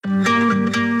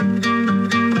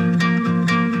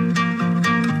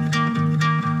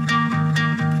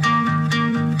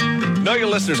Know Your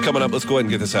Listeners coming up. Let's go ahead and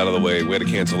get this out of the way. We had a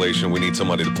cancellation. We need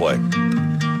somebody to play.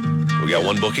 We got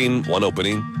one booking, one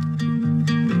opening.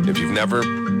 If you've never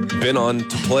been on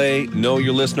to play Know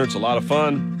Your Listener, it's a lot of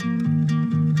fun.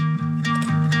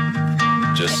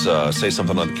 Just say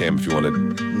something on the cam if you want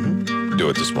to do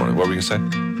it this morning. What were you going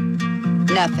to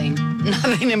say?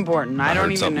 Nothing important. I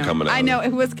don't even know. Coming out. I know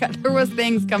there was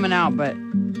things coming out, but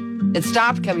it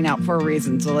stopped coming out for a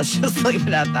reason. So let's just leave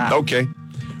it at that. Okay.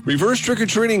 Reverse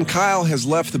trick-or-treating. Kyle has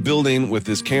left the building with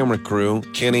his camera crew,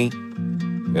 Kenny,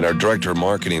 and our director of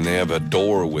marketing. They have a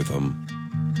door with them.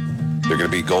 They're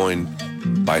going to be going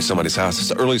by somebody's house. It's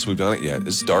the earliest we've done it yet.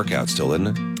 It's dark out still,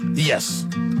 isn't it? Yes.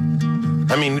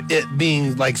 I mean, it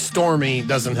being like stormy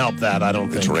doesn't help that, I don't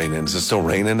think. It's raining. Is it still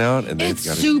raining out? And it's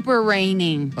super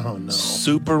raining. Oh, no.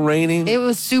 Super raining? It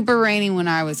was super raining when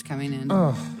I was coming in.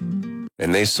 Oh.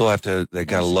 And they still have to, they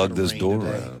got to lug this door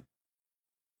around.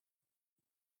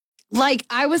 Like,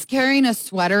 I was carrying a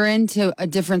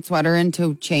different sweater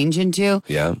to change into.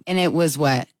 Yeah. And it was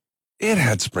wet. It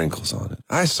had sprinkles on it.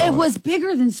 I saw it. It was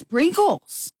bigger than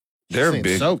sprinkles. They're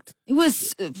big. Soaked. It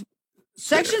was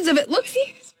sections of it. Look,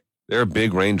 see. There are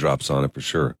big raindrops on it for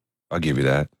sure. I'll give you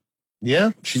that.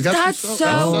 Yeah. She's got That's some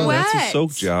so wet. That's a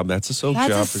soak job. That's a soak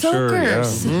job for soaker. sure. Yeah.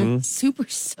 Mm-hmm. Super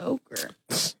soaker.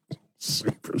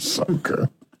 Super soaker.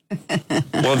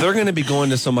 Well, they're going to be going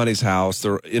to somebody's house.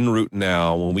 They're en route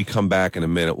now. When we come back in a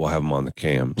minute, we'll have them on the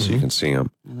cam so you can see them.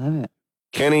 I love it.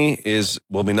 Kenny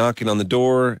will be knocking on the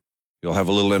door. You'll have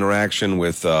a little interaction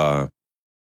with the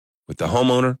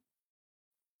homeowner.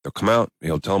 They'll come out.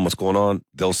 He'll tell them what's going on.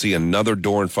 They'll see another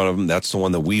door in front of them. That's the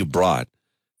one that we brought.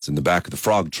 It's in the back of the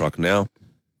frog truck now.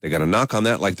 They got to knock on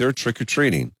that like they're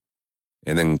trick-or-treating.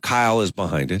 And then Kyle is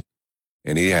behind it,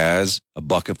 and he has a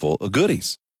bucket full of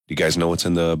goodies. Do you guys know what's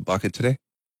in the bucket today?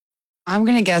 I'm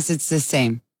going to guess it's the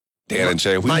same. Dan and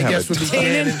Shay. My guess would be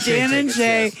Dan and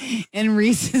Shay and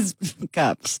Reese's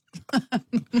cups.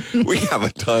 We have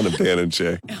a ton of Dan and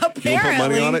Shay. Apparently. You put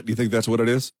money on it? Do you think that's what it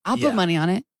is? I'll put money on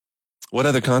it. What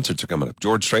other concerts are coming up?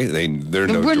 George Strait?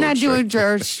 We're not doing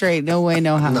George Strait. No way,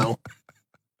 no how. No.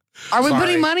 Are we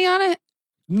putting money on it?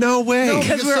 No way.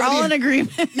 Because we're all in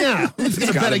agreement. Yeah.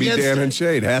 It's got to be Dan and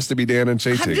Shay. It has to be Dan and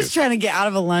Shay tickets. I'm just trying to get out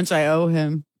of a lunch I owe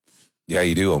him. Yeah,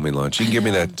 you do owe me lunch. You can give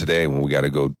me that today when we got to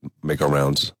go make our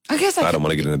rounds. I guess I don't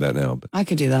want to get into that now. But I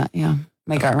could do that, yeah.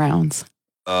 Make our rounds.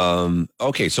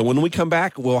 Okay, so when we come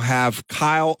back, we'll have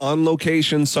Kyle on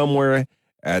location somewhere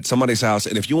at somebody's house.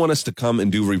 And if you want us to come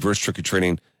and do reverse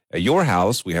trick-or-treating at your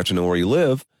house, we have to know where you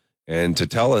live. And to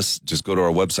tell us, just go to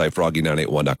our website,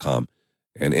 froggy981.com,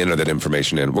 and enter that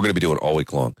information in. We're going to be doing it all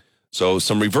week long. So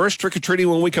some reverse trick-or-treating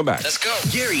when we come back. Let's go.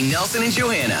 Gary, Nelson, and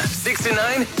Johanna, 6 to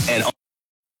 9, and...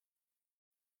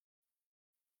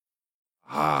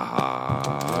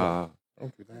 Don't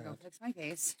do that. Fix my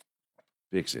face.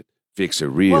 Fix it. Fix it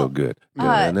real good.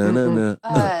 That's not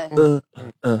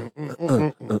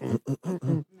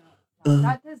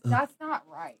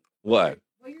right. What?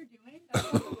 What you're doing?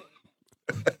 That's not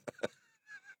right.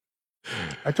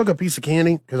 I took a piece of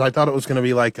candy because I thought it was going to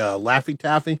be like a Laffy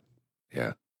Taffy.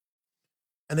 Yeah.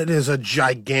 And it is a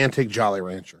gigantic Jolly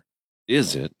Rancher.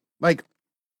 Is it? Like,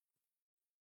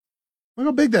 look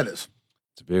how big that is.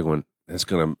 It's a big one. It's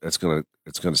gonna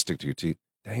stick to your teeth.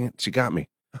 Dang it, she got me.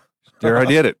 There, I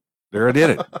did it.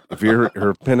 If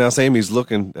her penthouse Amy's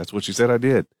looking, that's what she said I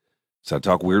did. So I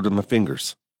talk weird with my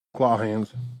fingers. Claw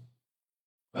hands.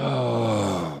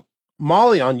 Oh.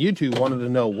 Molly on YouTube wanted to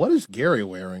know, what is Gary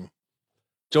wearing?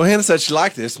 Johanna said she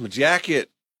liked this. My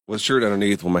jacket with a shirt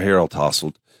underneath with my hair all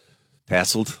tasseled.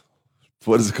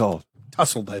 What is it called?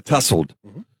 Tussled, I think. Tussled.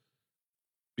 Mm-hmm.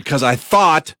 Because I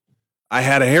thought I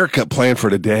had a haircut planned for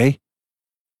today.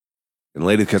 And the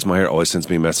lady that cuts my hair always sends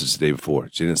me a message the day before.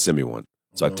 She didn't send me one.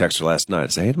 So I texted her last night. I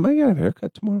said, hey, am I going to have a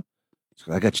haircut tomorrow? She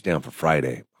goes, I got you down for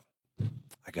Friday.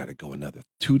 I got to go another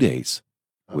 2 days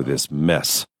with this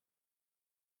mess.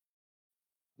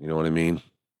 You know what I mean?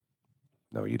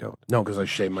 No, you don't. No, because I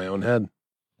shave my own head.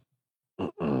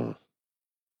 Mm-mm.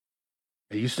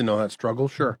 I used to know that struggle,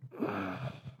 sure.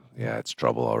 Yeah, it's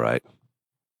trouble, all right.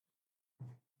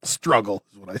 Struggle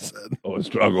is what I said. Oh, a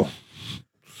struggle.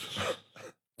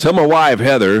 Tell my wife,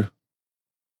 Heather,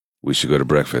 we should go to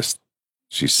breakfast.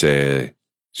 She says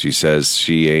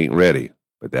she ain't ready,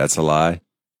 but that's a lie.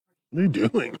 What are you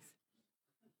doing?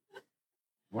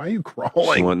 Why are you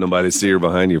crawling? She want nobody to see her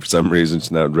behind you for some reason. She's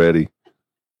not ready.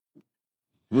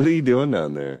 What are you doing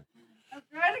down there? I'm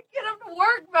trying to get them to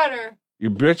work better. Your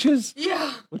britches?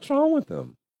 Yeah. What's wrong with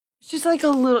them? It's just like a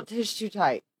little, it's too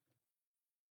tight.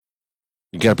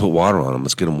 You got to put water on them.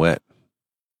 Let's get them wet.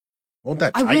 Won't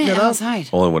that I tighten went it up? outside.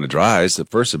 Only when it dries. At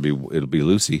first, it'll be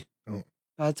loosey.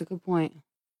 But That's a good point.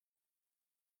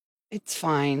 It's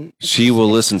fine. She will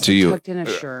listen to you. Tucked in a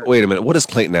shirt. Wait a minute. What is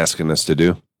Clayton asking us to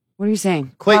do? What are you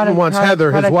saying? Clayton wants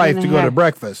Heather, his wife, to go to breakfast.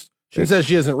 breakfast. She says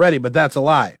she isn't ready, but that's a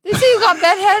lie. You see you got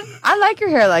bedhead? I like your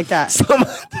hair like that.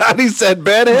 Somebody said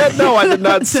bedhead? No, I did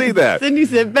not see that. Then you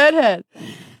said bedhead.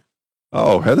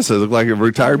 Oh, Heather says look like a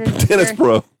retired tennis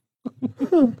pro.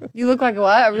 You look like a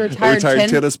what? A retired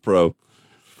tennis pro.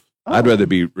 Oh. I'd rather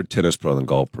be tennis pro than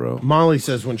golf pro. Molly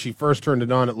says when she first turned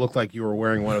it on, it looked like you were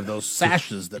wearing one of those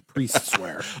sashes that priests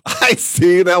wear. I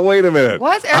see. Now, wait a minute.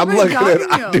 What's I'm looking at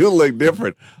it. I do look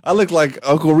different. I look like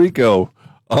Uncle Rico.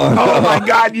 Oh, my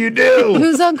God, you do.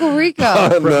 Who's Uncle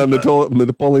Rico?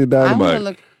 Napoleon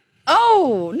Dynamite.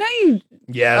 Oh, no, you.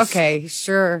 Yes. Okay,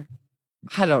 sure.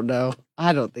 I don't know.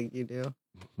 I don't think you do.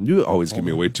 You always give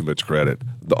me way too much credit.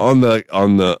 On the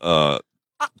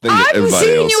thing that I've everybody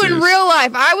seen else you in sees. real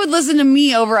life. I would listen to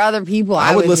me over other people.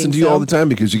 I would listen think to you so. all the time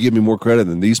because you give me more credit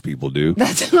than these people do.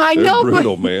 That's I They're know.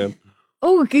 brutal, man.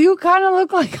 Oh, you kind of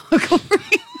look like Uncle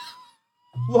Rico.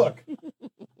 Look.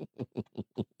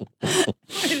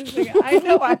 Wait a second. I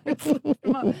know I was looking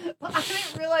him up. I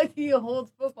didn't realize he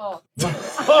holds football.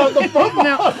 Oh, the football.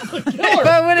 No. If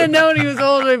I would have known he was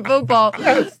holding football,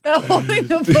 holding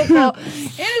the football, and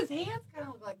his hands kind of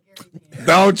look like Gary's hands.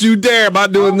 Don't you dare! Am I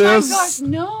doing this? Oh my gosh,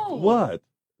 no! What?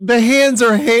 The hands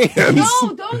are hands.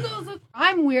 No, don't those look.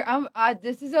 I'm weird.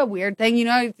 This is a weird thing. You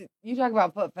know, you talk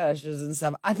about foot fetishes and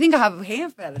stuff. I think I have a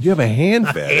hand fetish. You have a hand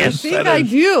fetish. I think I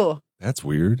do. That's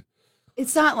weird.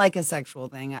 It's not like a sexual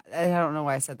thing. I don't know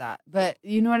why I said that, but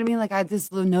you know what I mean. Like I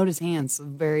just notice hands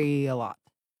a lot.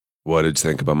 What did you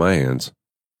think about my hands?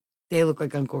 They look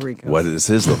like Uncle Rico's. What does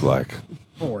his look like?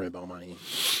 Don't worry about my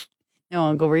hands. No,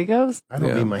 Uncle Rico's. I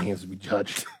don't need my hands to be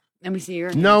judged. Let me see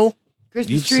your. No.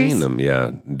 Christmas You've trees. seen them,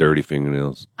 yeah. Dirty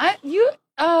fingernails.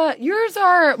 Yours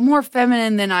are more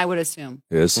feminine than I would assume.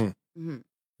 Yes. Mm-hmm.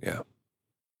 Yeah.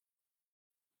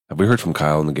 Have we heard from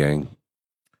Kyle and the gang?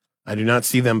 I do not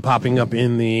see them popping up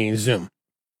in the Zoom.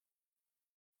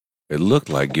 It looked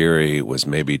like Gary was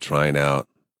maybe trying out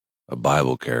a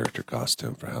Bible character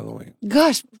costume for Halloween.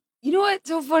 Gosh, you know what's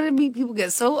so funny to me? People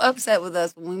get so upset with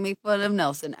us when we make fun of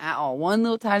Nelson at all. One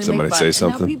little tiny Somebody make fun. say And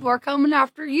something? now people are coming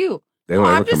after you. They won't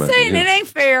I'm ever come just after saying, you. it ain't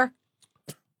fair.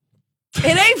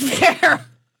 It ain't fair.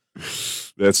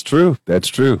 That's true. That's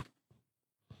true.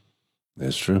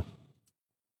 That's true.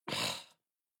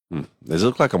 Does it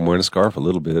look like I'm wearing a scarf a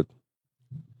little bit?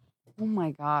 Oh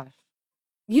my gosh.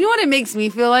 You know what it makes me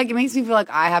feel like? It makes me feel like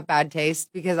I have bad taste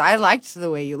because I liked the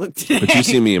way you looked today. But you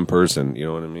see me in person, you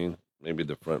know what I mean? Maybe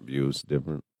the front view is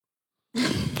different.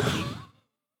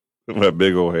 My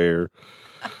big old hair.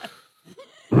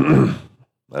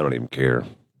 I don't even care.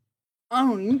 I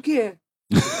don't even care.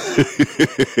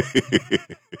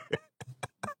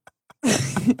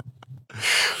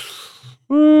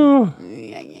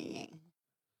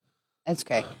 That's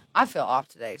okay. I feel off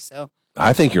today, so.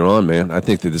 I think you're on, man. I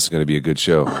think that this is going to be a good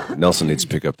show. Nelson needs to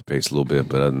pick up the pace a little bit,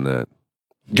 but other than that,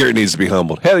 Gary needs to be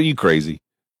humbled. Heather, you crazy?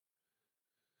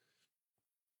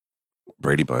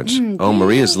 Brady Bunch.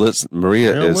 Maria's listen.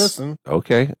 Maria is listen.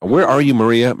 Okay. Where are you,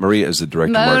 Maria? Maria is the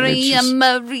director. Maria. She's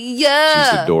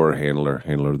the door handler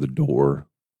of the door.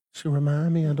 She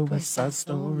remind me of the West Side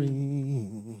Story.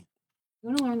 You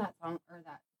want to learn that song or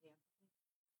that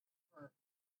dance?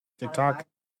 TikTok.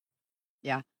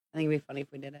 Yeah, I think it'd be funny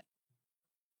if we did it.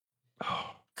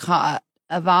 Caught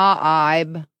a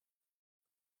vibe.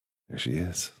 There she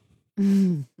is.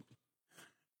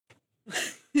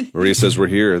 Maria says we're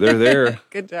here. They're there.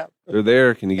 Good job. They're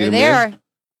there. Can you get They're them in? there.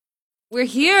 We're We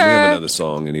here. have another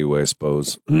song anyway, I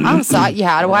suppose. I thought you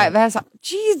had a white vest.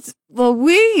 Jeez,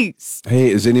 Louise.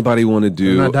 Hey, does anybody want to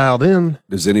do? I'm not dialed in.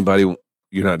 Does anybody?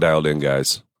 You're not dialed in,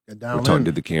 guys. Get We're dialed talking in.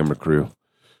 to the camera crew.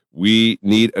 We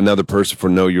need another person for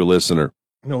Know Your Listener.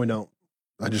 No, we don't.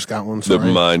 I just got one. Sorry.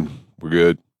 Never mind. We're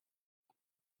good.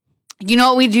 You know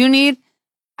what we do need?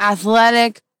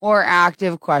 Athletic or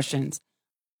active questions.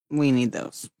 We need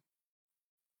those.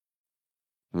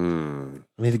 I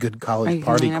need a good Are college you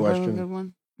party coming up with a good question.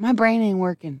 one? My brain ain't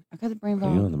working. I got the brain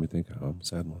Hang fog. on, let me think. I'm a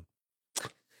sad one.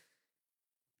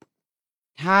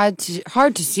 Hard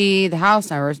to see the house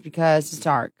numbers because it's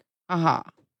dark.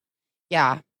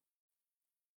 Yeah.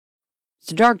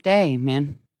 It's a dark day,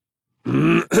 man.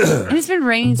 And it's been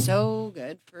raining so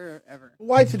good forever.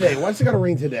 Why today? Why's it got to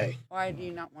rain today? Why do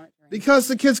you not want it to rain? Because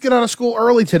the kids get out of school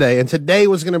early today, and today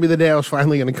was going to be the day I was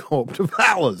finally going to go up to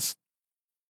Vala's.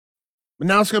 But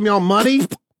now it's going to be all muddy.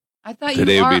 I thought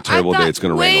Today you would be are, a terrible day. It's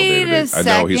going to rain all day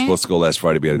today. I know he's supposed to go last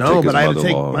Friday, but he had to No, take his but I had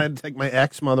mother-in-law. to take my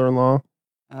ex-mother-in-law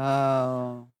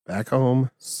Oh, back home.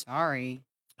 sorry.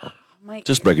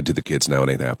 Just break it to the kids now. It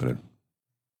ain't happening.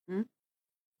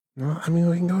 No, I mean,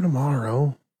 we can go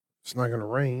tomorrow. It's not going to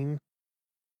rain.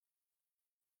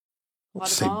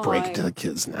 Let's say break it to the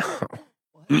kids now.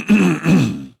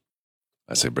 I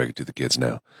say break it to the kids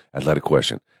now. Athletic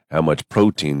question. How much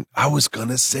protein? I was going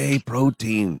to say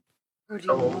protein. But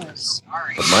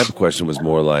my question was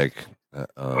more like...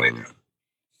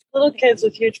 little kids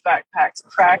with huge backpacks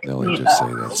crack no, me just up.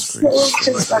 say that's Little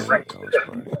kids are right.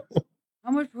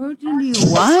 How much protein do you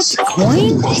what?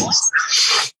 Coin?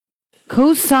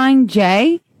 Cosine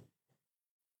J?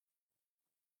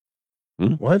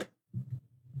 What?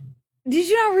 Did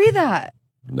you not read that?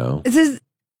 No. It says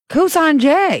cosine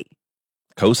J.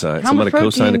 Cosine. How much Somebody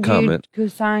cosine a protein do comment.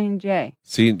 Cosine J.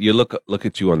 See, you look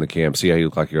at you on the cam. See how you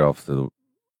look like you're off a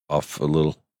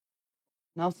little.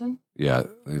 Nelson? Yeah,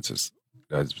 it's just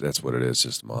that's what it is.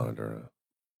 Just monitor.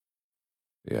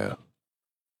 Yeah.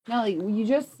 Nelly, you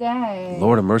just say.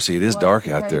 Lord of mercy, it is what's dark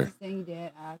the out there. craziest thing you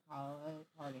did at a college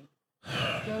party?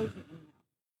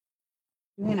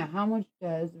 Joanna, how much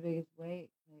does the biggest weight?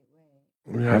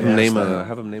 Have them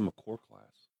name a core class.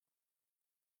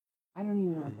 I don't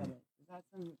even know what that is.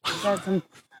 Is that some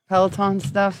Peloton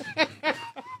stuff?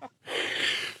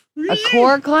 A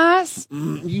core class?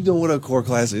 You know what a core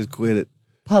class is? Quit it.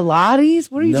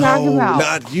 Pilates? What are you talking about?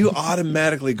 Not you.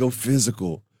 Automatically go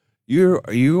physical.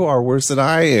 You are worse than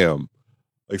I am.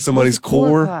 Like somebody's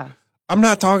core. Class? I'm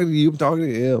not talking to you. I'm talking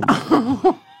to him.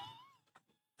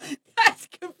 That's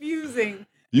confusing.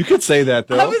 You could say that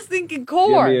though. I was thinking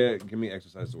core. Give me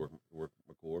exercise to work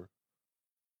my core.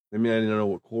 I mean, I didn't know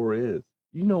what core is.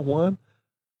 You know one.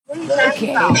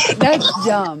 Okay, that's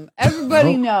dumb.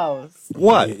 Everybody knows.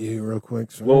 What? Get you real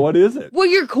quick. Sorry. Well, what is it? What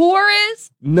your core is?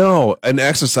 No, an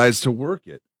exercise to work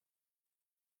it.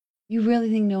 You really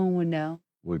think no one would know?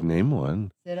 Would name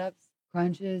one. Sit-ups,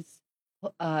 crunches,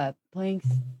 planks.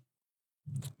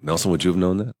 Nelson, would you have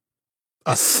known that?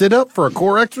 A sit-up for a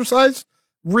core exercise?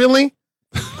 Really?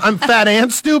 I'm fat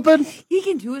and stupid? He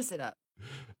can do a sit-up.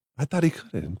 I thought he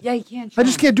couldn't. Yeah, he can't. I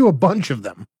just can't do a bunch of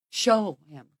them. Show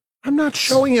him. I'm not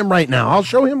showing him right now. I'll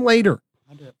show him later.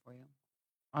 I'll do it for you.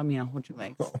 I mean, I'll hold your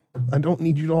legs. I don't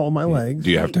need you to hold my legs. Do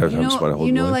you have to have somebody hold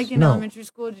You know, legs? like in No. elementary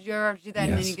school, did you ever have to do that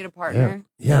and then you get a partner?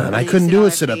 Yeah, and I you couldn't sit do on a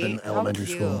their sit-up feet? in How elementary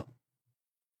cute. school.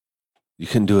 You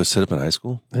couldn't do a sit-up in high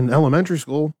school? In elementary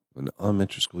school, In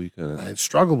elementary school, you couldn't. I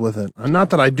struggled with it. Not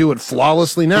that I do it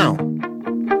flawlessly now.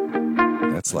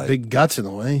 That's like, Big guts in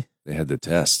the way. they had the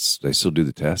tests. They still do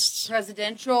the tests.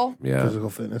 Presidential. Yeah. Physical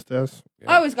fitness test.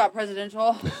 I always got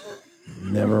presidential.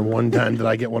 Never one time did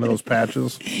I get one of those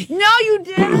patches. No, you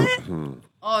didn't.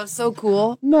 Oh, it's so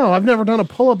cool. No, I've never done a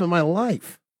pull-up in my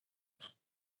life.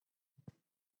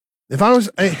 If I was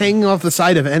hanging off the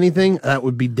side of anything, that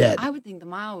would be dead. I would think the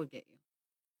mile would get you.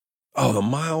 Oh, the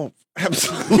mile.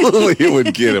 Absolutely, it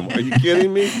would get him. Are you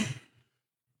kidding me?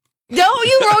 No,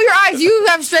 you roll your eyes. You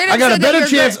have straight up I got a said that better you're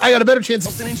chance. good. I got a better chance.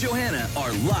 Nelson and Johanna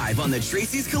are live on the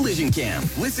Tracy's Collision Cam.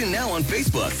 Listen now on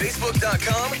Facebook.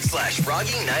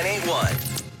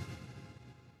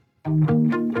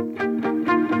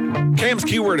 Facebook.com/Froggy981. Cam's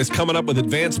keyword is coming up with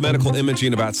advanced medical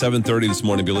imaging about 7:30 this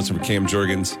morning. Be listening for Cam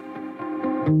Jurgens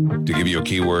to give you a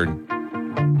keyword.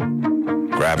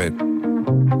 Grab it.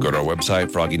 Go to our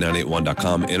website,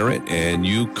 froggy981.com, enter it, and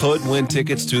you could win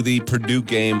tickets to the Purdue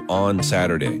game on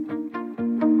Saturday.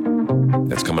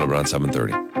 That's coming up around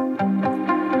 7:30.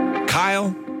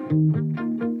 Kyle,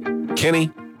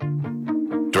 Kenny,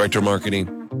 Director of Marketing,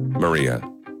 Maria.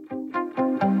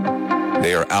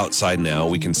 They are outside now.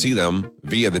 We can see them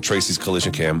via the Tracy's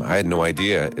Collision Cam. I had no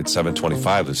idea it's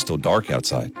 7:25. It's still dark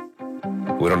outside.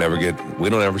 We don't ever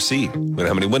see. We don't have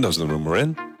how many windows in the room we're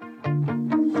in.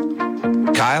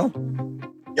 Kyle?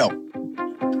 Yo.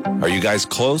 Are you guys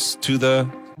close to the...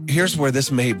 Here's where this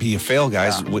may be a fail,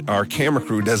 guys. Yeah. Our camera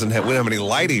crew we don't have any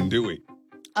lighting, do we?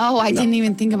 Oh, I didn't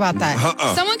even think about that.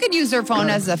 Uh-uh. Someone could use their phone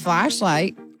as a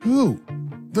flashlight. Who?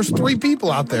 There's 3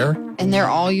 people out there. And they're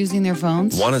all using their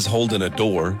phones? One is holding a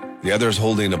door. The other is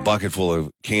holding a bucket full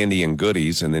of candy and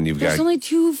goodies. And then you've There's got... only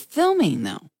 2 filming,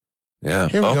 though. Yeah.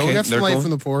 Here we go. We Okay. got some light from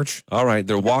the porch. All right.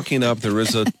 They're walking up. There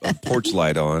is a porch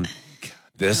light on.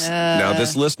 Now,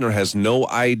 this listener has no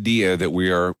idea that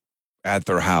we are at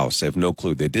their house. They have no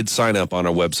clue. They did sign up on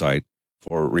our website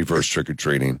for reverse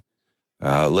trick-or-treating.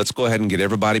 Let's go ahead and get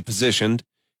everybody positioned.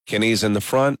 Kenny's in the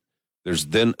front. There's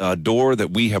then a door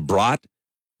that we have brought.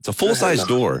 It's a full-size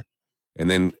door. And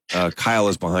then Kyle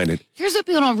is behind it. Here's what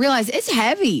people don't realize. It's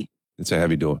heavy. It's a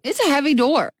heavy door. It's a heavy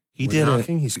door. He We're did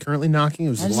knocking. He's currently knocking. It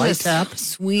was a That's light just tap.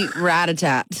 Sweet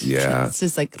rat-a-tat. Yeah. It's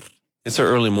just like, It's an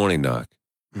early morning knock.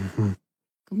 Mm-hmm.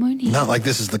 good morning. Not like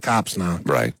this is the cops knock.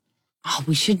 Right. Oh,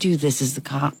 we should do this as the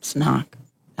cops knock.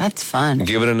 That's fun.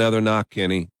 Give it another knock,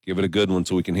 Kenny. Give it a good one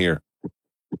so we can hear.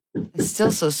 It's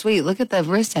still so sweet. Look at the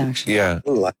wrist action. Yeah.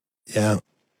 Yeah.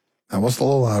 That was a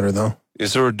little louder, though.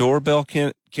 Is there a doorbell,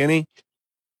 Kenny?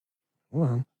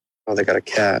 Well, Oh, they got a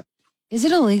cat. Is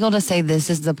it illegal to say this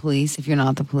is the police if you're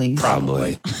not the police?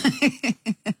 Probably.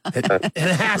 it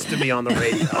has to be on the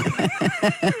radio.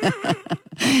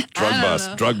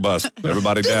 Drug bust.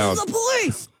 Everybody down. This is the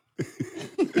police.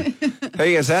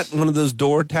 Hey, is that one of those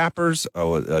door tappers?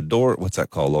 Oh, a door. What's that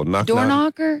called? A knock. Door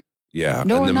knocker? Yeah,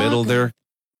 Door in the middle knocker. there.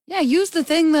 Yeah, use the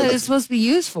thing that it's supposed to be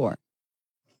used for.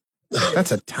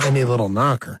 That's a tiny little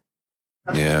knocker.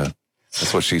 Yeah,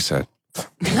 that's what she said.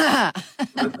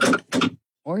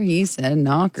 Or he said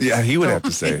knocker. Yeah, he would have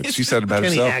to say it. She said it about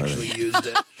Kenny herself. actually used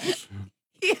it.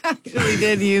 He actually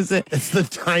did use it. It's the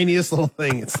tiniest little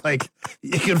thing. It's like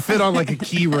it can fit on like a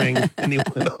key ring, and he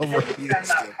went over and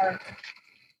used it.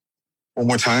 One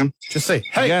more time. Just say,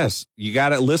 hey. Yes, you got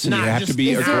to listen. Nah, You have to just-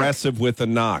 be is there- aggressive with a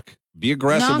knock. Be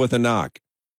aggressive Knock? with a knock.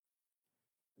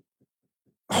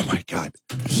 Oh my God.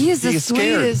 He is the He's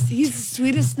scared. sweetest. He's the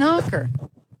sweetest knocker.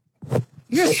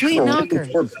 You're a sweet knocker.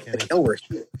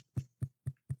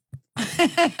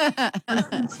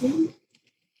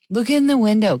 Look in the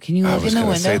window. Can you I look was in the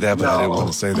going window? to say that, but I didn't want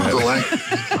to say that.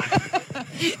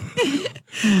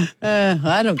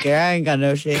 I don't care. I ain't got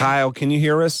no shit. Kyle, can you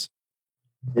hear us?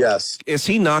 Yes. Is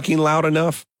he knocking loud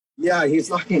enough? Yeah, he's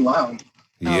knocking loud.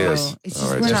 He Oh, is. it's just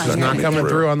All right, we're just not It's not hearing coming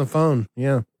through on the phone.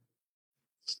 Yeah.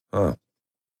 Huh.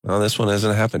 Well, this one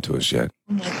hasn't happened to us yet.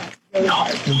 He's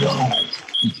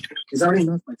already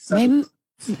knocked like seven.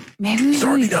 Maybe He's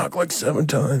already knocked like 7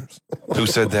 times. Who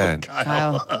said that?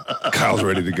 Kyle. Kyle's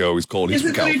ready to go. He's cold. He's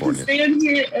Is from it going to California. stand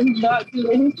here and not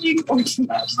do anything, or to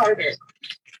not harder?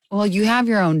 Well, you have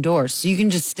your own door, so you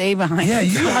can just stay behind. Yeah, the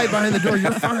you door. hide behind the door.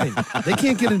 You're fine. They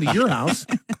can't get into your house.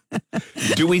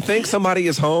 Do we think somebody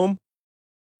is home?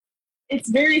 It's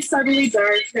very suddenly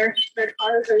dark. Their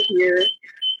cars are here.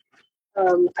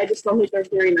 I just don't think they're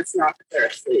hearing us knock if they're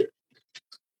asleep.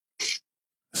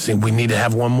 See, we need to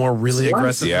have one more really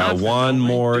aggressive. Yeah, knock. one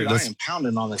more. Dude, I am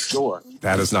pounding on this door.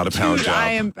 That is not a pound Dude, job.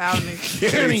 I am pounding.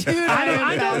 Kenny, Dude,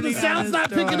 I know the sound's not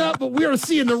picking up, but we are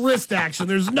seeing the wrist action.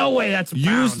 There's no way that's a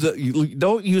Use pound.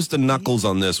 don't use the knuckles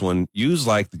on this one. Use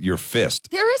like your fist.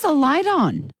 There is a light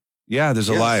on Yeah, there's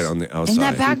a Yes. light on the outside. in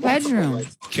that back bedroom.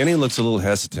 Kenny looks a little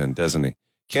hesitant, doesn't he?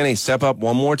 Kenny, step up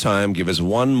one more time. Give us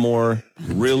one more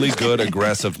really good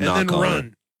aggressive and knock then on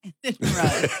run. it.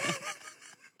 Right.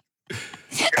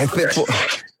 I think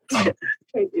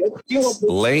Thank you.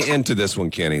 lay into this one,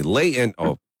 Kenny. Lay in.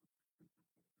 Oh,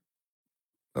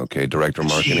 okay. Director of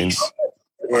marketing.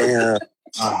 Yeah.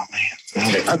 Oh,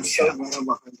 man. I'm so glad I'm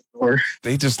behind the door.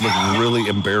 They just look really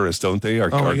embarrassed, don't they? Our,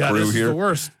 Oh my our God, crew this is the here.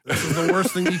 worst. This is the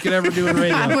worst thing you could ever do in I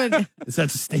radio. would. Is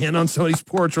that to stand on somebody's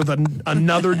porch with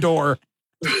another door.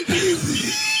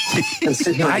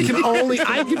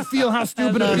 I can feel how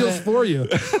stupid it love feels it. for you.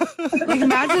 Like,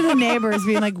 imagine the neighbors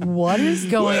being like, "What is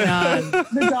going on?"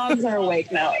 The dogs are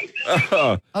awake now.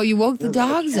 Oh, you woke the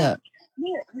dogs up.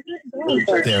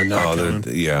 They're not. Oh, coming.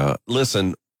 yeah.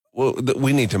 Listen, well,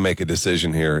 we need to make a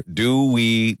decision here. Do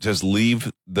we just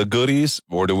leave the goodies,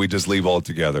 or do we just leave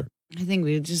altogether? I think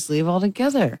we just leave all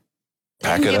together. They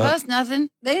Pack didn't it give up. us nothing.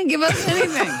 They didn't give us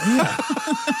anything.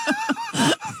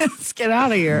 Let's get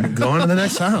out of here. Going to the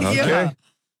next house. Okay. Yeah.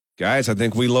 Guys, I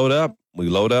think we load up. We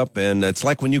load up, and it's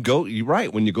like when you go, you're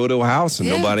right, when you go to a house and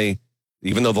Yeah. nobody,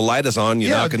 even though the light is on, you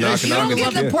knock and knock and you knock. don't and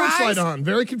get the yeah. porch prize. light on.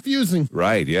 Very confusing.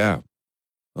 Right, yeah.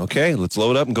 Okay, let's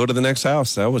load up and go to the next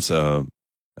house. That was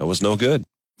no good.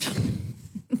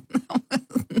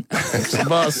 It's a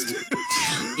bust.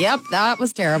 Yep, that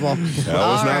was terrible. That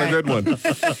was All not right. a good one.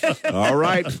 All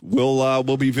right.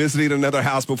 We'll be visiting another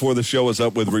house before the show is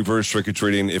up with reverse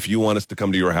trick-or-treating. If you want us to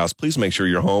come to your house, please make sure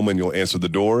you're home and you'll answer the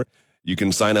door. You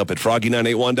can sign up at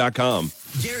froggy981.com.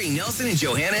 Gary Nelson and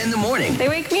Johanna in the morning. They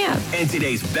wake me up. And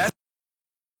today's best.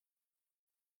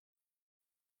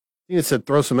 It said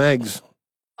throw some eggs.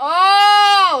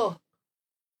 Oh,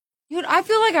 dude, I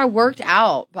feel like I worked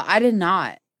out, but I did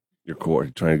not. Your core,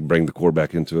 trying to bring the core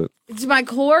back into it. It's my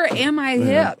core and my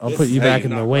hip. I'll put you Hey, back in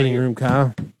the not waiting right room,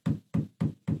 Kyle.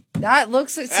 That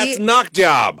looks. That's See, knock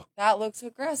job. that looks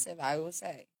aggressive. I will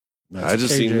say. I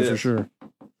just seen KJ this. for sure.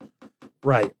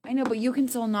 Right. I know, but you can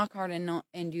still knock hard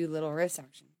and do little wrist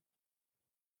action.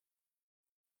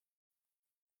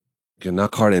 You can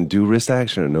knock hard and do wrist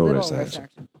action or no Little wrist action?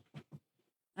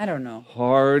 I don't know.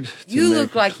 Hard. to You make-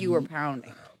 look like you were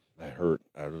pounding. That hurt.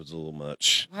 That was a little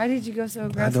much. Why did you go so I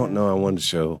aggressive? don't know. I wanted to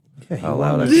show Yeah, how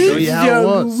loud I wanted to could show be. you how it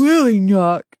was. really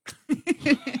knock.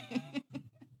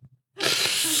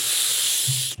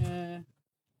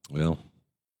 Well,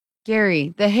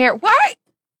 Gary, the hair. What?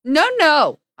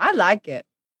 No. I like it.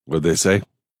 What'd they say?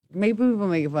 Maybe people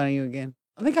making fun of you again.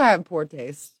 I think I have poor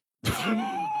taste.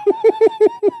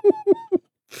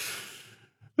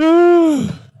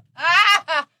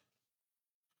 Ah!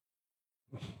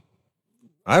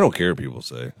 I don't care what people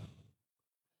say.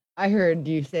 I heard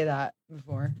you say that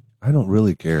before. I don't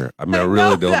really care. I mean, I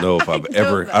really don't know if I've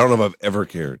ever. I don't know if I've ever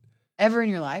cared. Ever in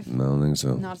your life? No, I don't think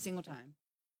so. Not a single time.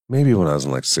 Maybe when I was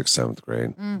in like 6th, 7th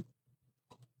grade.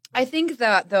 I think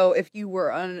that, though, if you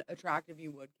were unattractive,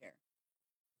 you would care.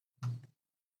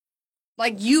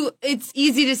 Like, it's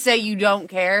easy to say you don't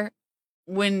care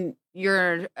when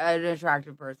you're an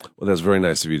attractive person. Well, that's very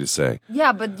nice of you to say.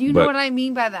 Yeah, but do you know what I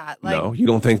mean by that? Like, no, you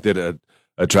don't think that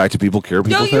attractive people care?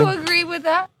 People don't you agree with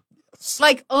that?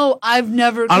 Like, oh, I've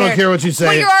never cared. I don't care what you say.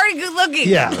 Well, you're already good looking.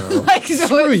 Yeah. Like, so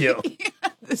Screw you.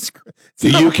 Do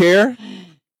you care?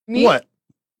 Me? What?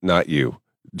 Not you.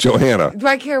 Johanna. Do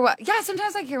I care what? Yeah,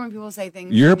 sometimes I care when people say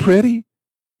things. You're pretty.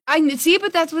 I see,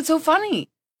 but that's what's so funny.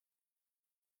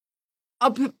 I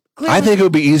think it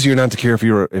would be easier not to care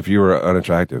if you were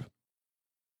unattractive.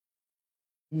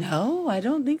 No, I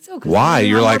don't think so. 'Cause Why?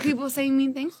 You're like people saying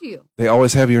mean things to you. They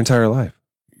always have your entire life.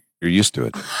 You're used to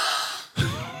it.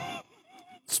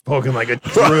 Spoken like a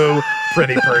true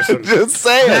pretty person. Just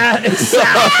say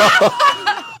it.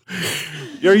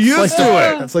 You're used to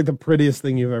it. That's like the prettiest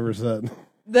thing you've ever said.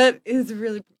 That is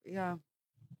really, yeah.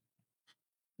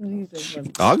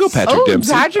 I'll go Patrick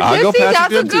Dempsey. I'll go Patrick Dempsey.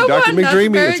 That's a good Dr. one.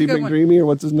 McDreamy. Is he McDreamy or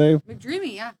what's his name?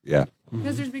 McDreamy, yeah. Yeah.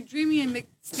 Because there's McDreamy and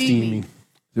McSteamy.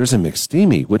 There's a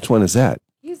McSteamy. Which one is that?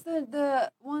 He's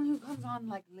the one who comes on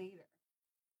like later.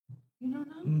 You don't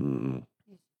know?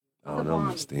 Oh, no,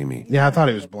 McSteamy. Yeah, I thought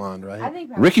he was blonde, right? I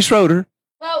think Ricky Schroeder.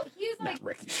 Well, he's like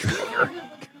Ricky Schroeder.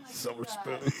 Silver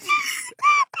spoon.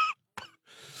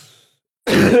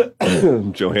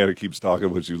 Johanna keeps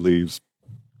talking when she leaves.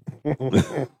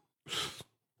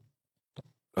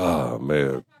 Oh,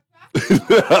 man.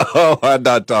 Oh, I'm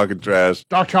not talking trash.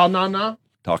 Dr. Nana.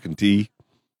 Talking tea.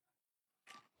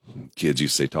 Kids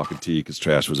used to say talking tea because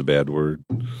trash was a bad word.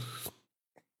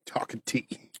 Talking tea.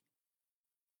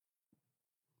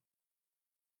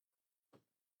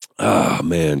 Oh,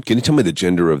 man. Can you tell me the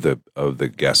gender of the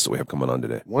guests that we have coming on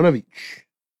today? One of each.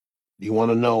 Do you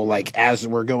want to know, like, as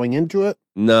we're going into it?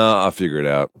 No, I'll figure it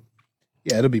out.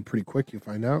 Yeah, it'll be pretty quick. You'll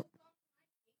find out.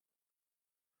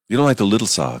 You don't like the little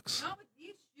socks? no, but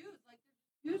these shoes, like,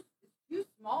 they're too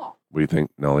small. What do you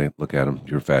think, Nelly? Look at them.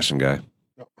 You're a fashion guy.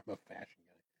 No, I'm a fashion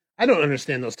guy. I don't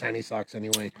understand those tiny socks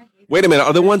anyway. Wait a minute.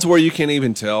 Are the ones where you can't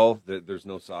even tell that there's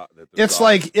no sock? It's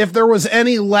like if there was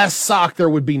any less sock, there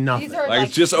would be nothing. These are Like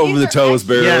it's just over the toes,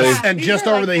 barely. Yes, and These just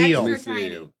are, over the heel. extra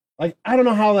tiny. Like, I don't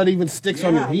know how that even sticks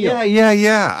on your heel.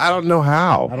 Yeah. I don't know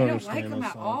how. I I don't don't like understand them those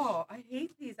at socks. all. I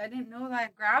hate these. I didn't know that I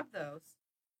grabbed those.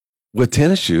 With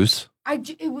tennis shoes.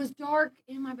 It was dark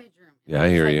in my bedroom. Yeah, I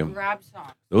hear you. Grabbed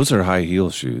socks. Those are high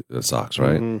heel socks,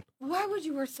 right? Mhm. Why would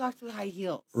you wear socks with high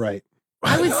heels? Right.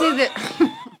 I would say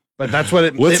that. But that's what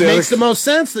it What's the makes other- the most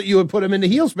sense that you would put them into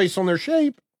heels based on their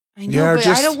shape. I know, Yeah, but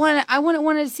just- I don't want to. I wouldn't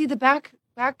want to see the back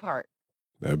part.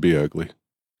 That'd be ugly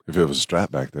if it was a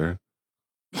strap back there.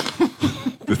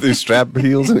 Do they strap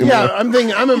heels anymore? Yeah,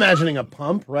 I'm imagining a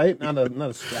pump, right? Not a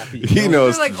strappy. He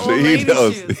knows. They're like old He lady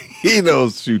knows. shoes. He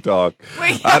knows shoe talk.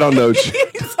 Wait, I don't know.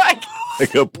 It's like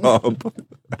Like a pump.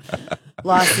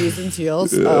 last season's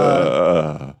heels.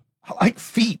 I like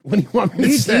feet. What do you want me to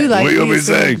You say? do like What do you want me to these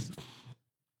say? things.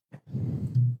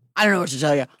 I don't know what to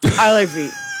tell you. I like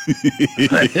feet.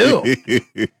 I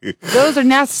do. Those are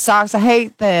nasty socks. I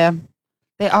hate them.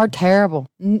 They are terrible.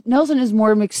 Nelson is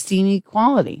more McSteamy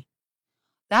quality.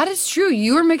 That is true.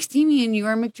 You are McSteamy and you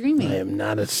are McDreamy. I am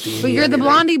not a steamy. But you're the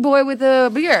blondie boy with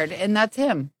the beard, and that's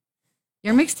him.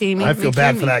 You're McSteamy. I feel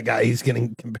bad for McDreamy. that guy. He's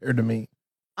getting compared to me.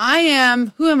 I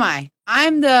am. Who am I?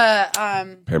 I'm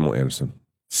the. Pamela Anderson.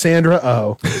 Sandra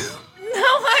Oh. No,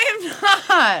 I am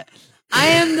not. I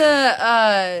am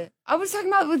the. I was talking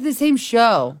about with the same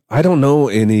show. I don't know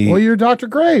any. Well, you're Dr.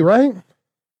 Gray, right?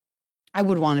 I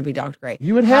would want to be Dr. Gray.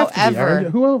 You would have However, to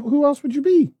be. Who else would you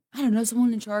be? I don't know,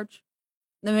 someone in charge.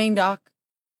 The main doc.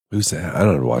 Who's that? I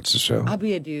don't ever watch the show. I'll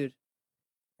be a dude.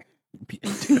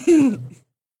 I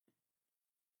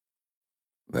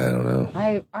don't know.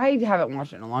 I haven't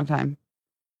watched it in a long time.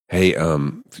 Hey, you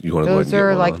want to go ahead and Those get are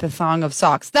one like on? the thong of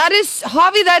socks. That is,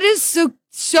 Javi, that is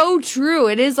so true.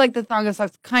 It is like the thong of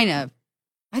socks, kind of.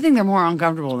 I think they're more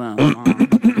uncomfortable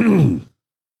than.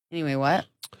 Anyway, what?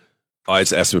 I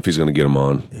just asked him if he's going to get them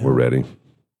on. Yeah. We're ready.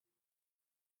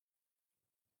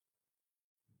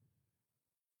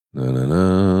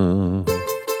 No.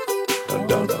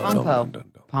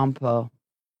 Pompo.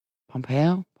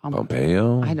 Pompeo?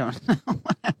 Pompeo? I don't know.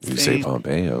 What I'm You say saying.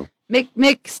 Pompeo.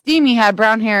 Mick Steamy had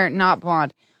brown hair, not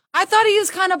blonde. I thought he was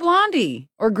kind of blondie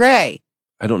or gray.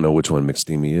 I don't know which one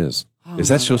McSteamy is. Oh Is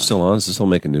that my show God. still on? Is this still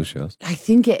making new shows? I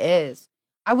think it is.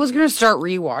 I was going to start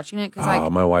rewatching it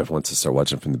because My wife wants to start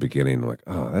watching from the beginning. I'm like,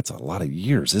 that's a lot of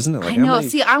years, isn't it? Like, I how know. many-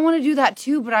 See, I want to do that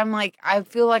too, but I'm like, I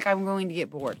feel like I'm going to get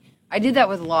bored. I did that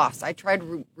with Lost. I tried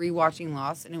rewatching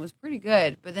Lost, and it was pretty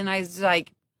good. But then I was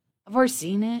like, I've already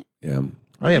seen it. Yeah,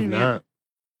 I have not.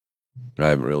 I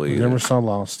haven't really. I never saw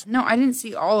Lost. No, I didn't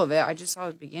see all of it. I just saw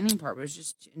the beginning part, but it was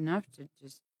just enough to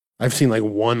just. I've seen like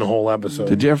one whole episode.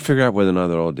 Did you ever figure out whether or not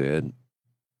they're all dead?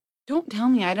 Don't tell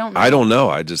me. I don't know. I don't know.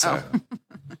 I just Oh.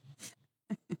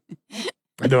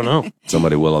 I don't know.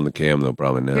 somebody will on the cam. They'll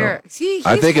probably know. Here, see,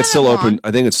 I he's think it's kinda still open. blonde.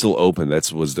 I think it's still open.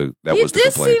 That was the This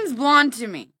complaint. seems blonde to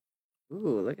me.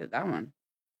 Ooh, look at that one.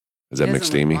 Is that He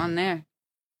doesn't look McSteamy? blonde there.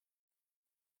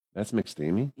 That's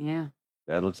McSteamy. Yeah.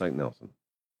 That looks like Nelson.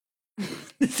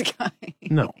 This guy.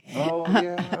 No. Oh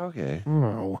yeah. Okay.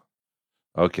 No.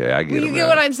 Okay, I get Will it. you get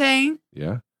what I'm saying?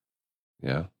 Yeah.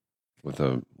 Yeah. With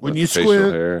When with you facial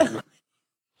squint- hair.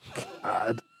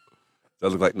 God.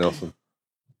 Does look like Nelson.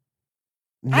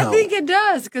 No. I think it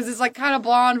does because it's like kind of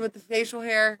blonde with the facial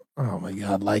hair. Oh my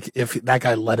God! Like if that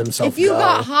guy let himself If you go.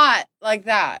 got hot like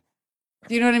that,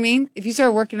 do you know what I mean? If you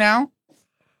started working out,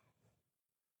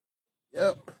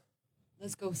 Yep.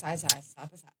 let's go side.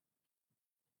 Stop aside.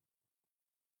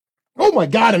 Oh my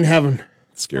God! In heaven.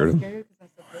 Scared him.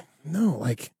 No,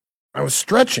 like I was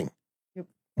stretching.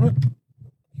 Can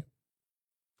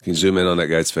you zoom in on that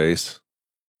guy's face?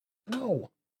 No.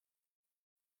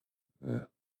 Yeah.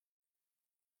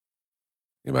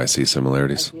 You might see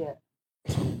similarities.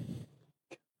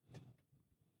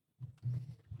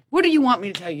 What do you want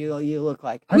me to tell you? You look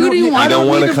like. I Who don't do you need- want? I don't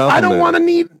want a I don't compliment. want to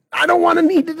need. I don't want to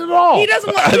need it at all. He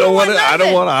doesn't want. I you don't want want to. I don't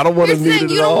nothing. want. I don't want to You're need saying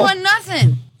it you at don't all. want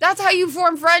nothing. That's how you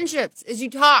form friendships. Is you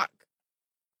talk.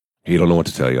 You don't know what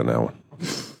to tell you on that one.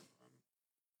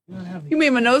 You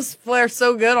made my nose flare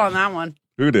so good on that one.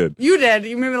 Who did? You did.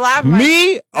 You made me laugh.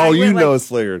 Me? I Oh, you went like- nose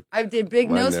flared. I did big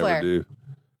Mine nose never flare. do.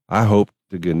 I hope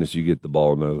to goodness you get the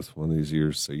ball nose one of these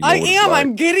years. So you know I what it's am.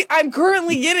 like. I'm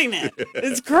currently getting it.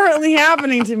 It's currently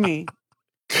happening to me.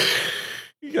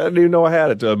 You didn't even know I had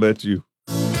it till I met you.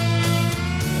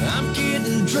 I'm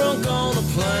getting drunk on a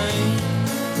plane.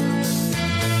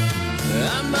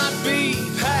 I might be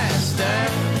past that.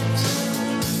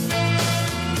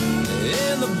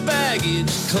 And the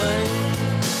baggage claim.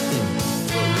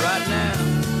 But right now,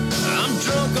 I'm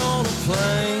drunk on a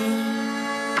plane.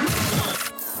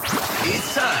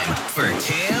 It's time for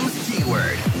Cam's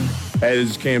Keyword. Hey, this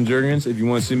is Cam Jurgens. If you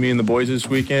want to see me and the boys this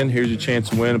weekend, here's your chance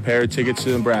to win a pair of tickets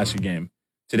to the Nebraska game.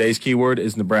 Today's keyword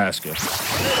is Nebraska.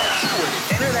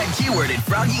 Enter that keyword at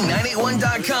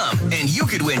Froggy981.com and you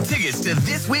could win tickets to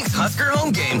this week's Husker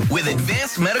home game with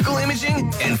advanced medical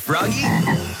imaging and Froggy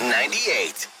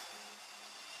 98.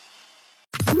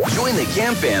 Join the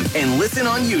Cam fam and listen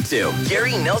on YouTube.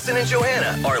 Gary, Nelson, and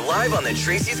Johanna are live on the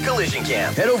Tracy's Collision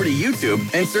Cam. Head over to YouTube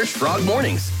and search Frog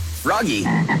Mornings. Froggy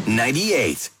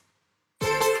 98.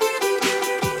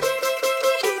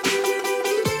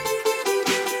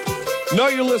 Know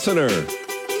your listener.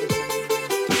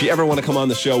 If you ever want to come on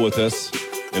the show with us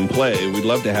and play, we'd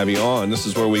love to have you on. This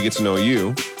is where we get to know you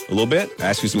a little bit,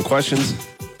 ask you some questions,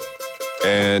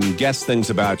 and guess things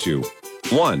about you.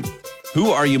 1,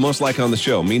 who are you most like on the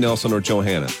show, me, Nelson, or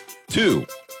Johanna? 2,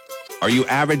 are you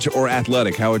average or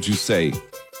athletic? How would you say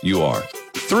you are?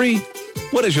 3,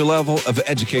 what is your level of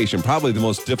education? Probably the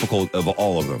most difficult of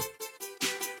all of them.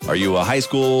 Are you a high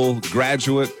school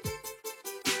graduate?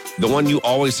 The one you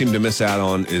always seem to miss out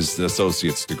on is the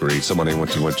associate's degree. Somebody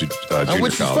went to junior Which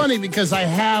is college. funny because I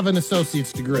have an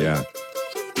associate's degree. Yeah.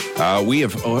 We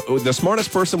have the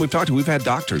smartest person we've talked to. We've had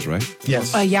doctors, right?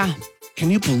 Yes. Yeah. Can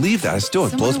you believe that? It still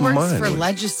Someone blows my works mind. for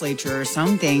legislature or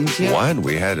something too. What?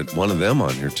 We had one of them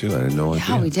on here too. I had no idea.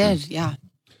 Yeah, we did. Yeah.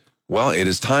 Well, it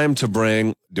is time to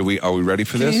bring. Are we ready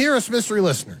for Can this? you hear us, mystery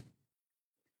listener?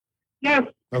 Yes.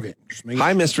 Okay. Just make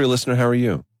Hi, mystery listener. How are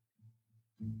you?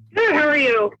 Good. How are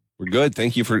you? We're good.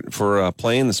 Thank you for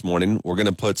playing this morning. We're going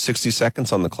to put 60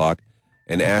 seconds on the clock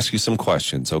and ask you some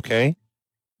questions. Okay?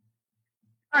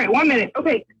 All right. 1 minute.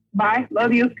 Okay. Bye.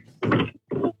 Love you.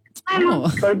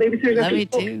 Oh, Go to babysitter's love after me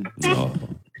school. too. Oh,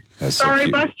 that's so Sorry,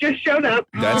 cute. bus just showed up.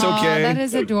 That's Aw, okay. That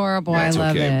is adorable. That's I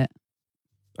love okay. it.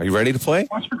 Are you ready to play?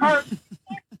 Watch for cars.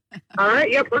 All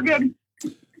right. Yep. We're good.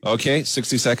 Okay,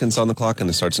 60 seconds on the clock and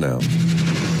it starts now.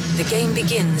 The game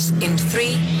begins in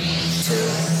 3, 2,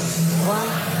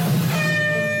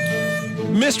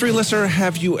 1. Mystery listener,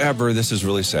 have you ever, this is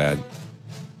really sad,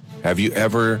 have you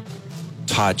ever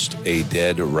touched a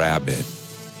dead rabbit?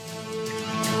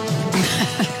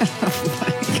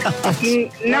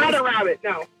 Not a rabbit,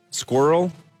 no.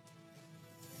 Squirrel?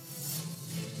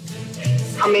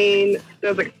 I mean,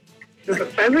 does a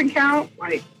pheasant count?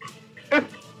 Like,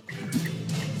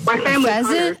 my family's Pheasant?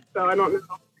 hunters, so I don't know.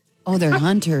 Oh, they're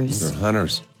hunters. They're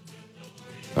hunters.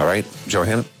 All right,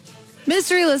 Johanna.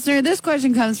 Mystery listener, this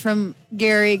question comes from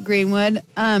Gary Greenwood.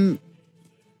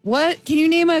 What can you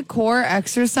name a core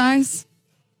exercise?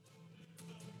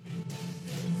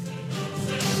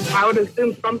 I would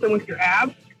assume something with your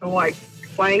abs, so like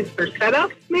planks or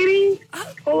setups, maybe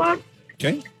pull up.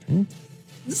 Okay.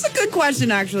 This is a good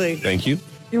question, actually. Thank you.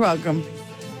 You're welcome.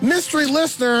 Mystery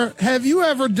listener, have you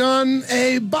ever done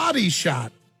a body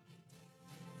shot?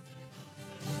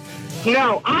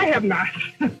 No, I have not.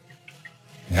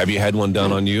 Have you had one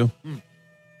done on you?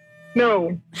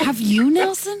 No. Have you,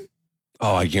 Nelson?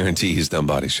 Oh, I guarantee he's done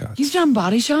body shots. You've done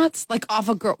body shots? Like off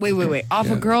a girl? Wait. Off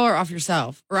a girl or off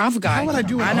yourself? Or off a guy? How would I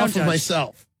do it off of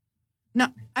myself? No,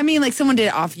 I mean like someone did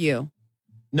it off you.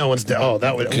 No one's done. Oh,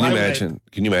 that would. Can you imagine?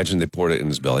 Can you imagine they poured it in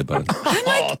his belly button?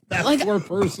 I'm like, that poor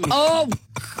person. Oh,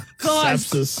 gosh.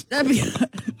 Sepsis. That'd be...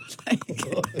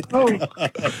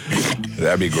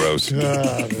 That'd be gross. All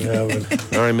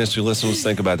right, Mr. Listen, let's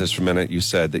think about this for a minute. You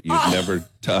said that you've never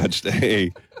touched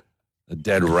a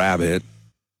dead rabbit,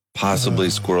 possibly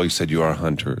squirrel. You said you are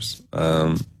hunters.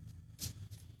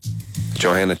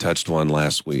 Johanna touched one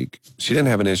last week. She didn't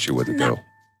have an issue with it, though.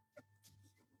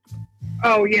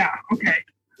 Oh, yeah. Okay.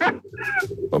 But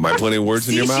am I putting words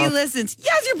in your mouth? She listens.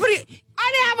 Yes, you're putting...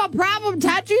 I didn't have a problem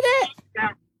touching it. Yeah.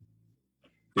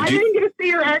 I didn't get to see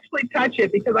her actually touch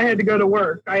it because I had to go to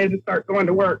work. I had to start going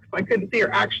to work, so I couldn't see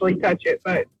her actually touch it.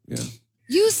 But yeah.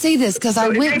 You say this because I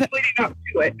went leading up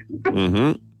to it.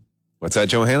 Mm-hmm. What's that,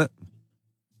 Johanna?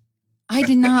 I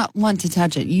did not want to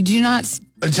touch it. You do not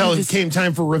until it came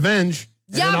time for revenge.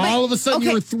 Yeah, and then but, all of a sudden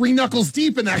you were 3 knuckles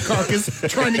deep in that carcass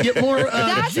trying to get more.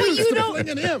 That's what you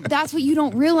don't. That's what you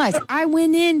don't realize. I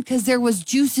went in because there was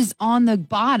juices on the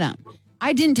bottom.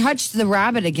 I didn't touch the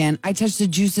rabbit again. I touched the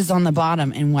juices on the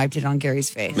bottom and wiped it on Gary's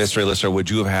face. Mystery listener, would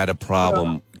you have had a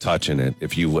problem touching it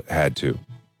if you had to?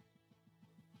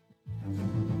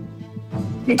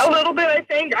 A little bit, I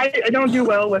think. I don't do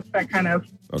well with that kind of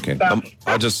Okay. stuff.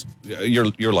 I'll just,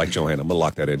 you're like Johanna. I'm going to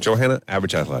lock that in. Johanna,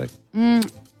 average athletic.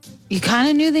 You kind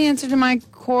of knew the answer to my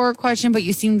core question, but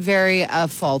you seemed very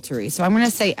faltery. So I'm going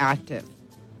to say active.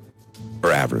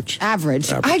 Or average.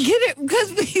 Average. I get it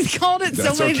because we called it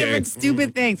That's so many okay. different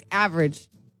stupid things. Average.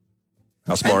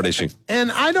 How smart is she?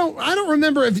 And I don't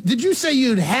remember did you say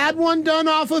you'd had one done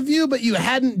off of you, but you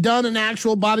hadn't done an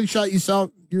actual body shot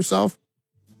yourself?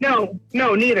 No,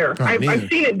 neither. Oh, I've neither.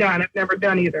 seen it done. I've never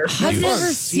done either. I've You've never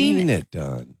seen it.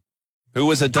 done. Who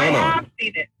was it I done have on?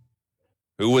 seen it.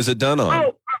 Who was it done on?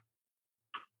 Oh,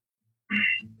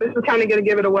 this is kind of going to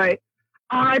give it away.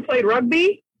 I played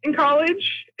rugby in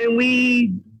college, and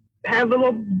we had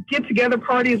little get-together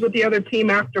parties with the other team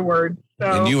afterwards.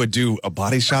 So And you would do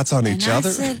body shots on each And I other?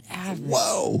 said average.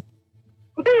 Whoa.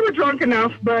 they were drunk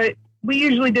enough, but we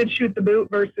usually did shoot the boot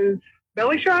versus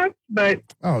belly shots,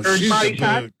 or shoot body the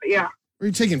shots. boot. But yeah. Were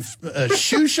you taking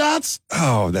shoe shots?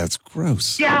 Oh, that's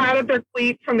gross. Yeah, out of their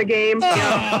cleats from the game.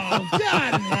 Yeah. Oh,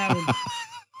 God in heaven.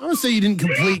 I'm going to say you didn't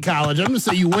complete college. I'm going to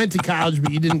say you went to college,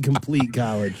 but you didn't complete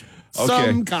college. Okay.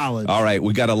 Some college. All right,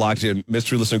 we got to lock in.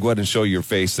 Mystery listener, go ahead and show your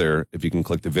face there. If you can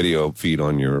click the video feed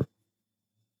on your...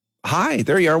 Hi,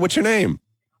 there you are. What's your name?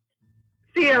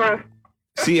 Sierra.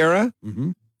 Sierra?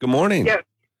 Mm-hmm. Good morning. Yes.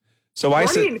 So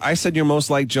Morning. I said you're most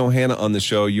like Johanna on the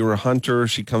show. You're a hunter.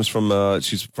 She comes from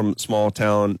she's from small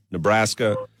town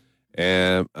Nebraska,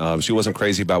 and she wasn't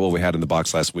crazy about what we had in the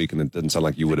box last week, and it didn't sound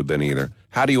like you would have been either.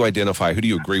 How do you identify? Who do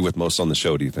you agree with most on the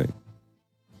show? Do you think?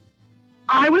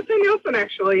 I would say Nielsen,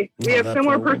 actually. We have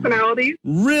similar personalities.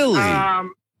 Really?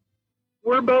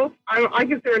 We're both, I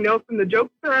consider Nielsen the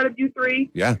jokester out of you three.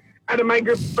 Yeah, Out of my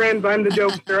group of friends, I'm the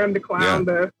jokester, I'm the clown,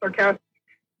 the sarcastic.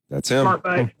 that's him. Smart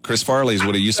butt. Chris Farley is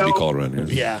what he used to be So- called around here.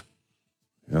 Yeah.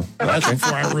 Yeah. That's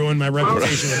before I ruined my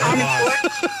reputation with my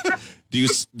boss.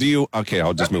 Do you? Okay,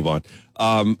 I'll just move on.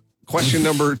 Question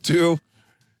number 2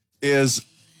 is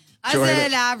I Johanna-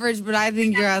 said average, but I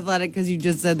think you're athletic because you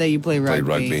just said that you play rugby.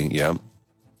 played rugby. Yeah.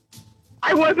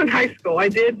 I was in high school. I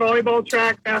did volleyball,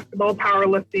 track, basketball,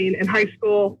 powerlifting in high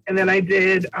school, and then I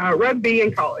did rugby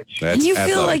in college. That's And you feel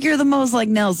athletic. like you're the most like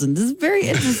Nelson. This is very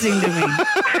interesting to me.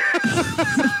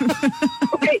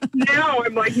 Okay, now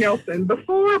I'm like Nelson.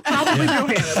 Before, probably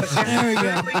Johanna. But There we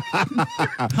go.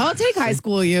 I'll take high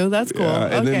school you. That's cool. Yeah,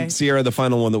 and okay. then Sierra, the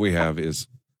final one that we have is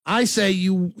I say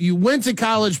you went to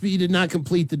college, but you did not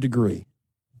complete the degree.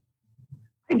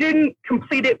 I didn't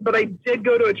complete it, but I did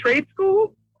go to a trade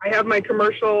school. I have my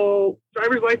commercial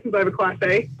driver's license. I have a Class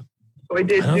A. So I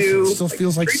did do. It still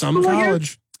feels like trade some school, I guess.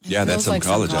 college. Yeah, that's some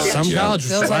college. I guess. Some Yeah. college.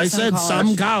 Feels That's what like I some said. college.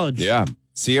 Some college. Yeah.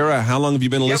 Sierra, how long have you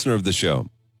been a listener of the show?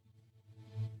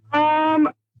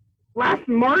 Last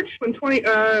March when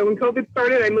COVID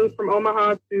started, I moved from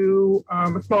Omaha to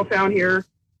a small town here,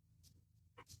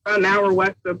 about an hour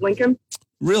west of Lincoln.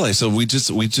 Really? So we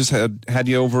just had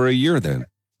you over a year then.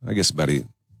 I guess about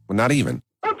not even.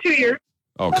 About 2 years.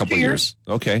 Oh, a couple years.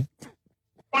 Okay.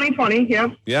 2020, yeah.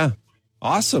 Yeah.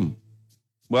 Awesome.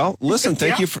 Well, listen,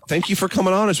 thank you for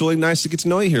coming on. It's really nice to get to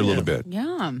know you here a little bit.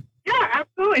 Yeah. Yeah,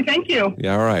 absolutely. Thank you.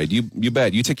 Yeah, all right. You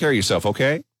bet. You take care of yourself,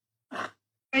 okay?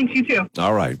 Thanks, you too.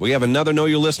 All right. We have another Know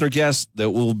Your Listener guest that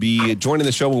will be joining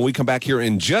the show when we come back here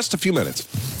in just a few minutes.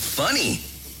 Funny.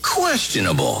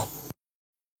 Questionable.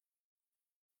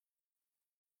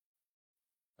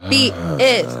 Beat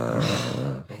it.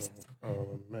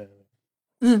 Oh,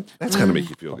 man. That's going to make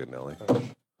you feel good, Nelly.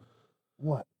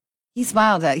 What? He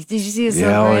smiled at. Did you see his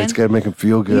Yeah, little grin? it's got to make him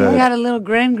feel He good. got a little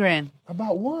grin.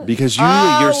 About what? Because you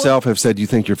Oh. yourself have said you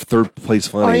think you're third place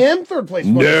I funny. am third place.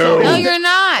 No. Sorry. No, you're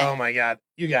not. Oh, my God.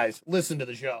 You guys, listen to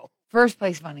the show. First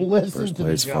place funny. Listen First to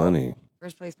place the show. funny.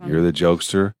 First place funny. You're the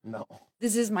jokester. No.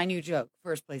 This is my new joke.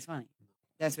 First place funny.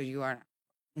 That's what you are now.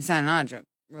 It's not a joke.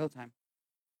 Real time.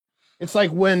 It's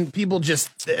like when people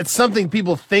it's something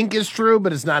people think is true,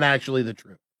 but it's not actually the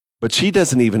truth. But she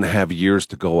doesn't even have years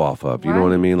to go off of. You know what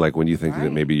I Right. mean? Like when you think that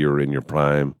Right. maybe you're in your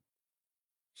prime.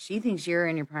 She thinks you're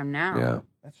in your prime now. Yeah.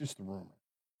 That's just the rumor.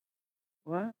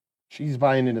 What? She's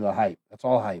buying into the hype. That's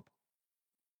all hype.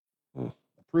 Hmm.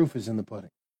 The proof is in the pudding.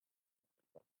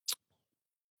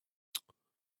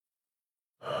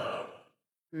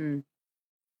 You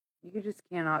just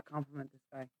cannot compliment this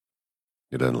guy.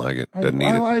 He doesn't like it. Doesn't need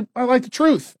it. I like the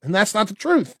truth, and that's not the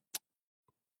truth.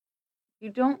 You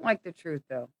don't like the truth,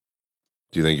 though.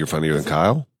 Do you think you're funnier than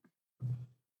Kyle?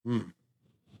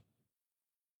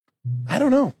 I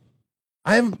don't know.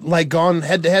 I haven't gone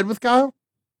head to head with Kyle.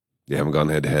 You haven't gone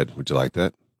head to head. Would you like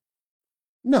that?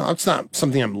 No, it's not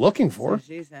something I'm looking for. So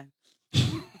she said.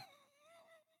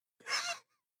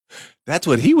 That's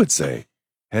what he would say.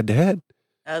 Head to head.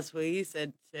 That's what he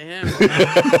said to him.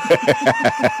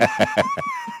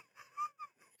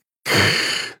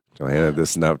 Joanna,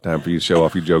 this is not time for you to show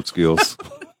off your joke skills.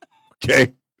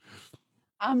 Okay.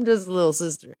 I'm just little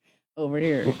sister over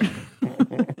here.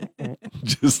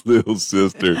 Just little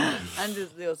sister. I'm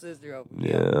just little sister over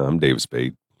here. Yeah, I'm Dave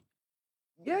Spade.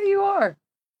 Yeah, you are.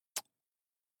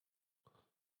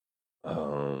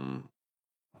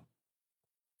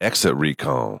 Exit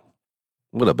Recon.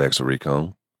 What up, Exit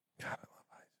Recon?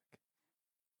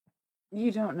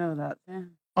 You don't know that,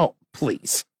 Sam. Oh,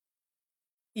 please.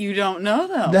 You don't know,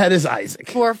 though. That is Isaac.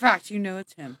 For a fact, you know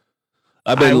it's him.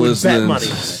 I've been I would bet listening money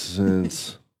on it.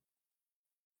 since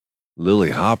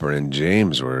Lily Hopper and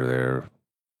James were there.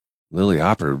 Lily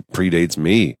Hopper predates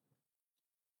me.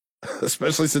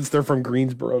 Especially since they're from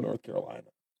Greensboro, North Carolina.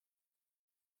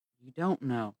 You don't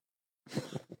know.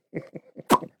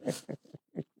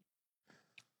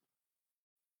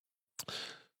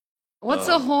 What's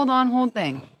the hold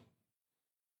thing?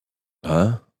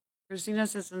 Huh? Christina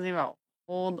said something about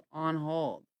hold on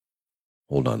hold.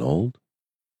 Hold on, hold.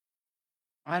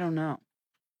 I don't know.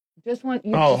 Just want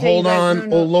you Oh, to say hold you guys on, don't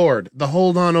oh know. Lord. The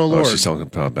hold on, oh Oh, Lord. she's talking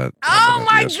about Oh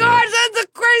my yesterday. gosh, that's the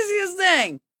craziest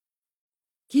thing.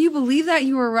 Can you believe that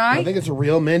you were I right? think it's a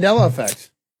real Mandela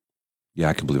effect. Yeah,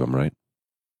 I can believe I'm right.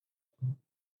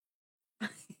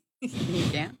 You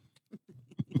can't.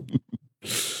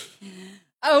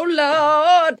 Oh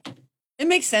Lord. It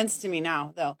makes sense to me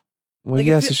now, though. Well, Like,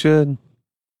 yes, if it should.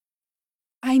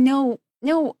 I know.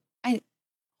 No, I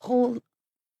hold.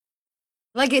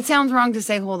 Like it sounds wrong to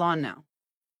say hold on now.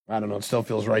 I don't know. It still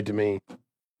feels right to me.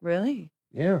 Really?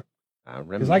 Yeah. I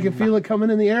Because I can feel it coming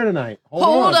in the air tonight. Hold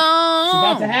on. on. It's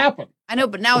about to happen. I know,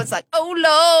 but now it's like, oh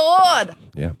Lord.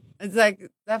 Yeah. It's like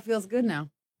that feels good now.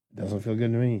 It doesn't feel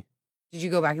good to me. Did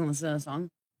you go back and listen to the song?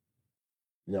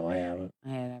 No, I haven't. I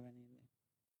haven't.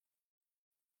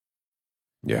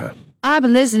 Yeah. I've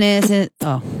been listening since.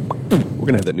 Oh, We're going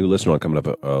to have that new listener on coming up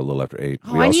a little after 8.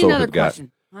 I need another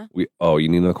question. Huh? You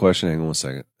need another question? Hang on one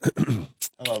second.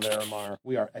 Hello there, Amar.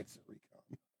 We are Exit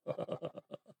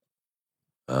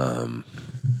Um,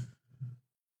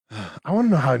 I want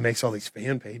to know how he makes all these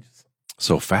fan pages.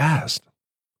 so fast.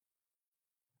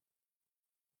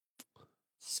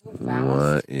 So fast.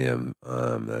 What am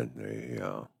there you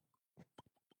go.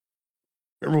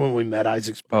 Remember when we met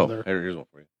Isaac's Oh, brother? here's one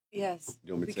for you. Yes.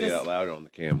 You want me to say it out loud or on the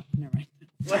cam? Never mind.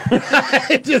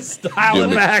 Just dial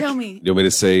it back. Tell me. You want me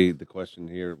to say the question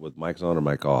here with mic's on or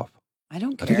mic off? I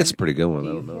don't care. I think it's a pretty good one. Do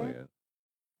I you don't know care? yet.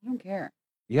 I don't care.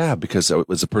 Yeah, because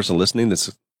was the person listening?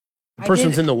 The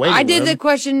person's in the waiting I did room. the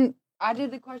question. I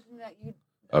did the question that you.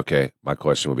 Okay, my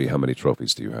question would be, how many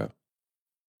trophies do you have?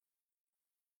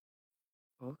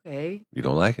 Okay. You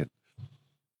don't like it?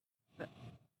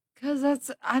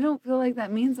 Because I don't feel like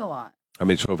that means a lot. How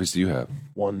many trophies do you have?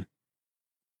 1.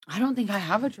 I don't think I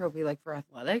have a trophy like for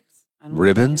athletics.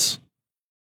 Ribbons?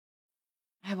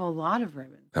 I have a lot of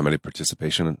ribbons. How many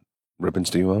participation ribbons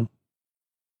do you own?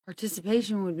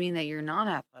 Participation would mean that you're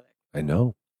non-athletic. I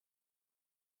know.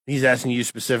 He's asking you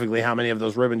specifically how many of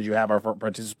those ribbons you have are for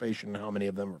participation and how many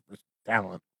of them are for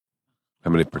talent. How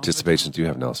many participations do you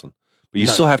have, Nelson? But you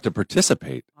still have to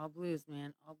participate. All blues,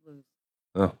 man. All blues.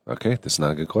 Oh, okay. That's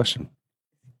not a good question.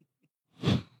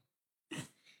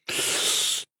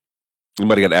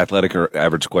 Anybody got athletic or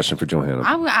average question for Johanna?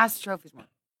 I would ask trophies more.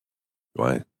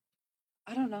 Why?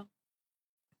 I don't know.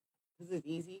 Is it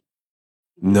easy?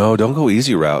 No, don't go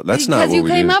easy route. That's not what we do.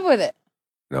 Because you came up with it.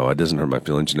 No, it doesn't hurt my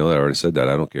feelings. You know that. I already said that.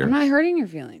 I don't care. I'm not hurting your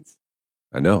feelings.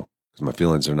 I know. Because my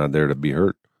feelings are not there to be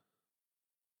hurt.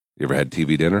 You ever had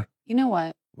TV dinner? You know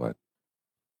what? What?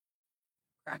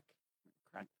 Crack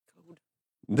code.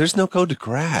 There's no code to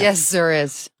crack. Yes, there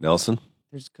is. Nelson?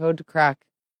 There's code to crack.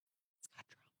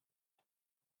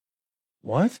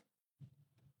 What?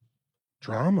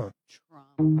 Drama.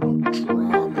 Trauma.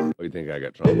 What do you think I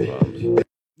got trauma problems?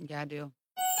 Yeah, I do.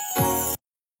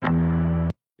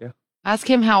 Yeah. Ask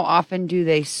him how often do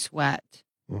they sweat?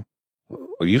 Well,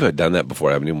 you had done that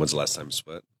before, haven't you? When's the last time you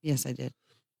sweat? Yes, I did.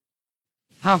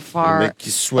 How far? Make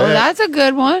you sweat. Oh, that's a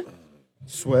good one.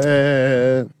 Sweat.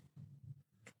 The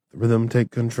rhythm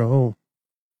take control.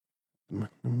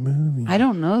 I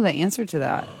don't know the answer to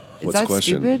that. Is What's that the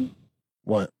question? stupid?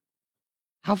 What?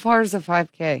 How far is a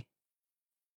 5K?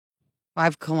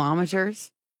 5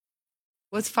 kilometers?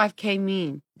 What's 5K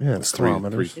mean? Yeah, it's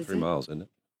kilometers. Three miles, isn't it?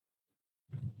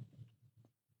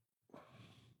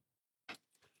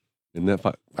 Isn't that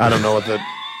five? I don't know what the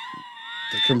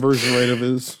conversion rate of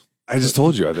is. I just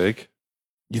told you, I think.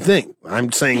 You think?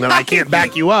 I'm saying that I can't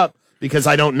back you up because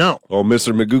I don't know. Oh,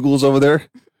 Mr. McGoogle's over there?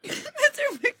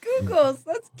 Mr. McGoogles.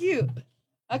 That's cute.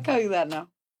 I'll call you that now.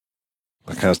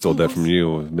 I kind of stole that from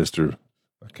you, Mr.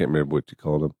 I can't remember what you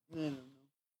called him. I don't know.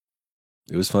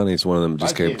 It was funny. It's one of them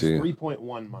just came to you.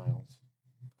 3.1 miles.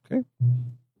 Okay.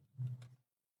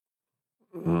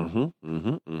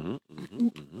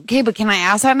 Okay, but can I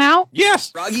ask that now?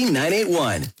 Yes. Froggy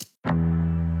 981.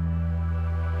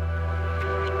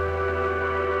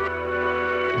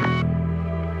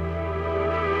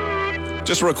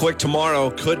 Just real quick, tomorrow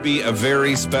could be a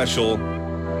very special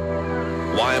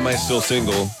Why Am I Still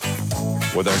Single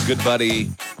with our good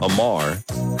buddy Amar.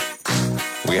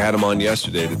 We had him on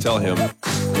yesterday to tell him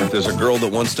that there's a girl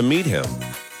that wants to meet him.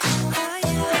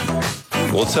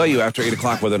 We'll tell you after 8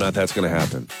 o'clock whether or not that's going to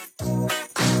happen.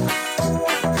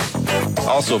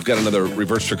 Also, we've got another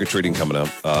reverse trick-or-treating coming up.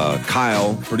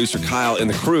 Producer Kyle and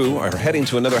the crew are heading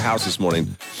to another house this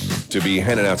morning to be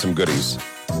handing out some goodies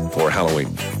for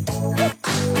Halloween.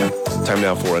 Time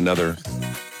now for another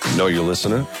Know Your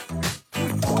Listener.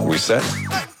 We set?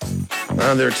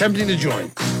 They're attempting to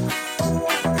join.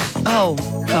 Oh,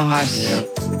 gosh.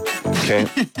 Okay.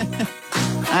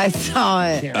 I saw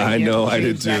it. Yeah, I know, I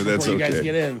did back too. That's before you guys okay.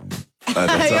 get in. That's all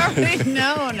I right. already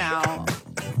know now.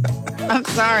 I'm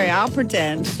sorry. I'll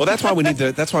pretend. Well, that's why we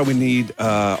need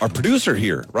our producer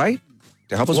here, right?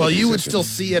 To help us. Well, with you these would issues. still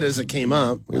see it as it came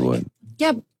up. We would.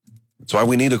 Yeah, That's why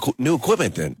we need new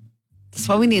equipment then. that's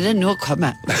why we need a new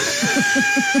equipment.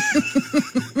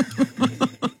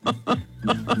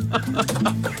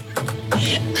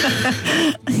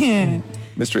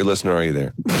 Mystery listener, are you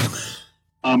there?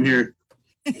 I'm here.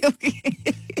 You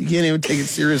can't even take it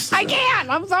seriously. I can't.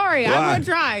 I'm sorry. Why? I'm going to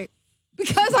try.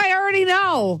 Because I already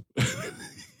know.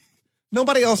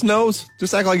 Nobody else knows.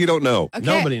 Just act like you don't know. Okay,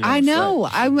 Nobody knows, I know.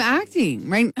 I'm acting,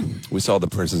 right? We saw the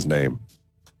person's name.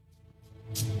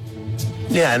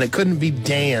 Yeah, and it couldn't be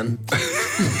Dan.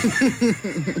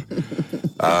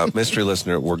 Mystery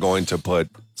listener, we're going to put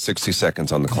 60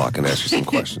 seconds on the clock and ask you some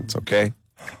questions, okay?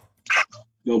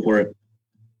 Go for it.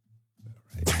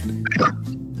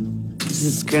 This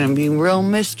is going to be real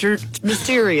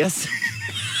mysterious.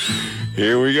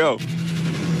 Here we go.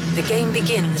 The game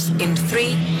begins in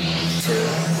 3, 2,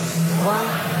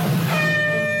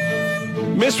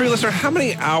 1. Mystery listener, how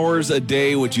many hours a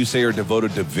day would you say are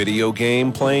devoted to video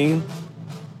game playing?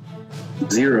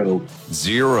 0.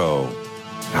 0.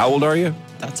 How old are you?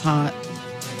 That's hot.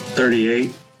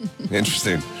 38.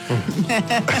 Interesting.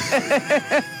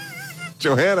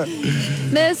 Johanna.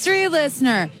 Mystery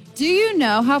listener, do you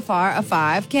know how far a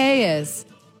 5K is?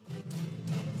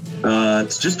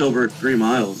 It's just over 3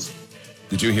 miles.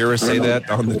 Did you hear us say that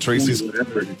on the Tracy's?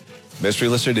 Mystery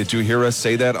listener, did you hear us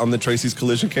say that on the Tracy's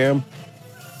Collision Cam?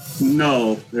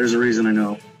 No, there's a reason I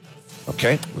know.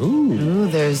 Okay. Ooh,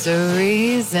 there's a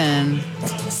reason.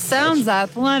 Sounds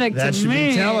athletic That to should me.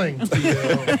 be telling to you.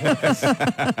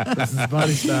 This is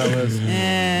Body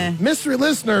Stylist. Mystery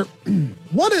listener,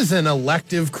 what is an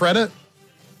elective credit?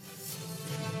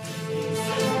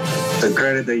 The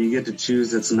credit that you get to choose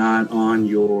that's not on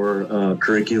your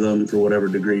curriculum for whatever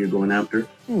degree you're going after.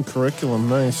 Curriculum,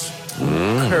 nice.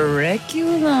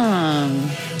 Curriculum.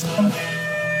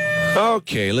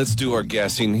 Okay, let's do our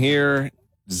guessing here.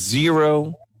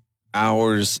 0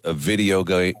 hours of video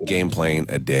game playing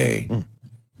a day.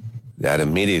 That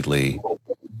immediately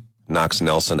knocks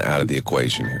Nelson out of the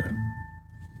equation here.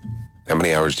 How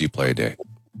many hours do you play a day?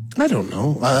 I don't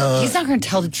know. He's not going to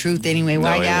tell the truth anyway.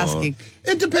 Why are you asking?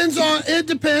 It depends. It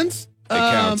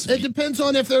counts. It depends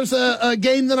on if there's a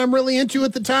game that I'm really into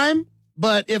at the time.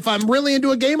 But if I'm really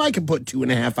into a game, I can put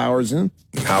 2.5 hours in.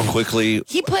 How quickly?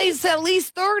 He plays at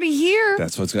least 30 here.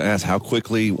 That's what I was going to ask. How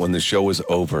quickly, when the show is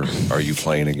over, are you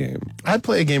playing a game? I'd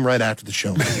play a game right after the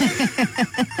show.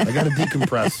 I got to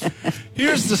decompress.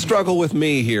 Here's the struggle with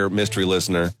me here, mystery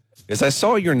listener, is I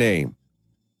saw your name.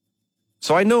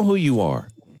 So I know who you are.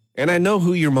 And I know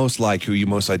who you're most like, who you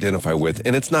most identify with.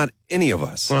 And it's not any of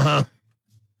us. Uh-huh.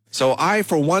 So I,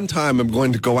 for one time, am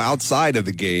going to go outside of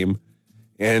the game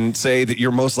and say that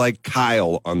you're most like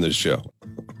Kyle on this show.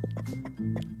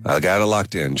 I got it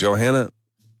locked in. Johanna?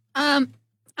 I'm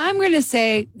going to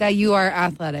say that you are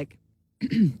athletic.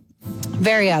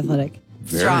 Very athletic.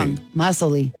 Strong.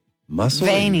 Muscly.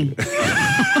 Veiny.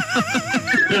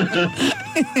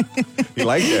 You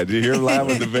like that? Did you hear him laugh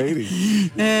with the veiny?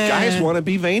 Guys want to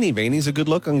be veiny. Veiny's a good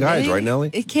look on guys, right, Nelly?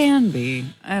 It can be.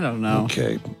 I don't know.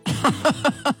 Okay.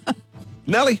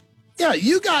 Nelly? Yeah,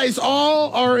 you guys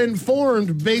all are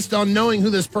informed based on knowing who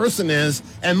this person is,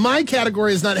 and my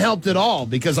category is not helped at all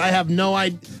because I have no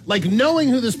idea. Like, knowing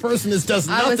who this person is does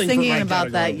nothing I was thinking for my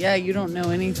about category. that. Yeah, you don't know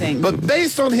anything. But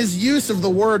based on his use of the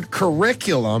word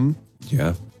curriculum,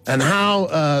 Yeah. and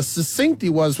how succinct he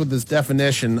was with his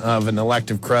definition of an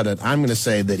elective credit, I'm going to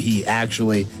say that he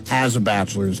actually has a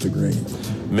bachelor's degree.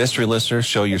 Mystery listener,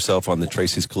 show yourself on the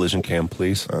Tracy's Collision Cam,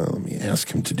 please. Let me ask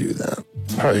him to do that.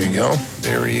 There you go.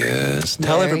 There he is.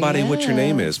 Tell There everybody he what your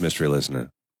name is. is, mystery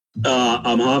listener.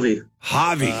 I'm Javi.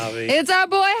 Javi. It's our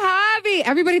boy Javi.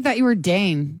 Everybody thought you were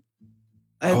Dane.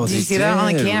 Oh, did you they see that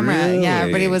on the did? camera? Really? Yeah,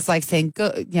 everybody was like saying,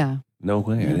 "Good." Yeah, No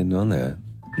way. I didn't know that.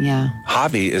 yeah.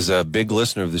 Javi is a big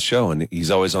listener of the show, and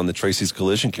he's always on the Tracy's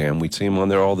Collision Cam. We see him on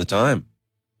there all the time.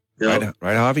 Yep.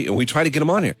 Right, Javi? And we try to get him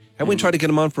on here. Have we tried to get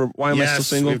him on for Why Am I Still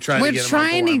Single? we've tried We're to get him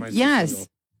trying on to- Why Am I Still yes. Single?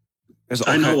 There's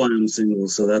all I know kind- why I'm single,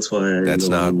 so that's why. That's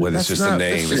not what it's That's just a not-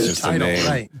 name. that's It's his just a title, name.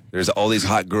 right. There's all these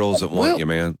hot girls that want Well- you,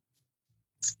 man.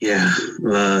 Yeah,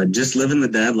 just living the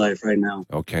dad life right now.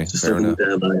 Okay, Just fair living enough. the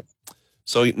dad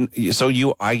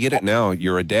life. I get it now.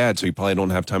 You're a dad, so you probably don't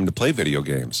have time to play video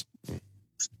games.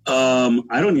 I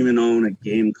don't even own a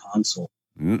game console.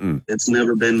 Mm-mm. It's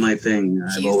never been my thing.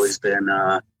 I've Jeez. always been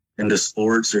into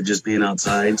sports or just being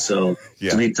outside. So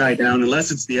Yeah. to be tied down,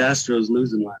 unless it's the Astros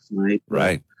losing last night.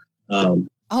 Right.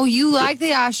 Oh, you like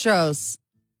the Astros?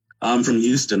 I'm from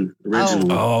Houston originally.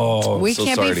 Oh, We so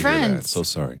can't sorry be to hear that. friends. So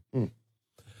sorry.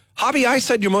 Hobby, I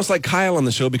said you're most like Kyle on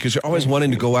the show because you're always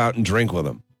wanting to go out and drink with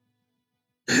him.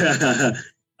 I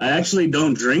actually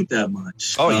don't drink that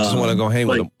much. Oh, you just want to go hang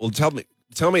with like- him. Well,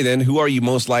 tell me then, who are you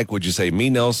most like? Would you say me,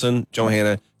 Nelson,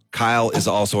 Johanna? Kyle is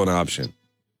also an option.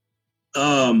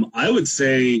 I would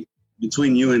say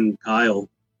between you and Kyle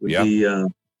would Yeah. be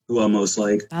who I'm most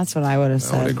like. That's what I would have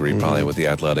I would said. agree probably with the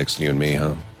athletics, you and me,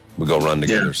 huh? We go run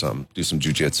together Yeah. or something. Do some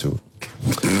jujitsu.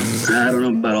 I don't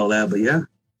know about all that, but yeah.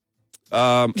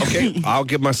 Okay, I'll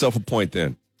give myself a point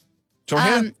then.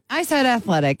 Johanna? I said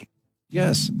athletic.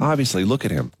 Yes, obviously. Look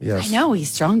at him. Yes. I know he's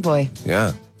strong boy.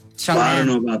 Yeah. Strong Well, I don't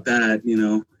man. know about that. You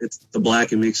know, it's the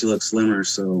black. It makes you look slimmer.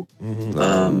 So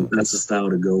that's the style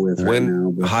to go with right now.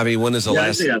 When, But Javi, when is the yeah, I'd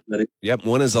last? say athletic. Yep.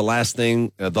 When is the last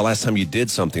time you did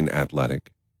something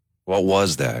athletic? What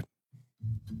was that?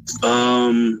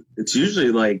 It's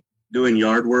usually like doing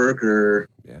yard work or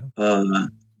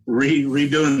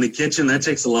redoing the kitchen. That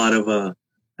takes a lot of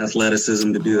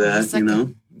athleticism to do that. It's You like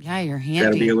know, Yeah, you're got to be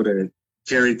handy. able to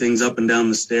carry things up and down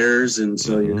the stairs, and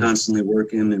so you're constantly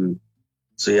working. And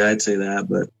so yeah, I'd say that.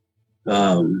 But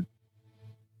and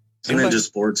Anybody- then just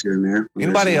sports here and there. when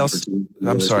Anybody there's an else? opportunity. I'm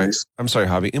Always sorry. nice. I'm sorry,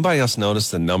 Javi. Anybody else notice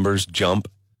the numbers jump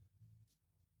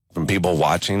from people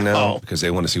watching now because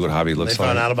they want to see what Javi looks They like.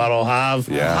 found out about old Jav.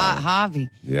 Yeah. Hot Javi.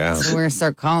 Yeah. So we're going to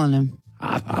start calling him.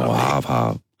 Hav.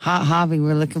 Hot Javi,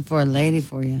 we're looking for a lady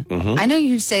for you. Mhm. I know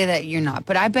you say that you're not,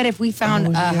 but I bet if we found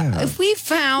a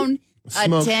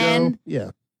 10 show?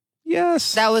 Yeah.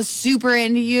 Yes. that was super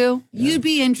into you, you'd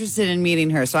be interested in meeting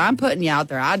her. So I'm putting you out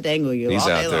there. I'll dangle you He's all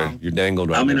day out there. long. You're dangled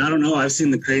right I mean, there. I don't know. I've seen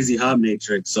the Crazy Hot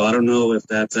Matrix, so I don't know if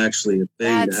that's actually a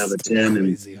thing to have a 10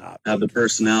 and have the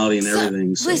personality and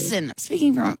everything. So. Listen,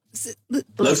 speaking from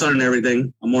Looks aren't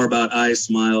everything. I'm more about eyes,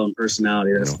 smile, and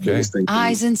personality. That's the biggest thing.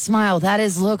 eyes and smile. That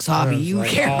is looks, Javi. You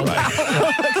care about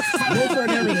Looks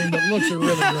aren't everything, but looks are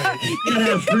really great. You gotta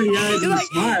have pretty eyes and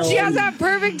smile. She has that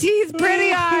perfect teeth,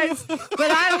 pretty eyes, but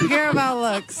I don't care about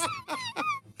looks.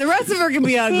 The rest of her can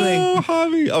be ugly. Oh,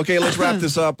 Javi. Okay, let's wrap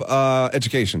this up.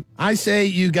 Education. I say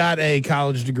you got a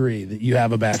college degree, that you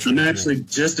have a bachelor's I'm degree. actually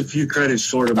just a few credits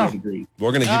short of my degree.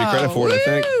 We're going to give you credit for it,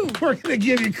 I think. We're going to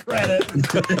give you credit.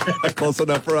 Close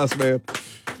enough for us, man.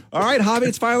 All right,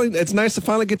 Javi, it's nice to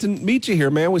finally get to meet you here,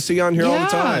 man. We see you on here all the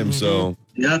time. So,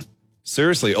 yeah.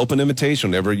 Seriously, open invitation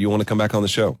whenever you want to come back on the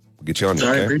show. We'll get you on here,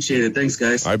 Sorry, okay? appreciate it. Thanks,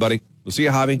 guys. All right, buddy. We'll see you,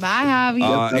 Javi. Bye,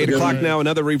 Javi. 8 o'clock now,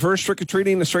 another reverse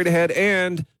trick-or-treating straight ahead.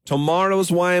 And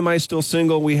tomorrow's Why Am I Still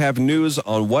Single? We have news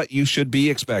on what you should be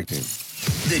expecting.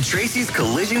 The Tracy's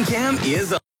Collision Cam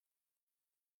is on.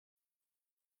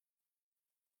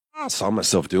 I saw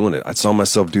myself doing it. I saw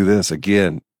myself do this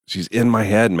again. She's in my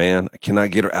head, man. I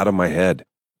cannot get her out of my head.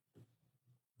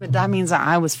 But that means that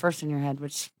I was first in your head,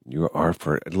 which You are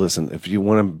for listen. If you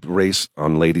want to race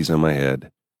on ladies in my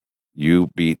head,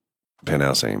 you beat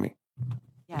Penthouse Amy.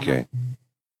 yeah, Okay.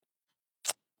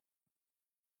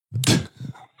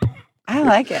 I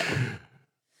like it.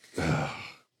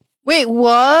 Wait,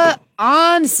 what?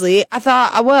 Honestly, I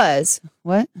thought I was.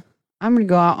 What? I'm going to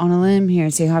go out on a limb here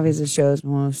and say Javi's the show's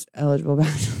most eligible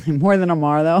bachelor. More than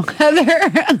Amar, though.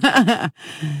 Heather.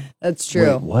 That's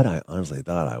true. Wait, what? I honestly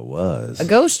thought I was. A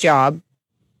ghost job.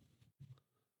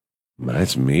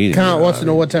 Nice meeting. Kyle you, wants to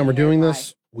know Javi. what time we're doing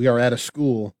this. We are at a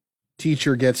school.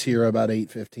 Teacher gets here about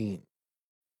 8:15.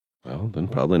 Well, then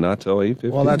probably not till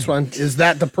 8:50. Well, that's fine. Is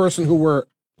that the person who we're...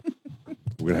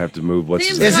 We're gonna have to move. What's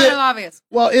Seems his Is kind it- of obvious.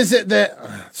 Well, is it that...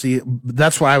 See,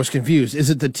 that's why I was confused. Is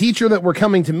it the teacher that we're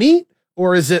coming to meet?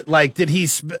 Or is it like, did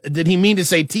he mean to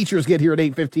say teachers get here at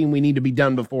 8:15? We need to be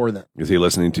done before then? Is he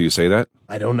listening to you say that?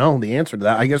 I don't know the answer to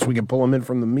that. I guess we can pull him in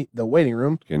from the waiting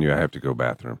room. Can you? I have to go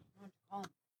bathroom.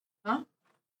 Huh?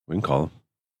 We can call him.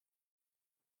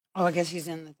 Oh, I guess he's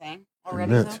in the thing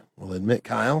already. Admit. We'll admit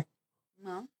Kyle.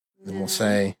 No. And we'll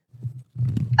say,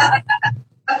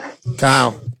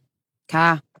 Kyle.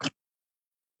 Ka.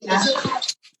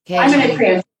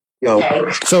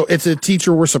 So it's a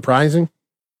teacher we're surprising?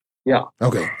 Yeah.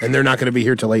 Okay. And they're not going to be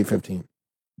here till 8:15.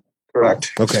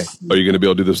 Correct. Okay. Are you going to be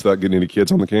able to do this without getting any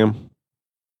kids on the cam?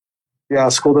 Yeah,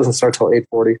 school doesn't start till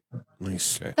 8:40.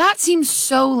 Nice. Okay. That seems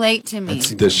so late to me.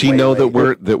 Does she know that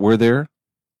we're there?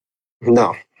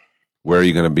 No. Where are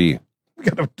you going to be? We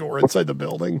got a door inside the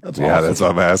building. That's Yeah, awesome. that's what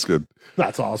I'm asking.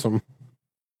 That's awesome.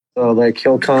 So like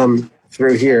he'll come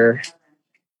through here,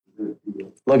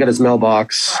 look at his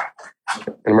mailbox,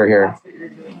 and we're here.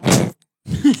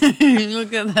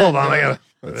 Look at that. Hold on, I got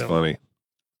That's funny.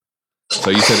 So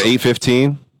you said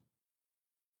 8:15?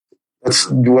 That's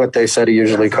what they said. He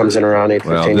usually comes in around 8:15.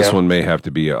 Well, this yeah. one may have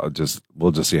to be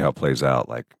we'll just see how it plays out.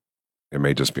 Like it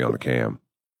may just be on the cam.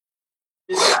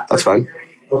 That's fine.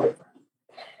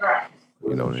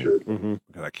 You know what I mean? Mm-hmm.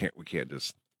 Because we can't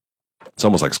just. It's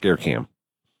almost like scare cam.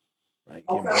 Right,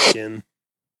 get back in.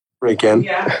 Break in.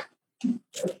 Okay.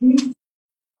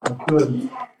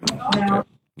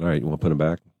 All right, you want to put him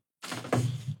back?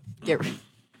 Get,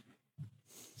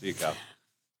 See you, Kyle.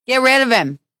 get rid of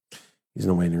him. He's in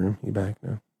the waiting room. You back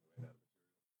now?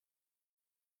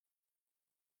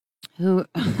 Who?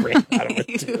 Ran out of it,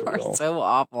 You too. are so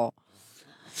awful.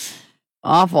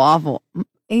 Awful.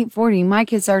 8:40. My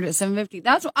kids started at 7:50.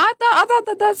 That's what I thought. I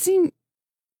thought that seemed.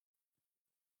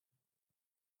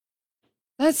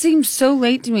 That seems so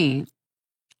late to me.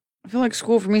 I feel like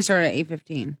school for me started at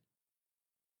 8:15.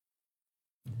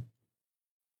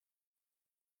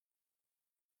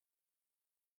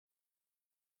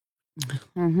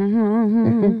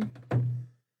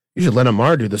 You should let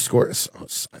Amar do the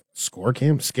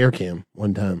scare cam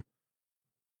one time.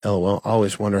 LOL.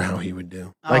 Always wonder how he would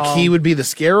do. Like Oh. he would be the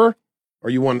scarer, or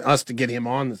you want us to get him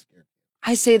on the scare?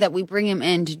 I say that we bring him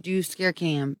in to do scare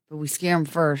cam, but we scare him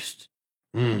first.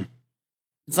 Mm.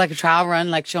 It's like a trial run,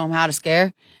 like show him how to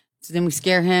scare. So then we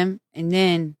scare him, and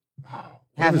then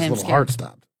have his him little scare. heart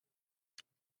stopped.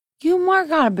 You, Mark,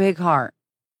 got a big heart.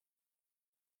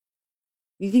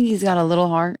 You think he's got a little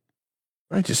heart?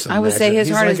 I would say his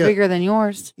heart is bigger than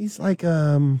yours. He's like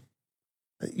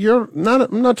you're not.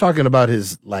 I'm not talking about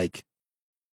his like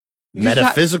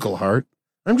metaphysical heart.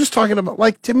 I'm just talking about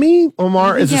like to me,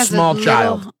 Omar is a small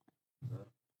child.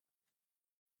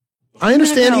 I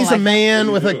understand he's a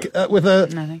man with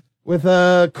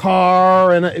a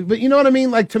car but you know what I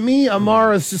mean. Like to me,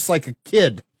 Omar is just like a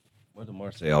kid. What did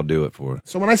Omar say? I'll do it for.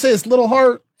 So when I say his little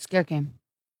heart, scare came.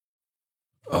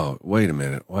 Oh, wait a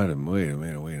minute. Wait a minute.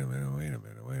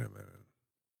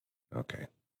 Okay.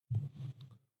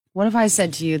 What if I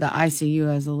said to you that I see you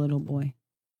as a little boy?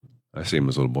 I see him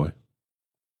as a little boy.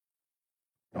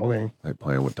 Okay. Like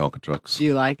playing with Tonka trucks. Do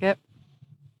you like it?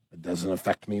 It doesn't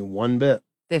affect me one bit.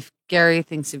 If Gary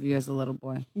thinks of you as a little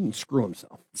boy. He can screw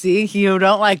himself. See, you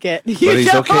don't like it. But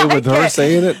he's okay with her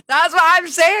saying it? That's what I'm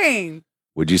saying.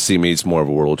 Would you see me as more of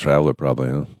a world traveler, probably,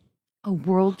 huh? A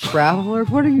world traveler?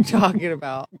 What are you talking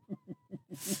about?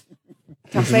 He's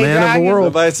the man of the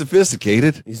world. By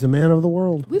sophisticated. He's the man of the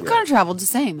world. We've kind of traveled the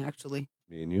same, actually.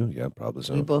 Me and you? Yeah, probably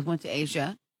so. We both went to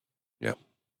Asia. Yeah.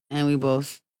 And we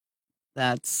both,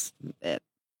 that's it.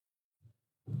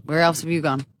 Where else have you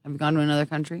gone? Have you gone to another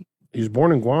country? He was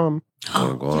born in Guam.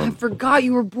 I forgot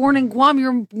you were born in Guam.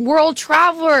 You're a world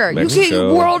traveler. Mexico, you get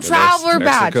your world traveler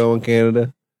badge. Mexico and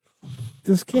Canada.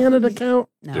 Does Canada count?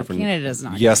 No, Canada does not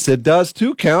count. Yes, it does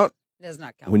too count. It does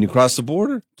not count. When you cross the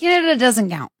border? Canada doesn't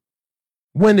count.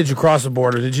 When did you cross the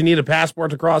border? Did you need a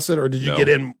passport to cross it, or did you get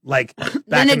in like back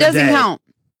then it in the doesn't day? count.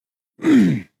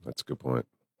 That's a good point.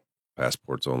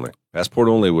 Passports only. Passport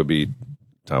only would be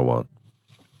Taiwan.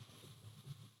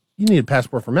 You need a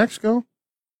passport for Mexico.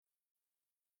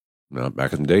 No,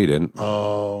 back in the day you didn't.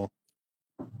 Oh.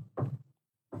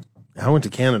 I went to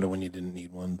Canada when you didn't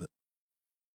need one, but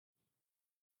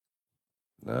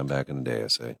No, back in the day, I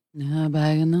say. Yeah,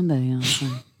 back in the day, I say.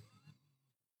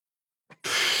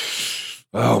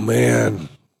 Oh, man.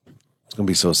 It's going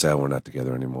to be so sad we're not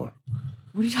together anymore.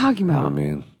 What are you talking You know about? what I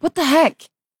mean? What the heck?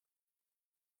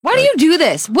 Why do you do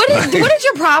this? What is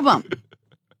your problem?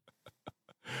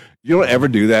 You don't ever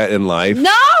do that in life?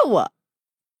 No!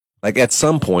 Like at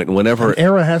some point, whenever... an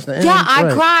era has to end. Yeah, I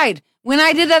Right. cried. When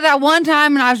I did that one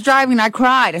time and I was driving, I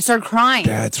cried. I started crying.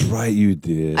 That's right, you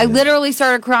did. I literally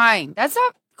started crying. That's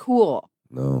not cool.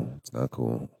 No, it's not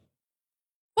cool.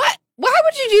 What? Why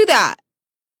would you do that?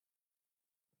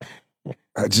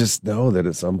 I just know that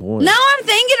at some point... Now I'm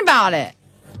thinking about it.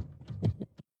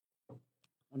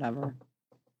 Whatever.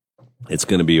 It's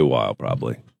going to be a while,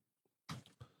 probably.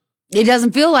 It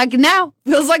doesn't feel like it now.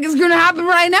 Feels like it's going to happen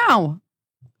right now.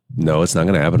 No, it's not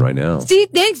going to happen right now. See,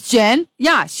 thanks, Jen.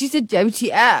 Yeah, she said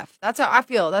WTF. That's how I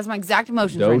feel. That's my exact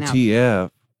emotions right now.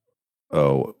 WTF.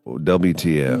 Oh,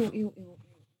 WTF. Ew.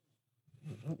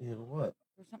 What?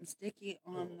 There's something sticky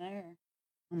on there.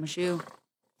 On my shoe.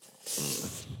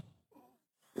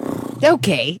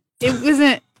 Okay. It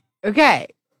wasn't... Okay.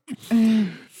 You're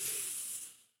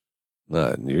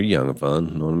young and fun,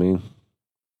 you know what I mean?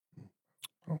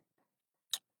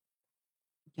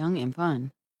 Young and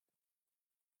fun.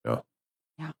 Yeah.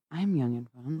 Yeah, I'm young and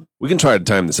fun. We can try to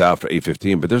time this out for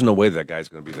 8:15, but there's no way that guy's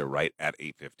going to be there right at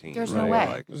 8:15. There's right? no way.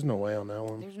 Like, There's no way on that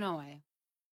one. There's no way.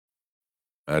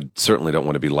 I certainly don't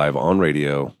want to be live on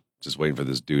radio just waiting for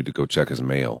this dude to go check his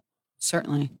mail.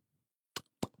 Certainly.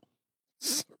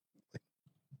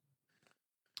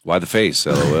 Why the face,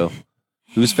 LOL?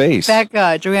 Whose face?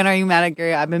 Becca, Joanna, are you mad at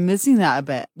Gary? I've been missing that a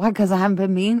bit. Why? Because I haven't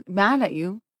been mad at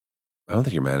you. I don't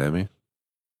think you're mad at me.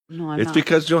 No, I'm It's not.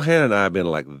 because Johanna and I have been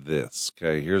like this.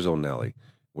 Okay, here's O'Nelly.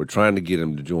 We're trying to get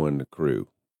him to join the crew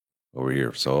over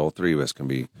here, so all three of us can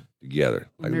be together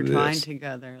like We're this. trying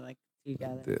together, like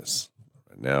together. This.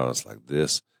 Right now it's like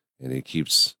this, and he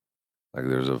keeps like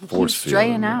there's a force field.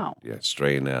 straying out. Yeah,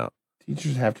 straying out.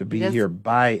 Teachers have to be That's- here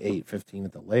by 8:15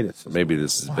 at the latest. Maybe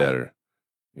this is better.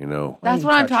 You know. That's I'm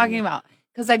what I'm touching talking you. about.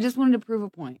 Because I just wanted to prove a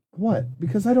point. What?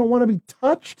 Because I don't want to be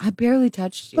touched. I barely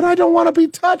touched you. But I don't want to be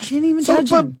touched. didn't even So, touch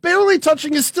but him. barely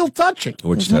touching is still touching.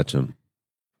 Would you touch him?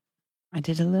 I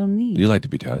did a little knee. Do you like to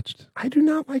be touched? I do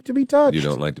not like to be touched. You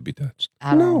don't like to be touched.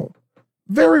 At all. No.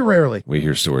 Very rarely. We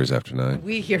hear stories after 9.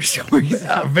 We hear stories.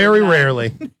 Very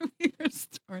rarely. We hear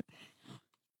stories.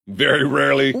 Very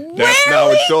rarely. That's not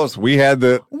what shows. We had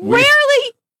the.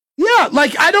 Rarely? Yeah,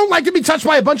 like I don't like to be touched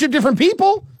by a bunch of different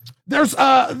people.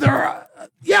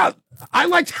 Yeah, I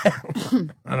like to,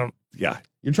 I don't, yeah,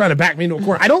 you're trying to back me into a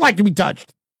corner. I don't like to be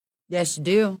touched. Yes, you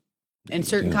do. In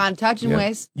certain kind of touching Yeah.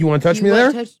 ways. You want to touch You me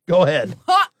want there? touch- Go ahead.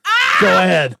 Ah! Go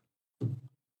ahead.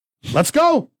 Let's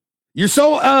go. You're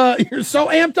so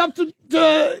amped up to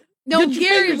No, get your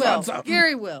Gary fingers on will. something.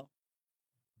 Gary will.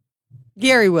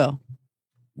 Gary will.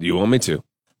 Do you want me to?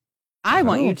 I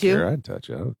want you don't care. to. I'd touch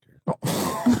you. I don't care.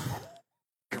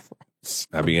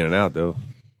 I'll be in and out, though.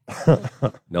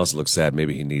 Nelson looks sad.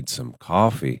 Maybe he needs some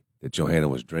coffee that Johanna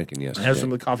was drinking yesterday. I have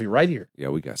some of the coffee right here. Yeah,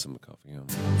 we got some of the coffee.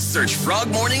 Yeah. Search Frog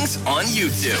Mornings on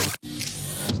YouTube.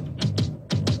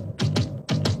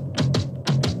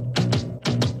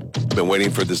 Been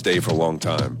waiting for this day for a long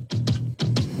time.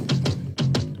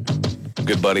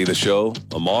 Good buddy of the show,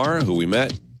 Amar, who we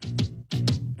met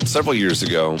several years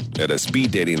ago at a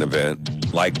speed dating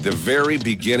event. Like the very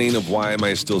beginning of Why Am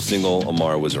I Still Single,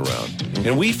 Amar was around.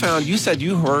 And we found, you said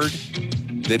you heard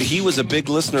that he was a big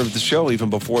listener of the show even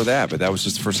before that, but that was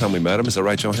just the first time we met him. Is that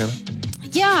right, Johanna?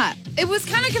 Yeah, it was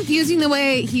kind of confusing the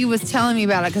way he was telling me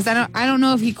about it because I don't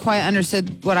know if he quite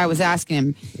understood what I was asking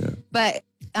him. Yeah. But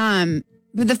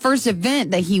the first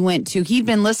event that he went to, he'd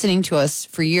been listening to us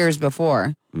for years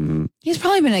before. Mm-hmm. He's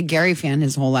probably been a Gary fan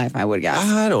his whole life, I would guess.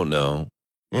 I don't know.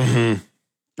 Mm-hmm.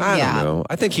 I don't know.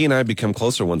 I think he and I become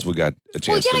closer once we got a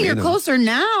chance to meet you're him. Closer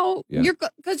now. Yeah.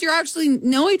 Because you're actually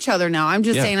know each other now. I'm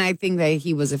just saying I think that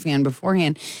he was a fan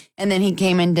beforehand. And then he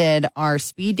came and did our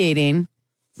speed dating.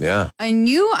 Yeah. And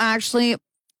you actually,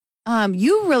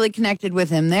 you really connected with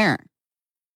him there.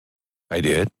 I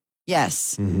did?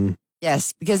 Yes. Mm-hmm.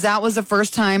 Yes, because that was the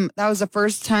first time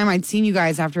I'd seen you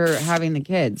guys after having the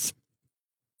kids.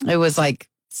 It was like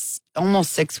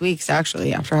almost 6 weeks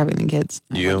actually after having the kids.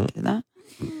 You did that.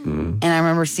 Mm-hmm. And I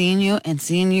remember seeing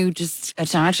you just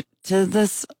attached to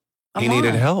this. He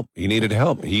needed help.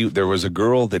 There was a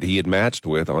girl that he had matched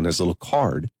with on his little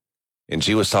card, and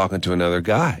she was talking to another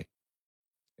guy.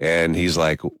 And he's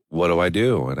like, "What do I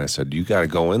do?" And I said, "You got to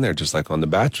go in there just like on The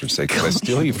Bachelor. Say, can I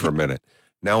steal you for a minute?"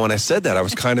 Now, when I said that, I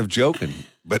was kind of joking.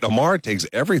 But Amar takes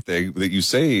everything that you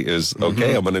say is,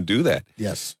 okay, I'm going to do that.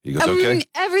 Yes. He goes, okay.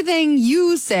 Everything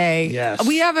you say, yes.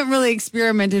 We haven't really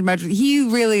experimented much. He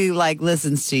really,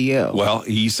 listens to you. Well,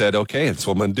 he said, okay, that's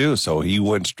what I'm going to do. So he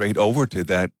went straight over to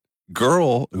that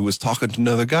girl who was talking to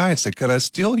another guy and said, can I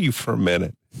steal you for a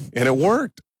minute? And it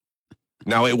worked.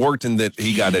 Now, it worked in that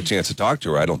he got a chance to talk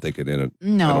to her. I don't think it ended.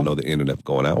 No. I don't know that he ended up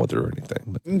going out with her or anything.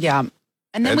 But. Yeah.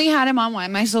 And then we had him on Why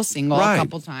Am I Still Single a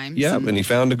couple times. Yeah, and he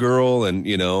found a girl, and,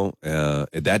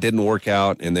 that didn't work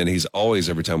out. And then he's always,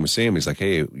 every time we see him, he's like,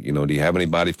 hey, do you have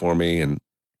anybody for me? And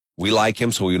we like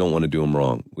him, so we don't want to do him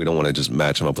wrong. We don't want to just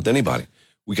match him up with anybody.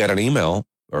 We got an email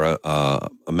or a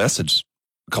message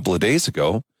a couple of days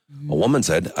ago. Mm-hmm. A woman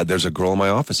said, there's a girl in my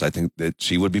office. I think that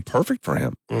she would be perfect for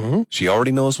him. Mm-hmm. She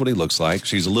already knows what he looks like.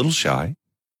 She's a little shy.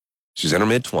 She's in her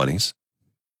mid-20s.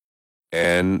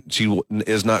 And she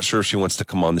is not sure if she wants to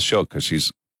come on the show because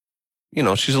she's a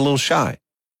little shy.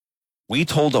 We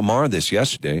told Amar this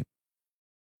yesterday.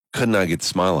 Could not get the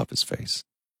smile off his face.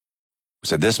 We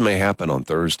said, this may happen on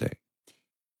Thursday.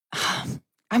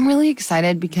 I'm really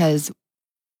excited because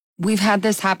we've had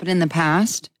this happen in the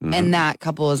past, and that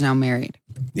couple is now married.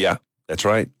 Yeah, that's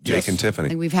right. Jake and Tiffany.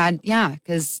 Like we've had,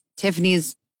 because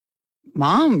Tiffany's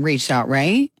mom reached out,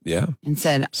 right? Yeah. And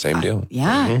said, same deal.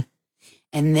 Yeah. Mm-hmm.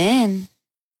 And then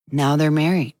now they're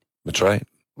married. That's right.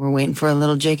 We're waiting for a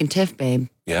little Jake and Tiff, babe.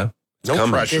 Yeah. No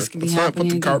pressure. Let's not put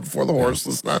the cart before the horse.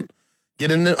 Let's not get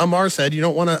into Amar's head. You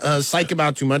don't want to psych him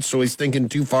out too much so he's thinking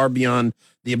too far beyond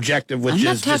the objective, which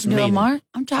is just me. I'm not talking to Amar.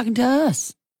 I'm talking to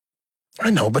us. I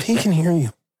know, but he can hear you.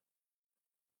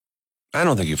 I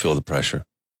don't think you feel the pressure.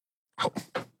 Oh,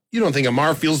 you don't think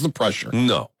Amar feels the pressure?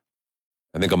 No.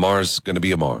 I think Amar's going to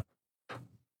be Amar.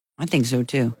 I think so,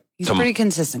 too. He's a pretty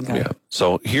consistent guy. Yeah.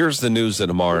 So here's the news that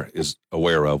Amar is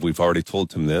aware of. We've already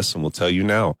told him this, and we'll tell you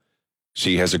now.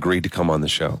 She has agreed to come on the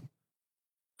show.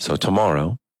 So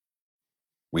tomorrow,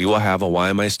 we will have a Why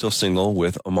Am I Still Single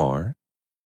with Amar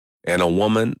and a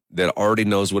woman that already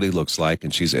knows what he looks like,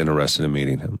 and she's interested in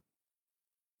meeting him.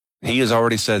 He has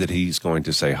already said that he's going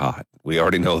to say hot. We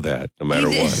already know that, no matter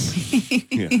what. He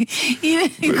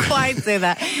didn't quite say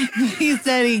that. He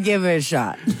said he'd give it a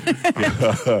shot.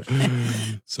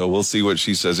 So we'll see what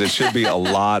she says. It should be a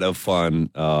lot of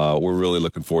fun. We're really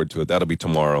looking forward to it. That'll be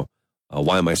tomorrow.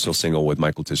 Why Am I Still Single with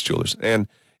Michael Tisch Jewelers. And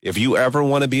if you ever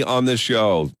want to be on this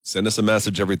show, send us a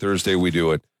message every Thursday. We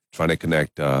do it, trying to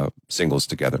connect singles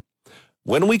together.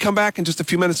 When we come back in just a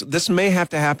few minutes, this may have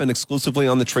to happen exclusively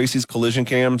on the Tracy's Collision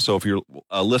Cam. So if you're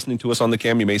listening to us on the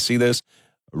cam, you may see this.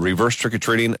 Reverse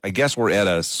trick-or-treating. I guess we're at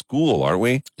a school, aren't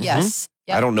we? Yes. Mm-hmm.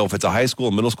 Yep. I don't know if it's a high school,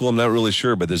 middle school. I'm not really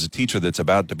sure, but there's a teacher that's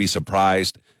about to be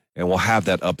surprised, and we'll have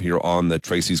that up here on the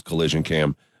Tracy's Collision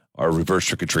Cam, our reverse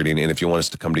trick-or-treating. And if you want us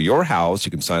to come to your house,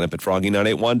 you can sign up at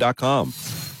froggy981.com.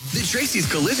 The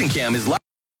Tracy's Collision Cam is live.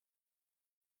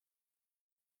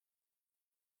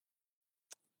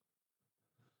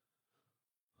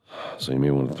 So you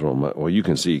may want to throw them out. Well, you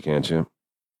can see, can't you?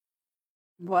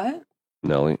 What?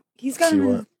 Nelly? He's got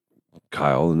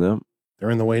Kyle and them. They're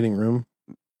in the waiting room.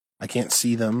 I can't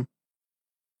see them.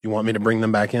 You want me to bring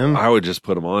them back in? I would just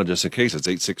put them on just in case. It's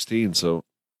 8:16, so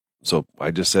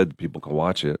I just said people can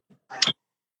watch it.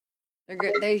 They're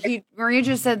good. Maria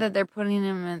just said that they're putting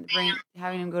him and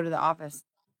having him go to the office.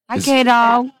 Hi,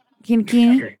 K-Dog.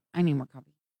 Kenny. I need more coffee.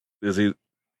 Is he?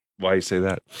 Why you say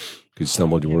that? Because you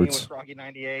stumbled your words. Froggy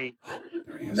 98.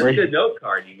 That's a good note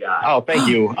card you got. Oh, thank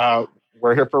you.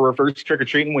 We're here for reverse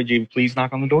trick-or-treating. Would you please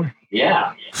knock on the door?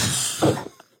 Yeah.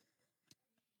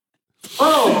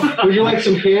 Oh, would you like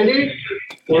some candy?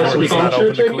 Or some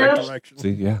furniture to take care? See,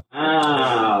 yeah.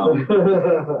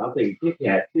 Oh. I'll take a Kit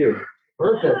Kat, too.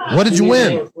 Perfect. What did you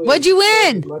win? What'd you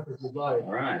win? All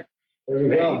right. There you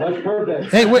go. That's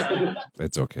perfect. Hey, wait.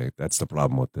 It's okay. That's the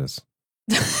problem with this.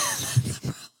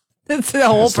 That's the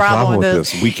whole problem with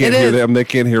this. We can't hear them. They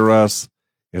can't hear us.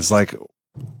 It's like,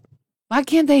 why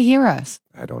can't they hear us?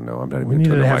 I don't know. I'm not even. We need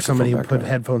turn to the have microphone somebody back put on.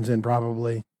 headphones in,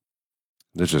 probably.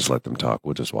 Let's just let them talk.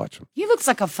 We'll just watch them. He looks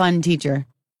like a fun teacher.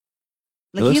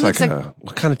 He looks like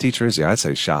what kind of teacher is he? I'd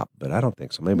say shop, but I don't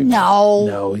think so. Maybe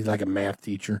No, he's like a math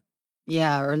teacher.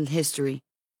 Yeah, or history.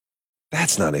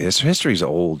 That's not a history. History's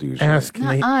old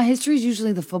usually. History's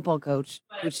usually the football coach,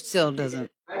 which still doesn't.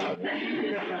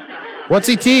 What's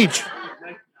he teach?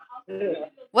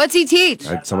 What's he teach?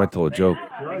 Somebody told a joke.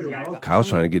 Kyle's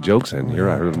trying to get jokes in here.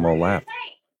 I heard them all laugh.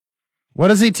 What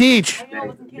does he teach? Oh,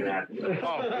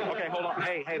 okay, hold on.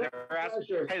 Hey, they're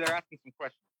asking some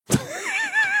questions.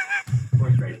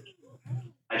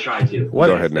 I tried to.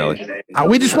 Go ahead, Nelly.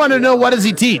 We just want to know, what does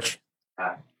he teach?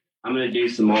 I'm going to do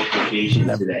some multiplication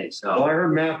today. So Well, I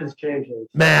heard math is changing.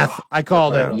 Math. I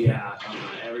called it. yeah,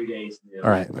 every day's new. All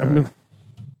right. Never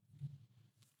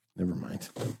mind.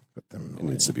 Put them It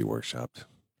needs to be workshopped.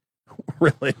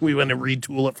 Really? We want to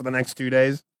retool it for the next 2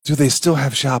 days? Do they still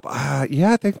have shop?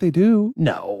 Yeah, I think they do.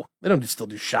 No. They don't still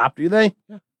do shop, do they?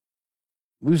 Yeah.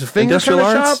 Lose a finger Industrial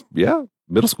kind of arts? shop? Yeah,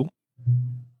 middle school.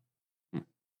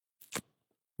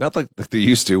 Not like they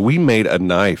used to. We made a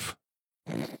knife.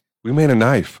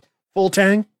 Full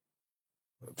tang?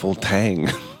 Full tang.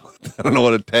 I don't know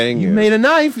what a tang You is. made a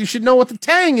knife. You should know what the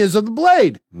tang is of the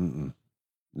blade. Mm-mm.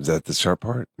 Is that the sharp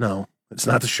part? No, it's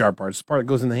not the sharp part. It's the part that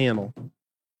goes in the handle.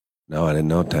 No, I didn't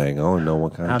know tang. I only know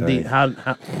what kind How of deep? tang. How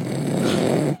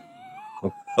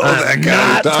that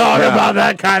not talking about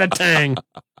that kind of tang.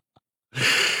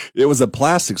 It was a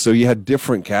plastic, so you had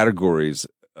different categories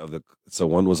of the. So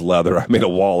one was leather. I made a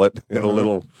wallet and a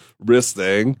little wrist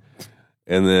thing,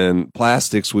 and then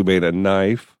plastics. We made a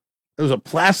knife. It was a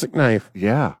plastic knife.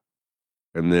 Yeah,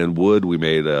 and then wood. We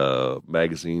made a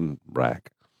magazine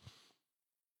rack.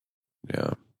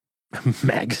 Yeah,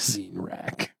 Magazine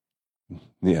rack.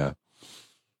 yeah.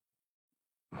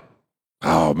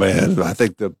 Oh man, I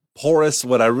think the poorest.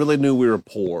 What I really knew we were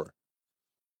poor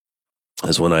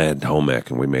is when I had home ec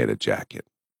and we made a jacket.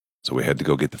 So we had to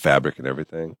go get the fabric and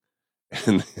everything.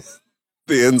 And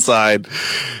the inside,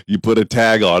 you put a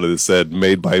tag on it that said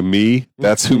 "Made by me."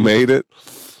 That's who made it.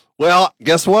 Well,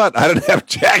 guess what? I didn't have a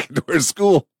jacket to wear to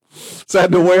school, so I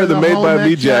had to wear the "Made by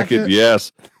me" jacket.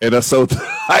 Yes, and I sewed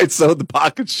the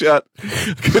pockets shut.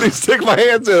 Couldn't stick my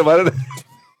hands in them. I didn't.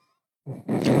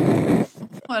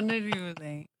 What did you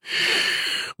think?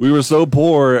 We were so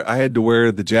poor, I had to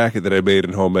wear the jacket that I made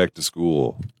in home ec to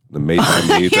school. The "Made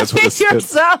by me." That's what it said.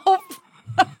 Yourself.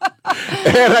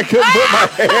 And I couldn't put my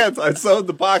hands. I sewed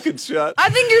the pockets shut. I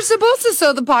think you're supposed to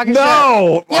sew the pockets shut.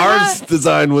 No, Yeah. ours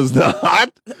design was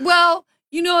not. Well,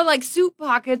 you know, like suit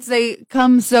pockets, they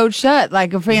come sewed shut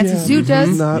like a fancy suit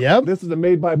does. Yep. This is a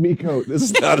 "Made by me" coat. This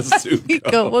is not a suit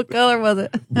coat. What color was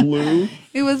it? Blue.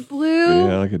 It was blue.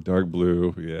 Yeah, like a dark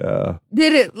blue. Yeah.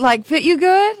 Did it like fit you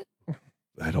good?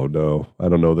 I don't know. I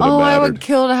don't know that it I mattered. would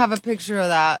kill to have a picture of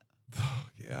that.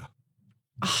 Yeah.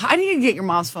 I need to get your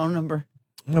mom's phone number.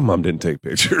 My mom didn't take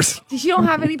pictures. She don't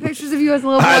have any pictures of you as a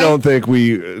little boy? I don't think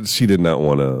she did not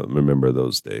want to remember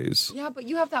those days. Yeah, but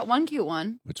you have that one cute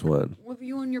one Which one? with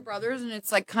you and your brothers, and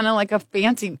it's like kind of like a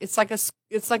fancy. It's like a.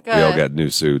 We all got new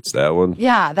suits. That one?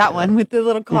 Yeah, that one with the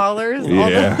little collars. all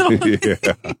Yeah.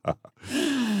 the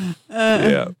Yeah.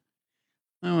 Yeah.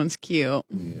 That one's cute.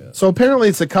 So apparently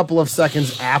it's a couple of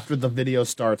seconds after the video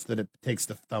starts that it takes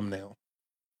the thumbnail.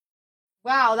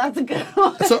 Wow, that's a good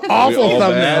one. It's an awful all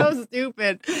thumbnail. So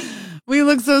stupid. We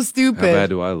look so How stupid. bad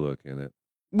do I look in it?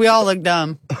 We all look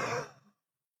dumb.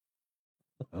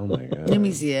 Oh my God. Let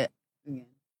me see it again.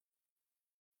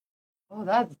 Oh,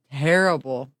 that's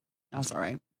terrible. That's all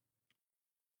right.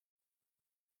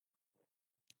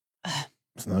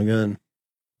 It's not good.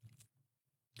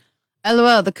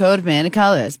 LOL, the code man of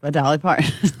colors by Dolly Parton.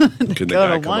 Can the Go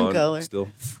guy to come one on color. still?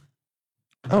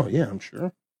 Oh, yeah, I'm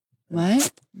sure.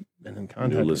 What? been in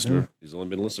contact New with listener. him. He's only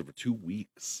been a listener for 2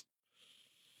 weeks.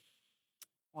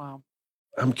 Wow.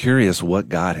 I'm curious what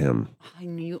got him. I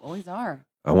knew you always are.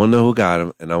 I want to know who got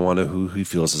him, and I want to know who he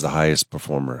feels is the highest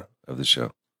performer of the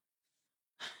show.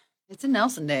 It's a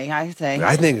Nelson day, I say.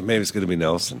 I think maybe it's going to be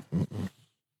Nelson.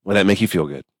 Will that make you feel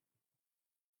good?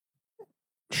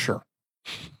 Sure.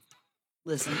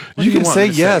 Listen. You can say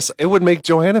yes. It would make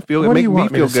Johanna feel good. It would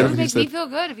make me feel good. It would make me feel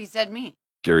good if he said me.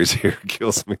 Gary's hair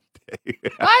kills me.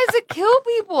 Why does it kill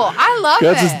people? I love it.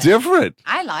 Because it's different.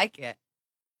 I like it.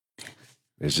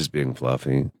 It's just being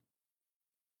fluffy.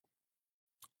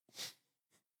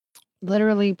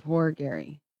 Literally, poor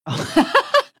Gary.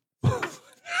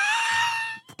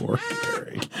 Poor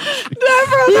Gary.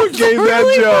 Who gave that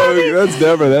joke? That's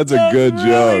Deborah. That's a good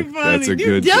joke. That's a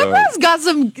good joke. Deborah's got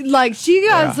some, she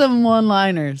got some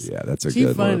one-liners. Yeah, that's a She's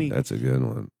good funny. one. That's a good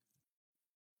one.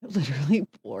 Literally,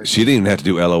 poor. She didn't even have to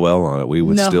do LOL on it. We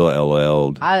would still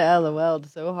LOL'd. I LOL'd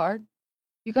so hard.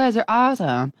 You guys are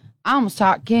awesome. I almost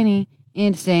taught Kenny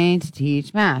into staying to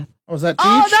teach math. Oh, is that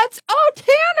teach?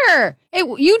 Tanner. Hey,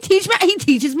 you teach math. He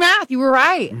teaches math. You were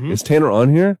right. Mm-hmm. Is Tanner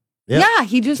on here? Yeah,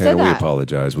 he just Tanner, said we that.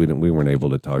 apologize. We weren't able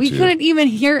to talk We to you. couldn't even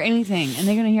hear anything, and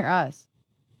they're going to hear us.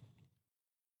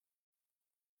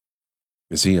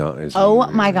 Is he on?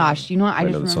 My gosh. You know what?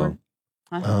 I just remembered.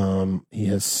 Song? He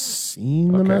has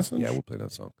seen the message. Yeah, we'll play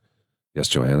that song. Yes,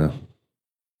 Johanna.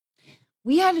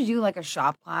 We had to do a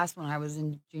shop class when I was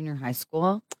in junior high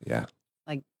school. Yeah.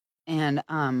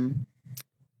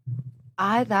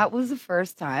 That was the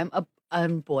first time a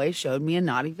boy showed me a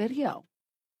naughty video.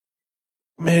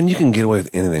 Man, you can get away with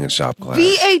anything in shop class.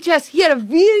 VHS. He had a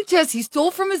VHS he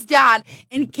stole from his dad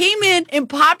and came in and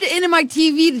popped it into my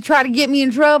TV to try to get me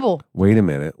in trouble. Wait a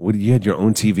minute. You had your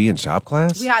own TV in shop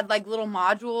class? We had little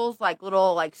modules,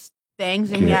 little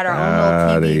things, and we Get had our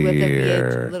own little TV with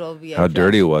outta a little VHS. How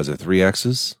dirty was it? 3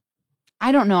 X's?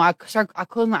 I don't know. I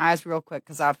closed my eyes real quick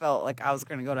because I felt like I was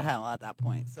going to go to hell at that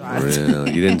point. So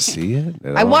Really? You didn't see it?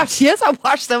 I watched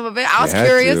some of it. I was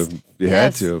curious. You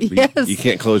had to. Yes. You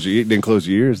can't close you didn't close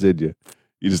your ears, did you?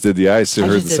 You just did the eyes, so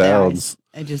you heard the sounds.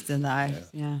 I just did the eyes.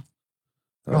 Yeah.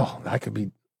 Oh, that could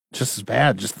be just as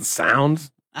bad. Just the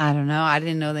sounds. I don't know. I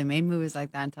didn't know they made movies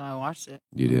like that until I watched it.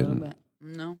 You didn't?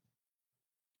 No.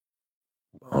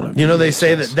 You know, they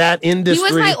say that industry.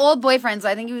 He was my old boyfriend, so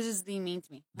I think he was just being mean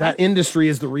to me. That industry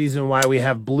is the reason why we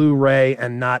have Blu-ray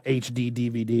and not HD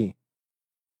DVD.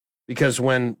 Because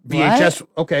when VHS,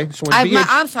 so when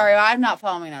I'm sorry, I'm not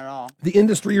following at all. The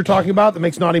industry you're talking about that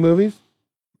makes naughty movies.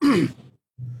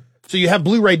 So you have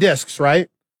Blu-ray discs, right?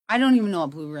 I don't even know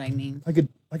what Blu-ray means.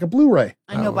 Like a Blu-ray.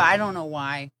 I know, but I don't know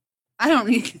why. I don't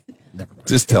need.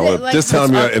 Just tell him. Just tell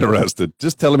him you're not interested.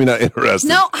 Just tell him you're not interested.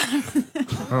 No.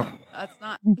 That's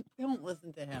not. Don't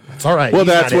listen to him. It's all right. Well,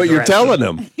 that's what you're telling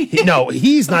him. No,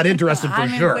 he's not interested for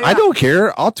sure. I don't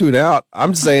care. I'll tune out.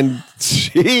 I'm saying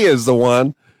she is the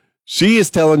one. She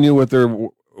is telling you with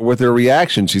her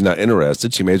reaction she's not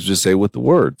interested. She may as well just say with the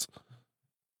words.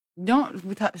 Don't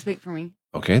speak for me.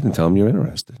 Okay, then tell him you're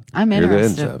interested. I'm Hear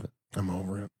interested. the ends of it. I'm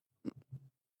over it.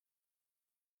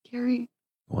 Gary.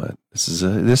 What? He's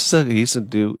gonna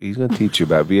teach you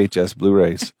about VHS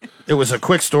Blu-rays. It was a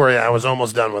quick story. I was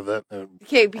almost done with it.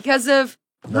 Okay, because of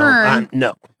Vern.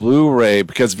 No. Blu-ray,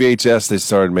 because VHS they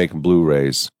started making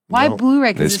Blu-rays. Why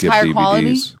Blu-ray? Because it's higher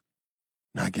quality.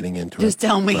 Not getting into it. Just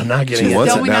tell me. I'm not getting she into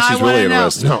wants it. it. Now she's really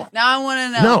interested. No. Now I want to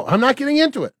know. No, I'm not getting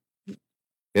into it.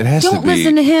 It has to be. Don't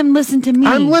listen to him. Listen to me.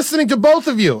 I'm listening to both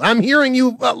of you. I'm hearing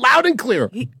you loud and clear.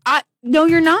 No,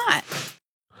 you're not.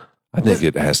 I think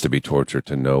it has to be torture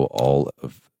to know all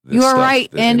of this You are stuff right,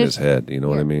 in his head. You know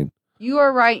what I mean? You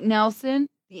are right, Nelson.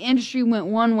 The industry went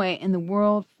one way and the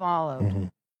world followed. Mm-hmm.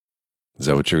 Is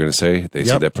that what you're going to say? They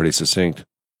said that pretty succinct.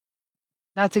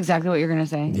 That's exactly what you're going to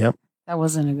say. Yep. That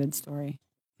wasn't a good story.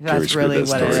 Gary That's really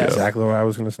what it is. That's exactly what I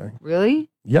was going to say. Really?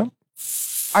 Yep.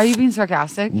 Are you being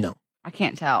sarcastic? No. I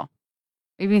can't tell.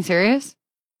 Are you being serious?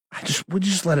 Would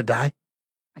you just let it die?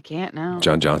 I can't now.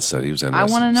 John Johnson said he was interested. I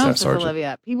want to know, Staff says Sergeant.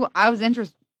 Olivia. I was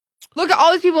interested. Look at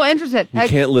all these people interested. You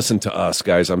can't listen to us,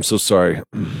 guys. I'm so sorry.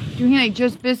 Johanna,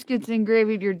 just biscuits and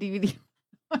gravy to your DVD.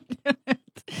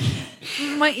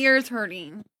 My ear's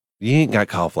hurting. You ain't got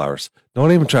cauliflowers.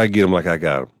 Don't even try to get them like I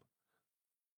got them.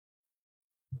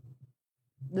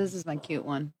 This is my cute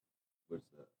one.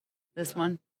 This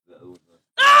one.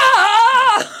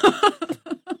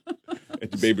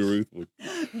 It's Baby Ruth.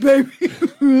 Baby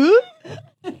Ruth?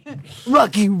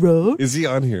 Rocky Road. Is he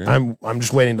on here? I'm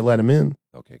just waiting to let him in.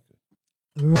 Okay,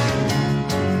 good. With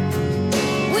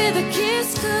a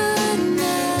kiss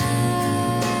goodnight.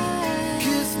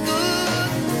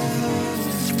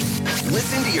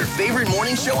 Listen to your favorite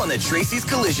morning show on the Tracy's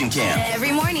Collision Cam.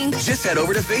 Every morning. Just head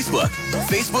over to Facebook.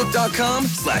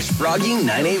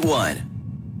 Facebook.com/Froggy981.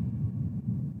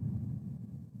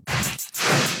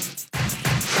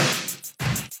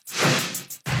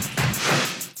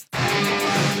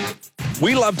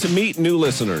 We love to meet new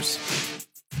listeners,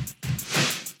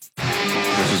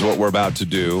 which is what we're about to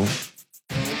do.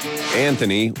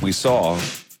 Anthony, we saw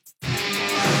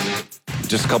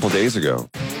just a couple days ago,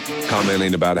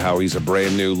 commenting about how he's a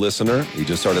brand new listener. He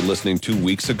just started listening 2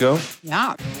 weeks ago.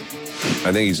 Yeah.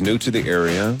 I think he's new to the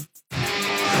area.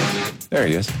 There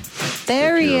he is.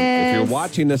 There he If you're is.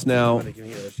 watching this now, if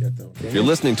you're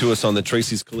listening to us on the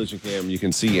Tracy's Collision Cam, you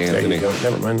can see There Anthony. you go.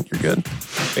 Never mind. You're good.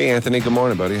 Hey, Anthony. Good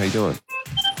morning, buddy. How you doing?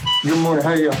 Good morning.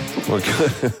 How are you? We're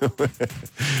good.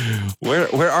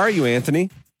 Where are you,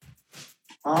 Anthony?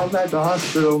 I'm at the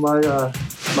hospital.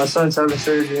 My son's having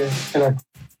surgery in a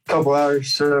couple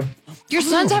hours. So Your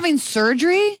son's having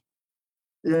surgery?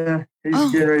 yeah,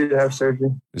 he's getting ready to have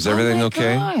surgery. Is everything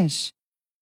okay? Gosh.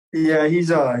 Yeah, he's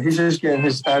just getting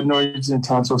his adenoids and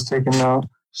tonsils taken out.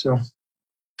 So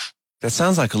That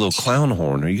sounds like a little clown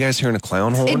horn. Are you guys hearing a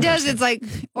clown horn? It does. It's like,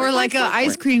 or like an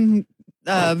ice cream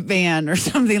van or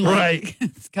something like Right.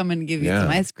 It's coming to give you Yeah.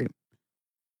 some ice cream.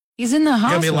 He's in the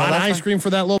hospital. Gonna be a lot of That's ice why- cream for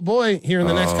that little boy here in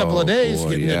the next couple of days, boy,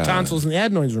 getting yeah. the tonsils and the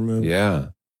adenoids removed. Yeah.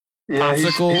 yeah,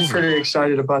 Popsicles. he's pretty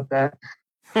excited about that.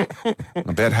 I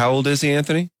bet. How old is he,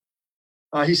 Anthony?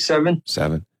 He's 7.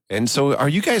 7. And so are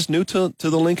you guys new to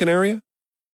the Lincoln area?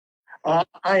 I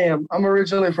am. I'm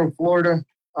originally from Florida.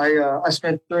 I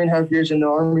spent 3.5 years in the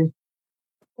Army,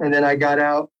 and then I got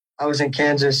out. I was in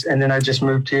Kansas, and then I just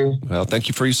moved here. Well, thank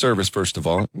you for your service, first of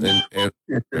all. And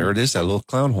there it is, that little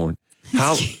clown horn.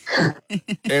 How?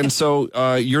 And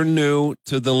so you're new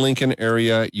to the Lincoln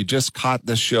area. You just caught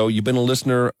the show. You've been a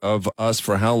listener of us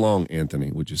for how long,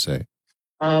 Anthony, would you say?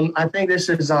 I think this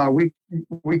is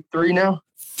week 3 now.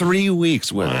 3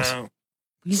 weeks with us.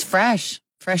 He's fresh.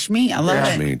 Fresh meat. I love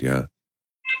Fresh it. meat, yeah.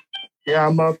 Yeah,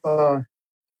 I'm up.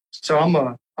 So I'm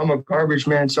a garbage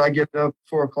man. So I get up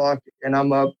 4:00 and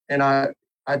I'm up and I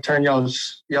turn y'all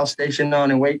station on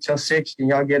and wait till 6 and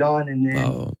y'all get on and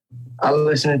then I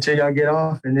listen until y'all get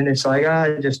off and then it's like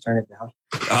I just turn it down.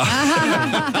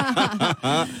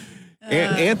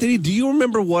 Anthony, do you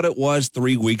remember what it was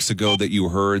 3 weeks ago that you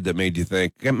heard that made you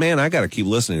think, man, I got to keep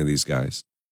listening to these guys?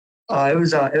 It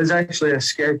was actually a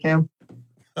scare cam.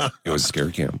 It was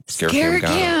Scare Cam. Scare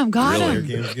Cam, got him.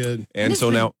 Scare Cam's good. And so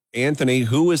now, Anthony,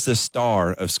 who is the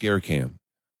star of Scare Cam?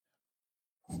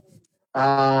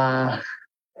 I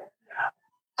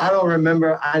don't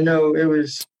remember. I know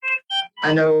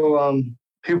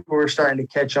people were starting to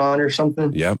catch on or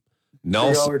something. Yep. So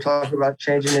Nelson. y'all were talking about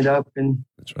changing it up and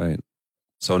That's right.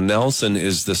 So Nelson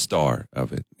is the star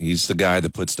of it. He's the guy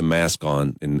that puts the mask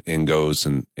on and goes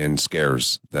and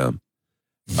scares them.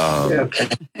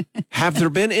 Have there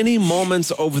been any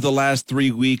moments over the last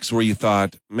 3 weeks where you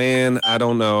thought, man, I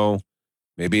don't know,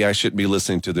 maybe I shouldn't be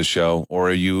listening to the show? Or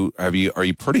are you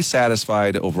pretty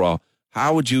satisfied overall?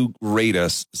 How would you rate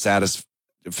us satisfied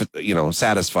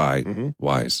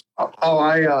wise?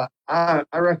 I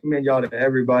recommend y'all to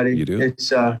everybody. You do?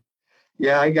 It's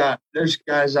there's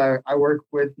guys I work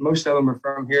with. Most of them are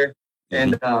from here.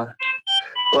 And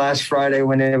last Friday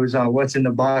when it was What's in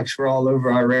the Box, we're all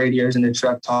over our radios in the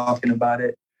truck talking about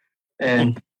it.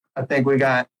 And I think we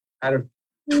got out of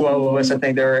 12 of us, I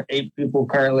think there are 8 people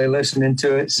currently listening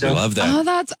to it. So I love that. Oh,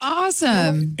 that's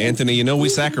awesome. Anthony, we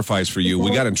sacrificed for you. We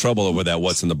got in trouble over that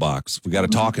What's in the Box. We got a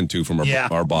talking to from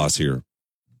our boss here.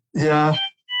 Yeah.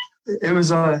 It was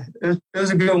a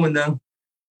good one though.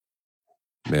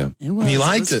 Yeah. It was. He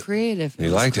liked it. Was creative. He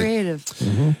liked it. Creative.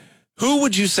 Mm-hmm. Who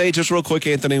would you say, just real quick,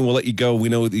 Anthony, we'll let you go. We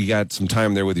know that you got some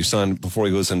time there with your son before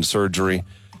he goes into surgery.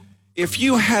 If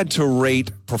you had to rate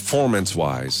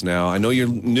performance-wise, now I know you're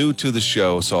new to the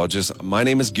show, so my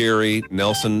name is Gary,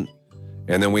 Nelson,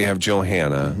 and then we have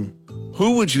Johanna.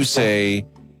 Who would you say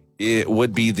it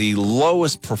would be the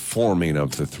lowest performing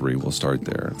of the 3? We'll start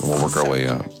there. And we'll work our way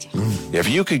up. If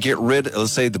you could get rid,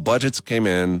 let's say the budgets came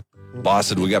in, boss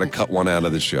said we got to cut one out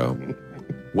of the show.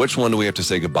 Which one do we have to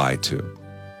say goodbye to?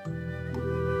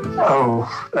 Oh,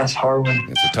 that's a hard one.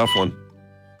 It's a tough one.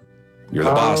 You're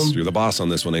the boss. You're the boss on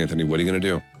this one, Anthony. What are you going to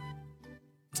do?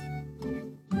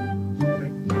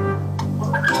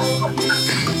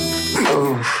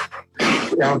 Oh,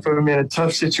 yeah, I'm putting me in a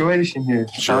tough situation here.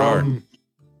 Sure are.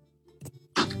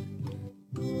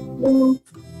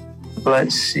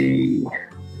 Let's see.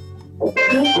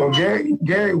 Well,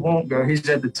 Gary won't go. He's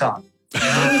at the top.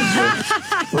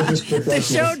 The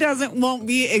show won't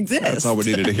exist. That's all we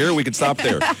needed to hear. We could stop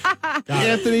there.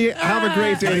 Anthony, have a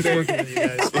great day.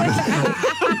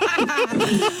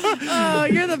 Oh,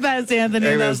 you're the best, Anthony.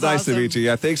 Hey, man, That's it's nice awesome. to meet you.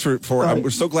 Yeah, thanks for we're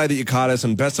so glad that you caught us,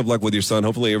 and best of luck with your son.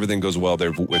 Hopefully everything goes well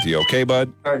there with you. Okay,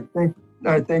 bud? All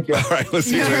right, thank you. All right, let's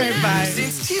see you later.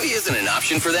 Since TV isn't an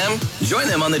option for them, join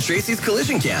them on the Tracy's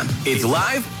Collision Cam. It's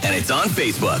live and it's on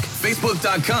Facebook.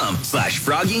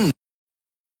 Facebook.com/Froggy.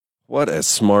 What a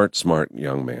smart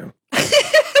young man.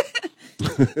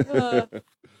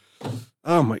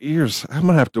 Oh, my ears. I'm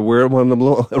going to have to wear one of them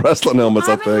little wrestling helmets,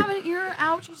 I think. I've been having ear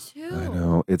ouches, too. I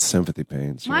know. It's sympathy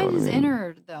pains. You know Mine what is I mean?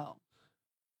 inner, though.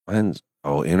 Mine's,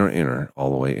 inner, all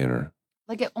the way inner.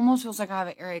 Like, it almost feels like I have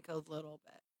an earache a little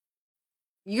bit.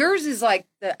 Yours is like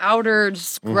the outer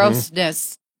just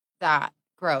grossness. That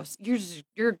gross.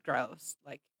 You're gross.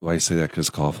 Like, Why you say that?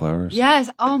 Because cauliflowers? yes.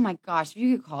 Oh my gosh. If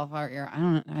you get cauliflower ear,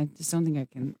 I just don't think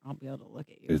I'll be able to look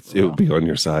at you. It would be on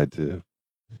your side, too.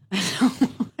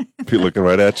 Be looking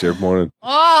right at you every morning.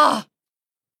 Oh,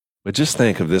 But just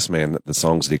think of this man, the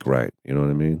songs he could write. You know what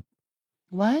I mean?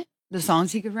 what? The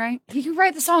songs he could write? He could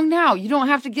write the song now. You don't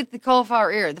have to get the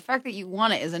cauliflower ear. The fact that you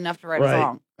want it is enough to write a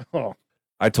song. Oh.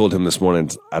 I told him this morning,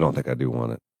 I don't think I do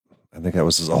want it. I think that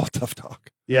was just all tough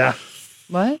talk. Yeah.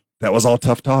 What? That was all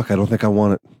tough talk. I don't think I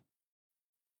want it.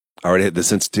 I already had the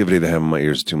sensitivity to have in my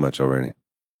ears too much already.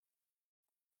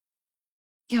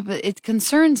 Yeah, but it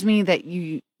concerns me that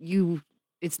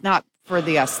it's not for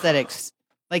the aesthetics.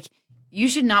 Like, you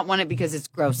should not want it because it's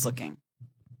gross looking.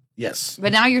 Yes.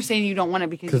 But now you're saying you don't want it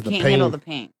because you the can't pain. handle the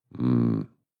pain.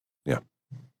 Yeah.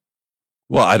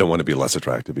 Well, I don't want to be less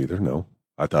attractive either. No.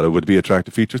 I thought it would be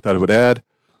attractive feature. Thought it would add.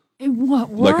 In what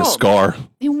world? Like a scar.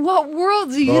 In what world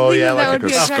do you think that like would a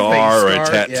be attractive? scar or a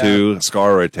tattoo. A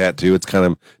scar or a tattoo. It's kind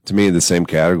of, to me, in the same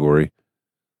category.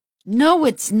 No,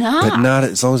 it's not. But not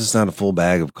as long as it's not a full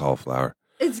bag of cauliflower.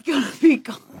 It's going to be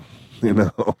gone. You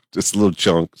know, just a little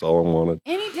chunk is all I wanted.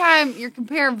 Anytime you're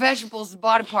comparing vegetables to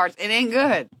body parts, it ain't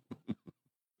good.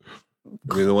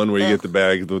 I mean, the one where you get the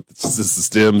bag with the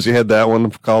stems. You had that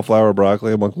one, cauliflower,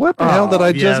 broccoli. I'm like, what the hell did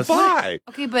I just buy?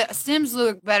 Okay, but stems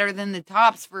look better than the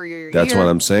tops for your That's ear. what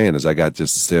I'm saying is I got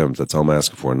just the stems. That's all I'm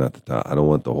asking for, not the top. I don't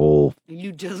want the whole.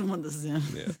 You just want the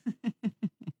stems. Yeah.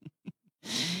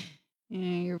 Yeah,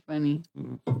 you're funny.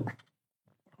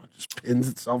 Just pins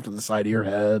itself to the side of your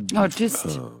head. Oh, just.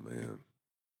 Oh, man.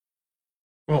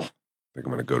 Oh. I think I'm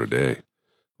going to go today.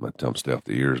 I'm going to tell him stay off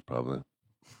the ears, probably.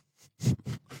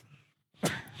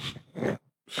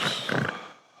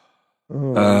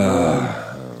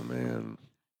 Oh, man.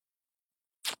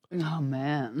 Oh,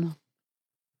 man.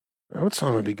 What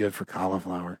song would be good for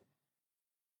cauliflower?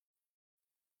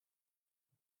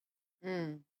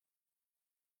 Mm.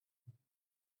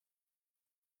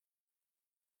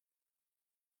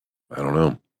 I don't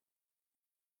know.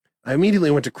 I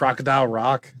immediately went to Crocodile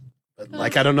Rock, but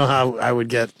like I don't know how I would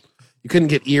get. You couldn't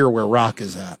get ear where rock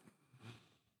is at.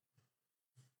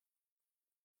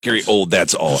 Gary Old,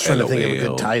 that's all. Just trying to think of a LOL.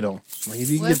 good title. Like, if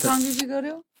you What get song did you go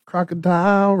to?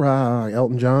 Crocodile Rock,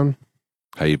 Elton John.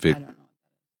 How you feel? I don't know.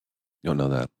 You don't know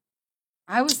that.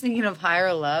 I was thinking of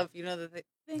Higher Love. You know,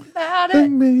 think about it.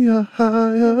 Bring me a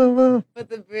higher love. But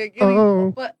the beginning,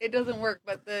 Oh. but it doesn't work.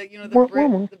 But the Wah, bridge,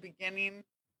 wah, wah. the beginning.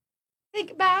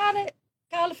 Think about it,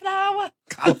 cauliflower.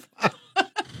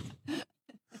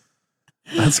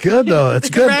 That's good though. It's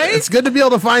good. Right? It's good to be able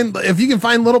to find if you can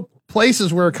find little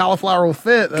places where cauliflower will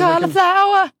fit. then we can-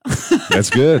 Cauliflower. That's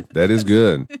good. That is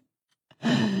good.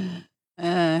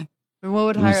 What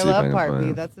would Let me Higher see if I Love can part find be?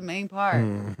 it. That's the main part.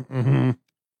 Mm-hmm.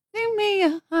 Sing me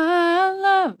a higher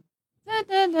love. Da,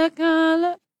 da, da,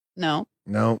 color. No,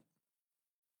 No.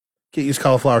 Can't use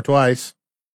cauliflower twice.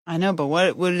 I know, but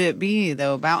what would it be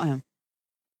though about him?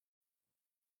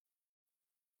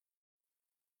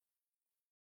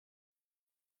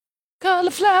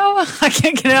 Cauliflower. I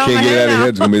can't get it out of Can't my get it head out of your now. head.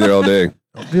 It's going to be there all day.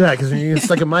 Don't do that because you get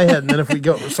stuck in my head, and then if we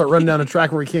go start running down a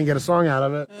track where we can't get a song out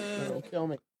of it, it'll kill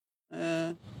me.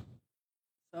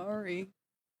 Sorry.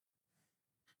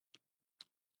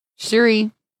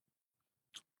 Siri.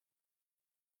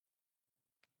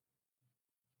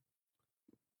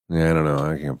 Yeah, I don't know.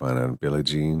 I can't find out. Billie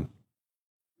Jean.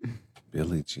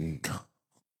 Billie Jean.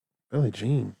 Billie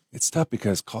Jean. It's tough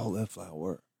because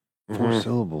cauliflower. 4 Mhm.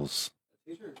 syllables.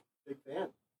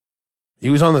 He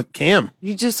was on the cam.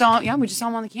 You just saw, yeah, we just saw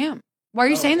him on the cam. Why are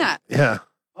you saying that? Yeah.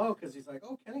 Oh, because he's like,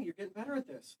 oh, Kenny, you're getting better at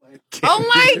this. Like, Oh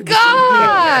my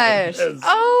gosh!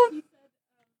 Oh,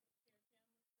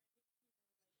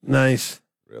 Nice.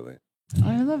 Really?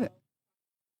 I love it.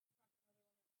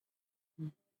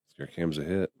 Your cam's a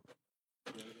hit.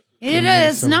 It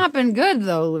has not been good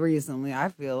though recently. I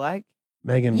feel like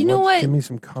Megan, You know what? Give me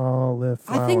some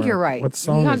cauliflower. I think you're right. What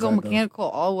song You gotta is go that, mechanical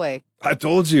all the way. I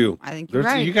told you. I think you're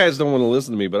right. You guys don't want to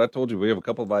listen to me, but I told you we have a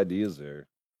couple of ideas there.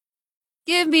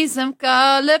 Give me some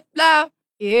cauliflower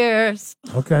ears.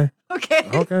 though? Okay. Okay.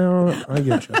 Okay, all right. I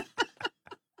get you.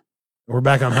 We're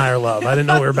back on Higher Love. I didn't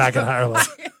know we were back on Higher Love.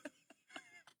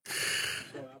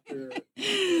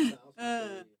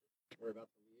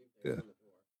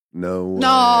 No.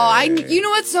 No, you know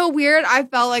what's so weird? I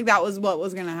felt like that was what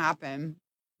was gonna happen.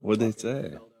 What'd they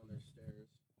say?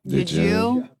 Did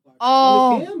you?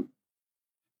 Oh,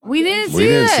 we didn't see We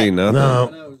didn't it. see nothing.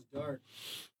 No.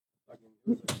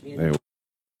 Hey,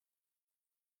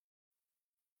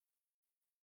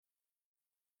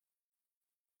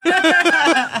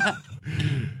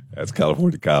 that's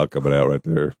California Kyle coming out right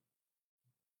there.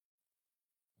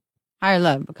 Higher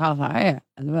love, cauliflower ear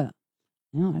as well.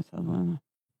 No, I saw one.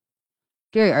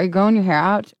 Gary, are you growing your hair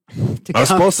out I was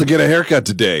supposed to get a haircut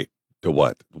today. To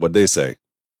what? What'd they say?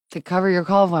 to cover your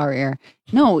cauliflower ear?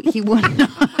 No, he would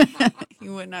not. He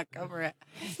would not cover it.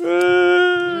 His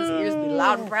ears be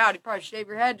loud and proud. He'd probably shave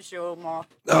your head to show them off.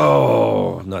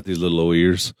 Oh, not these little old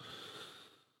ears.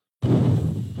 It's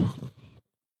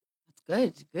good.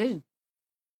 It's good.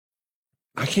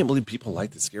 I can't believe people like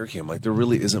the scare cam. Like, there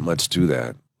really isn't much to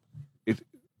that.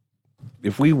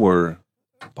 If we were,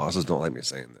 bosses don't like me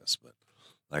saying this, but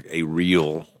like a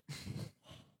real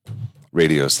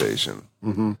radio station,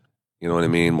 Mm-hmm. you know what I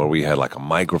mean? Where we had like a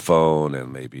microphone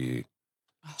and maybe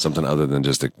something other than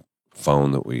just a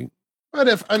phone that we. But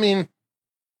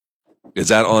Is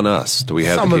that on us? Do we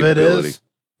have some the of it capability? is.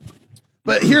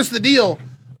 But here's the deal.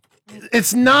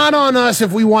 It's not on us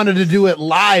if we wanted to do it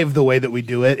live the way that we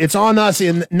do it. It's on us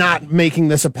in not making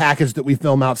this a package that we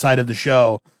film outside of the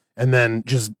show and then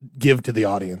just give to the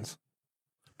audience.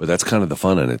 But that's kind of the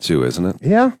fun in it too, isn't it?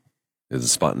 Yeah. Is it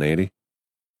spontaneity?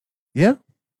 Yeah.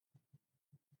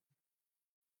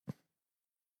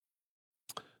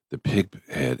 The pig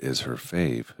head is her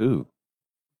fave. Who?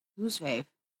 Who's fave?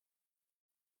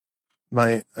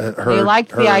 My They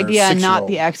liked the idea and not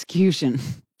the execution.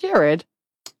 Jared.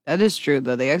 That is true,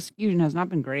 though. The execution has not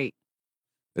been great.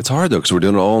 It's hard though because we're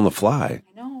doing it all on the fly.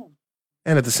 I know.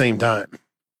 And at the same time.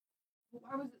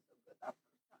 Why was it so good that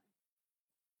first time?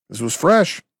 This was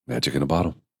fresh. Magic in a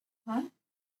bottle. Huh?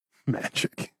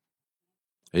 Magic.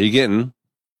 Are you getting?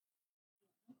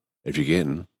 If you're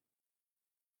getting.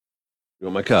 You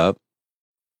want my cup?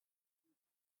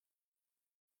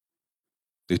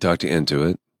 You talked you into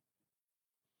it.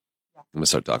 I'm going to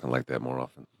start talking like that more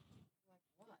often.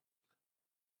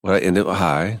 Well, I end it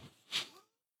high.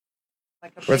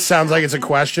 Where it sounds like it's a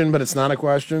question, but it's not a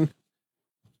question.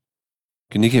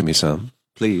 Can you get me some?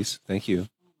 Please. Thank you.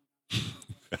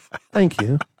 Thank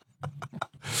you.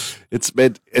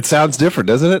 It sounds different,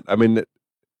 doesn't it? I mean,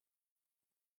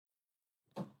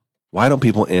 why don't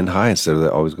people end high instead of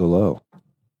always go low?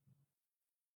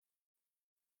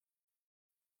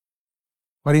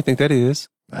 Why do you think that is?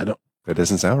 I don't. That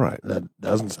doesn't sound right. That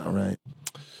doesn't sound right.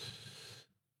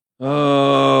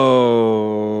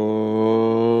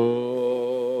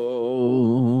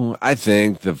 Oh, I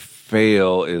think the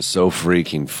fail is so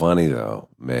freaking funny, though,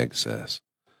 Meg says.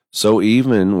 So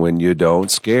even when you don't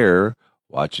scare,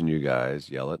 watching you guys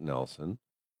yell at Nelson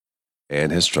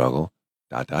and his struggle, ...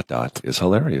 is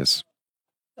hilarious.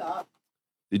 Stop.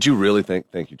 Did you really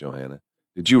think, thank you, Johanna,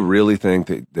 did you really think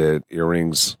that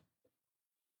Earrings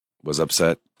was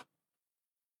upset?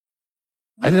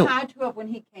 I didn't. had to have when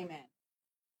he came in.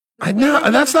 I know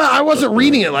that's not. I wasn't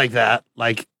reading it like that.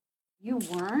 Like You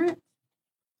weren't?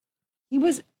 He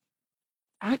was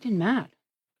acting mad.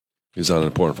 He was on an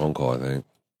important phone call, I think.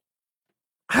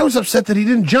 I was upset that he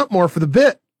didn't jump more for the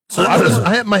bit. So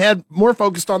I had my head more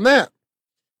focused on that.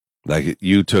 Like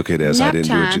you took it as I Nap didn't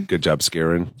do a time. good job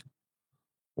scaring,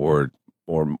 or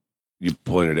you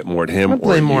pointed it more at him. I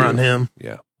blame or more you. on him.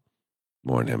 Yeah,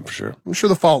 more on him for sure. I'm sure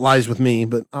the fault lies with me,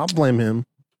 but I'll blame him.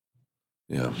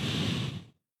 Yeah.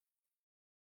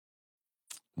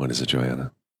 What is it,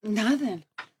 Joanna? Nothing.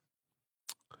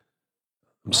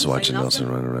 I'm just Wanna say watching Nelson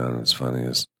Nelson? run around. It's funny.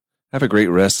 Have a great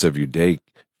rest of your day,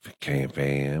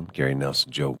 fam. Gary Nelson,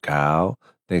 Joe Kyle.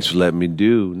 Thanks for letting me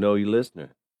know you listener.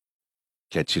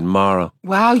 Catch you tomorrow.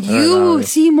 Wow, you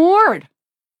see more.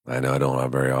 I know I don't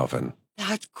very often.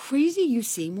 That's crazy. You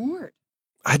see more.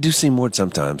 I do see more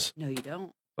sometimes. No, you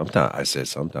don't. Sometimes I say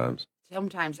sometimes.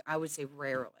 Sometimes I would say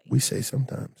rarely. We say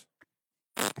sometimes.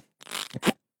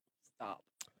 Stop.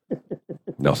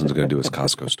 Nelson's going to do his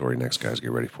Costco story next, guys.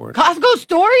 Get ready for it. Costco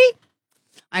story?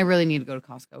 I really need to go to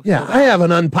Costco. Yeah, I have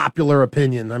an unpopular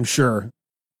opinion, I'm sure,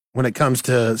 when it comes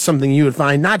to something you would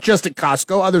find not just at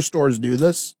Costco. Other stores do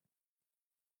this.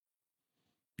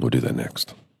 We'll do that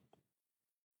next.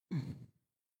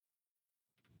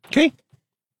 Okay.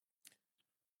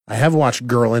 I have watched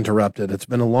Girl Interrupted. It's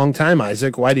been a long time,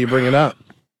 Isaac. Why do you bring it up?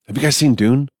 Have you guys seen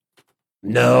Dune?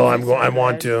 No, I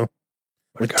want to.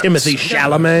 With Timothy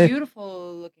Chalamet.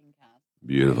 Beautiful looking cast.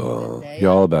 Beautiful.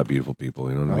 You're all about beautiful people.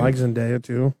 You know what I I mean? like Zendaya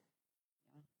too.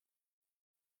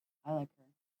 I like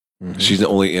her. Mm-hmm. She's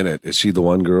only in it. Is she the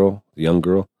one girl? The young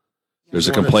girl? There's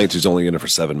a complaint she's only in it for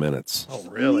 7 minutes. Oh,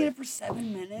 really? Only in it for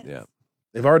 7 minutes? Yeah.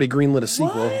 They've already greenlit a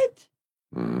sequel. What?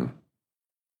 Mm.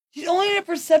 She's only in it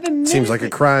for 7 minutes? Seems like a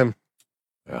crime.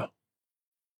 Yeah.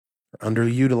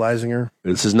 Underutilizing her.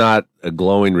 This is not a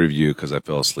glowing review because I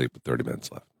fell asleep with 30 minutes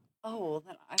left. Oh, well,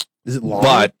 then Is it long?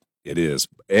 But it is.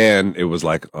 And it was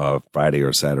like Friday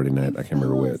or Saturday night. I can't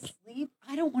remember which.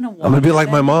 I don't want to watch I'm going to be like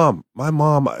it. my mom. My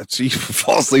mom, she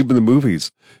falls asleep in the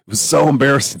movies. It was so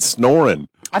embarrassing, snoring.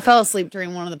 I fell asleep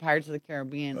during one of the Pirates of the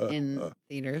Caribbean in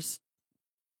theaters.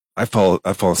 I fall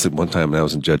asleep one time and I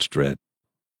was in Judge Dredd.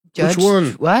 Judge, Which one?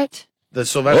 What? The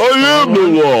Sylvester I am the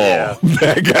Stallone one? law. Yeah.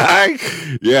 That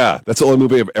guy. Yeah, that's the only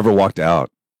movie I've ever walked out.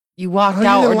 You walked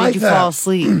How out you or like did you that? fall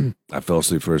asleep? I fell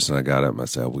asleep first and I got up and I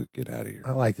said, we'll get out of here.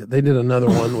 I liked it. They did another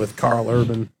one with Carl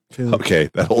Urban too. Okay,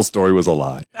 that whole story was a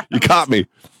lie. You caught me.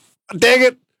 Dang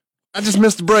it. I just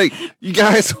missed the break. You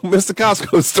guys missed the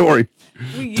Costco story.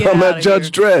 Talking about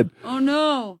Judge Dredd. Oh,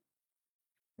 no.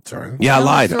 Sorry. Yeah, I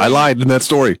lied. I lied in that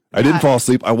story. I didn't fall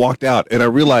asleep. I walked out. And I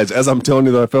realized, as I'm telling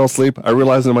you that I fell asleep, I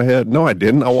realized in my head, no, I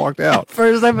didn't. I walked out.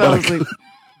 First I fell asleep.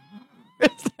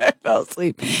 First I fell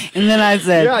asleep. And then I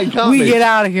said, Yeah, you caught we me. get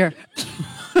out of here.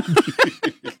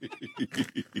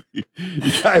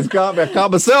 You guys caught me. I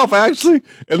caught myself, actually.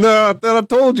 And then I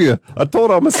told you. I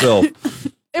told on myself.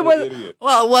 It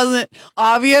wasn't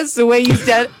obvious the way you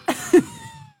said it.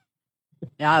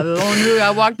 Yeah, the only movie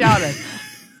I walked out of.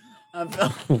 I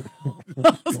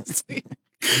fell asleep.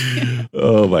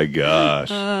 Oh, my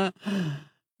gosh.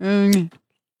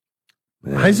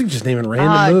 Isaac just naming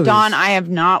random movies. Dawn, I have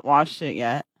not watched it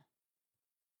yet.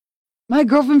 My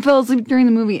girlfriend fell asleep during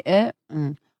the movie It.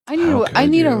 I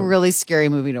need a really scary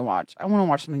movie to watch. I want to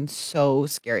watch something so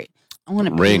scary. I want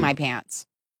to pee Ring. my pants.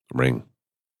 Ring.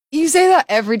 You say that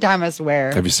every time, I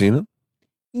swear. Have you seen it?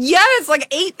 Yeah, it's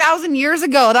like 8,000 years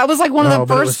ago. That was like one of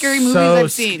the first scary movies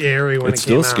I've seen. Scary when It's it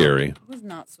came still out. scary. It was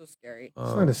not so scary.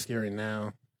 It's not as scary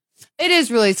now. It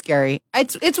is really scary.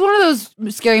 It's one of those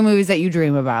scary movies that you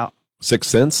dream about. Sixth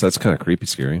Sense? That's kind of creepy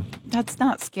scary. That's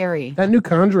not scary. That new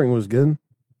Conjuring was good.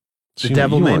 The You-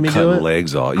 devil you made wanna me cut do it.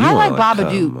 legs off. I like cut 'em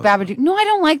Babadook. up. Babadook. No, I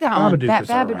don't like that one. Babadook was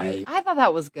Babadook. alright. I thought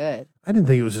that was good. I didn't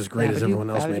think it was as great as Babadook, everyone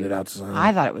else made Babadook. it out to sound.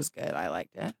 I thought it was good. I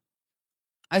liked it.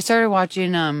 I started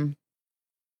watching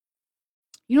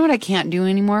you know what I can't do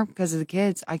anymore because of the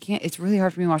kids? I can't. It's really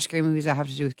hard for me to watch scary movies that have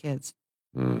to do with kids.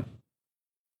 Mm.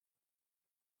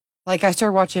 Like I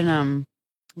started watching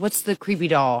what's the creepy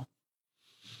doll?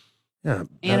 Yeah,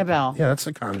 Annabelle. Yeah, that's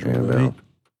a Conjuring Annabelle. movie.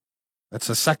 That's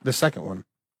the second one,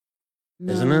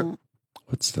 isn't it?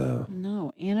 What's the...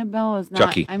 No, Annabelle is not.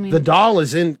 Chucky. I mean, The doll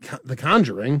is in The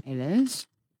Conjuring, it is.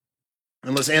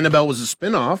 unless Annabelle was a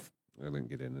spinoff. I didn't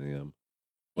get into them.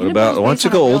 What Annabelle's about, why don't based you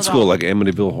on a go real old school, doll. like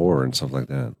Amityville Horror and stuff like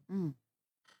that? Mm.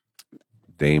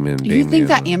 Damon. You think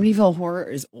that Amityville Horror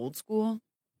is old school?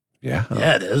 Yeah.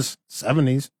 Yeah, it is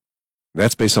 70s.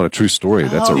 That's based on a true story.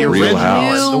 That's Oh, a the real original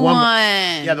house. The one with-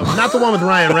 one. Yeah, not the one with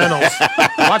Ryan Reynolds.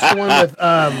 Watch the one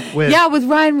with Yeah, with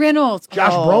Ryan Reynolds.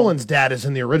 Josh Oh. Brolin's dad is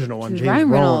in the original one. James Ryan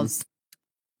Brolin. Reynolds.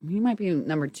 He might be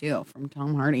number 2 from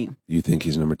Tom Hardy. You think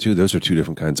he's number 2? Those are two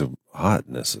different kinds of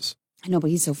hotnesses. I know, but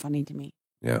he's so funny to me.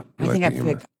 Yeah. I think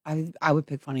I would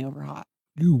pick funny over hot.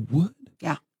 You would?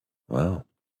 Yeah. Wow.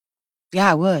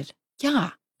 Yeah, I would.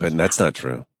 Yeah. But that's not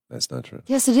true. That's not true.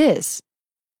 Yes, it is.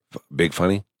 Big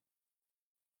funny?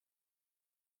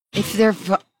 If they're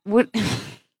what?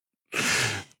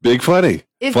 Big funny.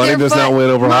 If Funny they're does not win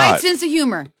over my hot. sense of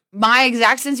humor, my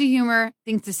exact sense of humor,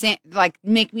 thinks the same. Like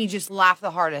make me just laugh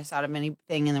the hardest out of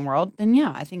anything in the world. Then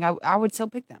yeah, I think I would still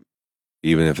pick them.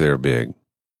 Even if they're big.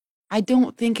 I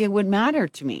don't think it would matter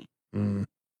to me. Mm,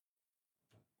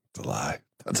 It's a lie.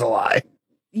 that's a lie.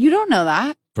 You don't know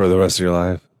that. For the rest of your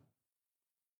life?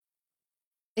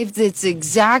 If it's the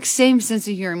exact same sense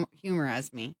of humor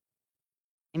as me,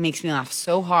 it makes me laugh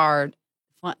so hard.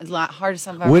 Hardest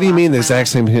I've ever What do you laughed mean in the my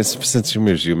exact life. same sense of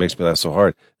humor as you makes me laugh so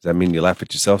hard? Does that mean you laugh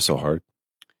at yourself so hard?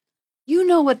 You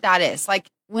know what that is. Like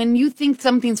when you think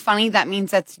something's funny, that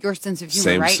means that's your sense of humor,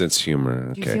 Same right? sense of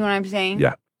humor. Do you Okay. see what I'm saying?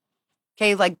 Yeah.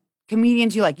 Okay, like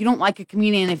comedians you like. You don't like a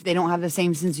comedian if they don't have the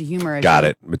same sense of humor as Got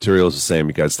you. it. Material's the same.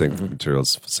 You guys think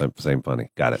material's same funny.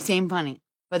 Got it. Same funny.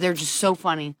 But they're just so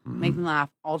funny. Make me laugh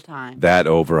all the time. That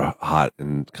over hot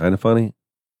and kind of funny?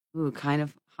 Ooh, kind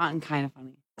of hot and kind of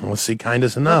funny. Let's see, kind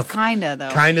is enough. Kinda though.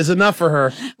 Kind is enough for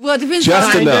her. Well, it depends.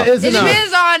 Just on, enough.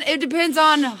 It depends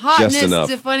on hotness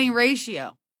to funny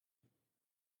ratio.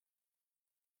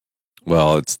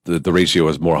 Well, it's the ratio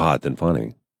is more hot than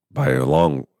funny by a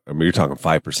long. I mean, you're talking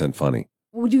 5% funny.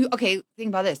 Well, think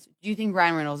about this. Do you think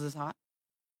Ryan Reynolds is hot?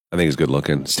 I think he's good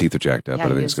looking. His teeth are jacked up, Yeah,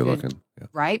 but I he think he's is good good. looking. Yeah.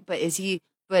 Right? But is he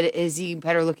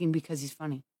better looking because he's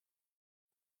funny?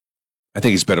 I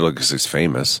think he's better looking because he's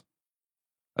famous.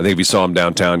 I think if you saw him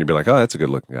downtown, you'd be like, "Oh, that's a good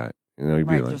looking guy." You know, you'd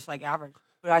be Right, like, just like average.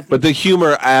 But I think but the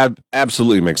humor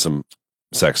absolutely makes him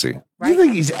sexy. You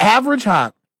think he's average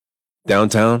hot?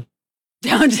 Downtown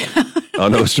downtown.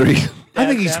 on O Street. I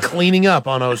think he's cleaning up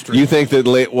on O Street. You think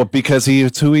that because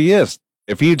it's who he is.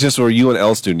 If he just were you and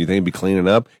L student, you think he'd be cleaning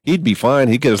up? He'd be fine.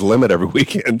 He'd get his limit every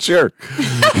weekend, sure.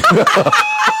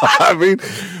 I mean,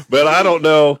 but I don't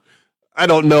know. I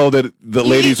don't know that the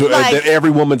ladies that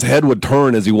every woman's head would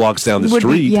turn as he walks down the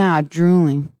street. Yeah,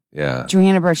 drooling. Yeah.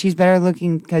 Joanna Burr, she's better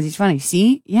looking because he's funny.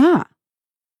 See? Yeah.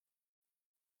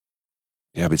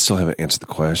 Yeah, but you still haven't answered the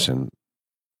question.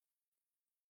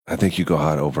 I think you go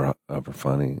hot over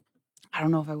funny. I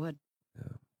don't know if I would.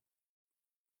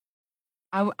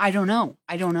 Yeah. I don't know.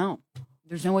 I don't know.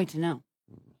 There's no way to know.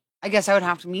 I guess I would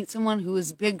have to meet someone who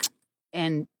is big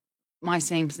and my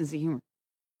same sense of humor.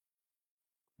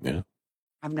 Yeah.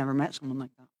 I've never met someone like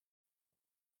that.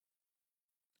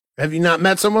 Have you not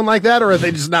met someone like that, or have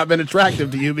they just not been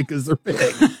attractive to you because they're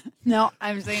big? No,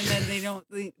 I'm saying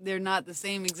that they're not the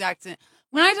same exact sense.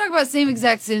 When I talk about same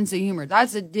exact sense of humor,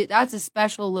 that's a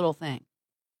special little thing.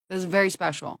 That's very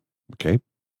special. Okay.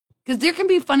 Because there can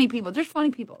be funny people. There's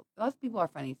funny people. Lots of people are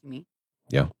funny to me.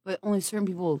 Yeah. But only certain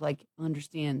people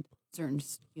understand certain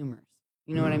humors.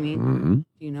 You know what I mean? Mm-hmm.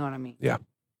 Do you know what I mean? Yeah.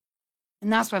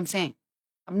 And that's what I'm saying.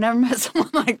 I've never met someone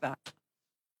like that.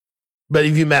 But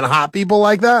have you met hot people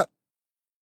like that?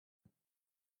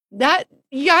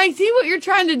 Yeah, I see what you're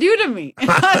trying to do to me.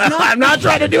 I'm not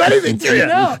trying to do anything to you.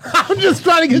 No. I'm just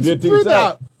trying to get the truth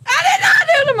out. I did not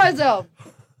do it to myself.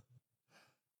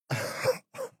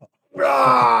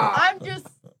 I'm just.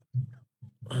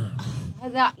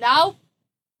 No.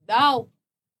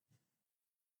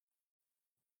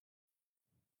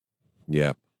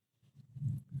 Yeah.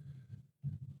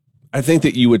 I think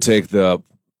that you would take the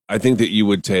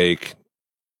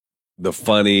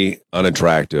funny,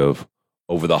 unattractive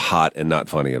over the hot and not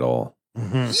funny at all.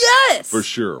 Mm-hmm. Yes, for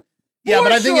sure. Yeah,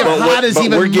 but I think if hot is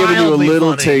even we're giving you a mildly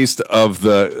little funny. taste of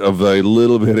the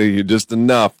little bit of you, just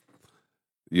enough.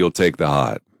 You'll take the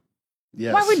hot.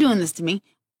 Yes. Why are we doing this to me?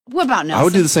 What about Nelson? I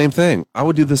would do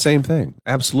the same thing.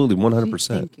 Absolutely, 100%.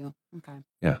 Thank you. Okay.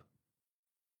 Yeah.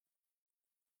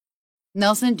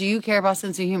 Nelson, do you care about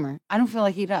sense of humor? I don't feel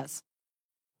like he does.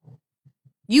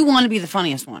 You want to be the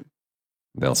funniest one.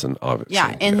 Nelson, obviously.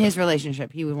 Yeah, in his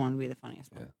relationship, he would want to be the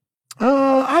funniest one.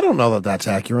 I don't know that that's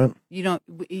accurate. You don't.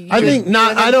 I think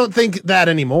not. I don't think that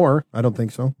anymore. I don't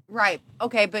think so. Right.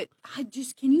 Okay, but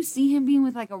can you see him being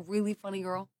with like a really funny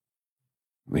girl?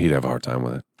 He'd have a hard time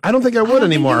with it. I don't think I would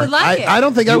anymore. you would like it. I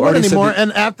don't think I You would already said anymore.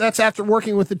 that- And that's after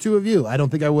working with the two of you. I don't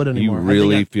think I would You anymore.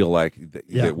 really feel like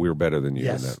Yeah. that we're better than you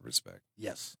Yes. in that respect.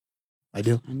 Yes, I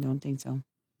do. I don't think so.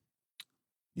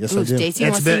 Yes, Ooh, I do. Stacey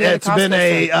It's wants been to go to it's been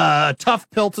Costco a tough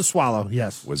pill to swallow.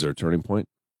 Yes. Was there a turning point?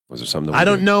 Was there something? I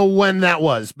don't know when that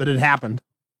was, but it happened.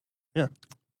 Yeah.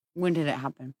 When did it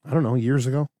happen? I don't know. Years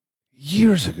ago.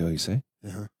 Years ago, you say?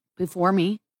 Yeah. Before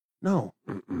me? No.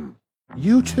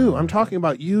 You too. I'm talking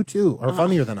about you too. Are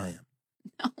funnier than I am.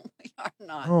 No, we are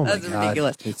not. Oh my That's God.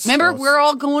 ridiculous. It's Remember, so- we're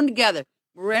all going together.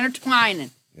 We're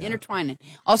intertwining.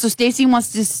 Also, Stacey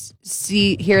wants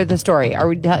to hear the story. Are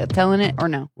we telling it or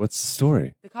no? What's the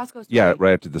story? The Costco story. Yeah,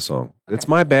 right after the song. It's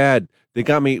my bad. They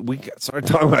got me. We started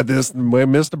talking about this and we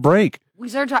missed a break. We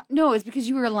started talking. No, it's because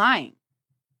you were lying.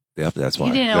 Yep, that's why.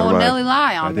 You didn't Never own mind. Nelly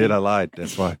lie on I me. did. I lied.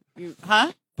 That's why.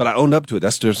 Huh? But I owned up to it.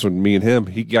 That's just with me and him.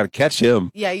 He got to catch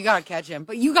him. Yeah, you got to catch him.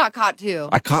 But you got caught too.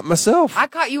 I caught myself. I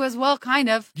caught you as well, kind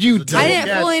of. You I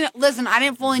didn't fully listen. I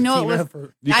didn't fully know it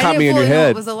was. You I caught didn't me in your fully know head.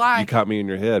 It was a lie. You caught me in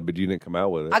your head, but you didn't come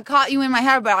out with it. I caught you in my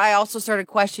head, but I also started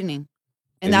questioning,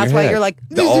 and In that's your why head. you're like,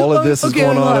 All of this is okay,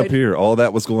 going I on lied. up here. All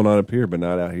that was going on up here, but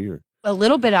not out here. A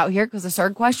little bit out here because I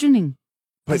started questioning.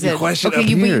 I But you said, questioned okay, up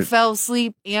but here. you fell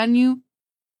asleep and you.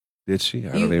 Did she?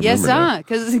 I don't even Yes, remember.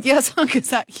 because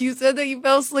you said that you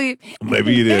fell asleep. That.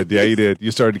 Maybe you did. Yeah, you did.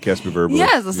 You started to catch me verbally.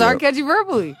 Yes, I started Yep. catching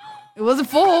verbally. It wasn't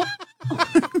full.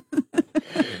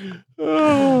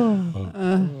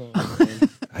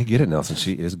 I get it, Nelson.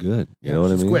 She is good. You know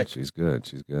what I she's mean? quick. She's good.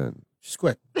 She's good. She's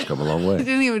quick. She's come a long I way.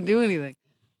 didn't even do anything.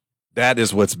 That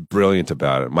is what's brilliant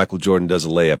about it. Michael Jordan does a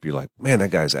layup. You're like, man, that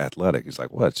guy's athletic. He's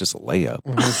like, what? It's just a layup.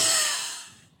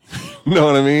 You know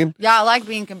what I mean? Yeah, I like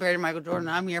being compared to Michael Jordan.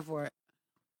 I'm here for it.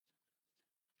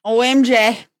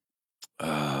 OMJ.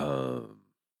 Oh,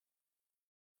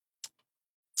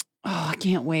 I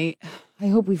can't wait. I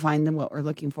hope we find them what we're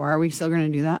looking for. Are we still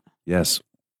going to do that? Yes.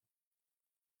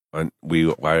 I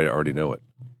already know it.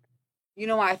 You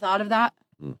know why I thought of that?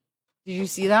 Did you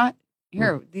see that?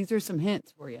 Here, these are some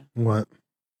hints for you. What?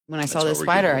 When I saw this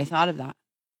spider, I thought of that.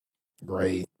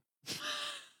 Great.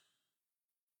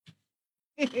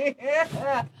 It's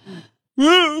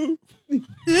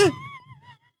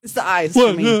the eyes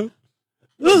for me.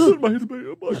 I'm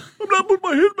not putting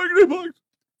my head back in the box.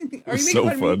 Are you so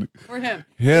making funny. For him?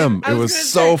 It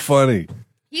was so funny.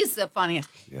 He's the funniest.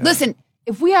 Yeah. Listen,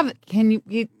 if we have,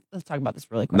 let's talk about this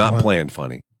really quick. Not planned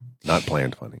funny. Not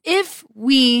planned funny. If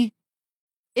we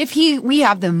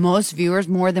have the most viewers,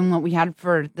 more than what we had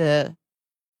for the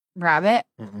rabbit.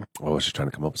 Oh, she's trying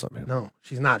to come up with something. No,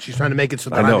 she's not. She's trying to make it so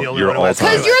that I know, I'm the only you're one. all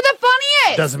Because you're the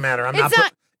funniest. Doesn't matter. I'm It's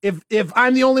not. If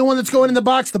I'm the only one that's going in the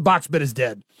box bit is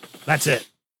dead. That's it.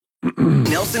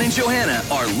 Nelson and Johanna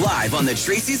are live on the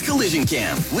Tracy's Collision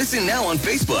Cam. Listen now on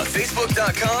Facebook.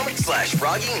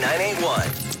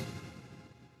 Facebook.com/Froggy981.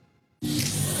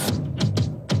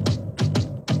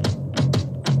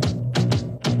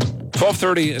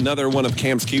 $12:30, another one of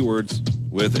Cam's keywords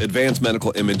with advanced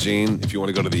medical imaging. If you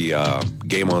want to go to the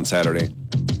game on Saturday,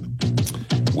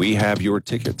 we have your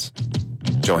tickets.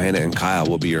 Johanna and Kyle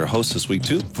will be your hosts this week,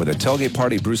 too, for the tailgate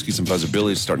party, Brewskis and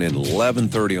Buzzabilities, starting at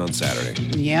 11:30 on Saturday.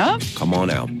 Yep. Come on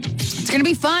out. It's going to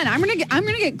be fun. I'm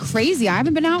gonna get crazy. I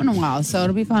haven't been out in a while, so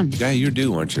it'll be fun. Yeah, you're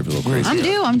due, aren't you, for a little crazy?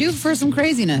 I'm due for some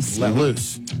craziness. Let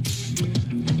loose.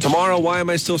 Tomorrow, Why Am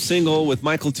I Still Single? With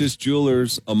Michael Tiss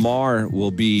Jewelers. Amar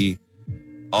will be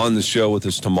on the show with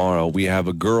us tomorrow. We have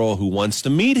a girl who wants to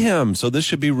meet him, so this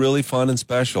should be really fun and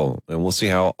special, and we'll see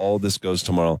how all this goes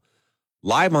tomorrow.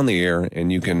 Live on the air,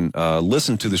 and you can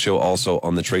listen to the show also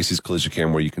on the Tracy's Collision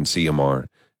Cam, where you can see Amar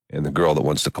and the girl that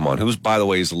wants to come on, who's, by the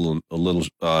way, is a little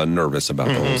nervous about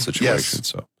the whole situation. Yes.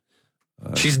 So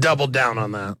she's doubled down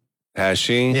on that. Has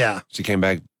she? Yeah. She came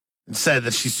back. Said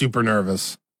that she's super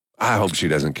nervous. I hope she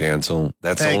doesn't cancel.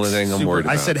 That's the only thing I'm worried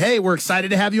about. I said, hey, we're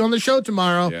excited to have you on the show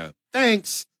tomorrow. Yeah.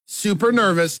 Thanks. Super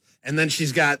nervous. And then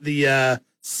she's got the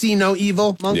see no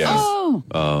evil monkey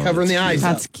covering the eyes.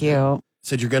 That's cute.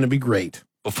 Said you're going to be great.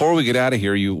 Before we get out of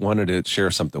here, you wanted to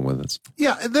share something with us.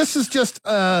 Yeah, this is just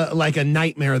like a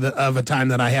nightmare of a time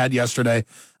that I had yesterday,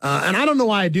 and I don't know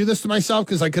why I do this to myself,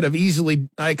 because I could have easily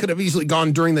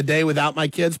gone during the day without my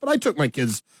kids, but I took my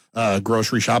kids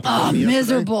grocery shopping. Oh,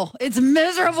 miserable! It's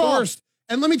miserable. First,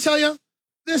 and let me tell you,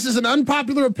 this is an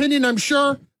unpopular opinion, I'm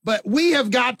sure, but we have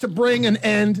got to bring an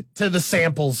end to the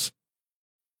samples.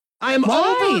 I am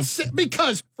over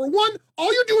because, for one,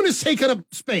 all you're doing is taking up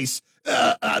space.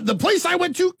 The place I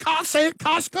went to,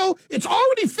 Costco, it's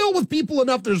already filled with people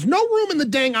enough. There's no room in the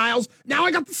dang aisles. Now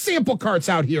I got the sample carts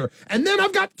out here. And then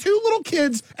I've got two little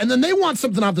kids, and then they want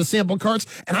something off the sample carts.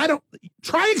 And I don't...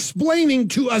 Try explaining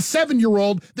to a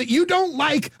 7-year-old that you don't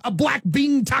like a black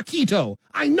bean taquito.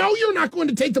 I know you're not going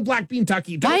to take the black bean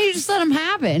taquito. Why don't you just let them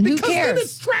happen? Who Because cares? then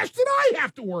it's trash that I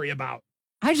have to worry about.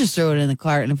 I just throw it in the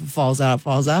cart, and if it falls out, it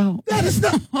falls out. That is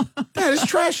not... That is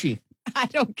trashy. I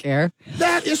don't care.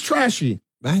 That is trashy.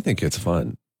 I think it's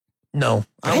fun. No.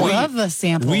 I love the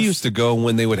samples. We used to go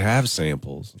when they would have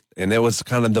samples, and that was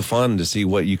kind of the fun to see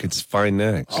what you could find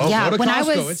next. Oh, Yeah, go to when I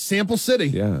Costco. was- It's Sample City.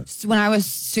 Yeah. When I was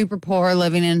super poor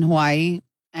living in Hawaii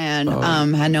and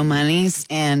had no monies,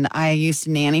 and I used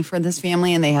to nanny for this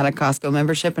family, and they had a Costco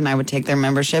membership, and I would take their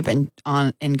membership and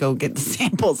go get the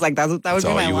samples. Like that would That's be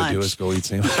all my you lunch. would do is go eat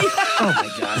samples. Oh,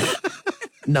 my God.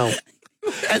 No.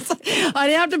 I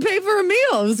didn't have to pay for a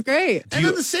meal. It was great. And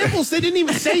then the samples, they didn't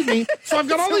even save me. So I've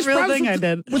got all It's these a real problems thing I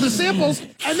did. with the samples.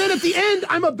 And then at the end,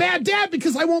 I'm a bad dad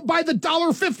because I won't buy the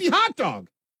 $1.50 hot dog.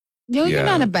 No, you're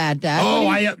not a bad dad. Oh,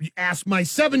 What do you- I asked my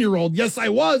 7-year-old. Yes, I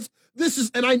was.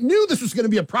 And I knew this was going to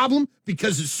be a problem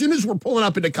because as soon as we're pulling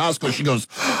up into Costco, she goes,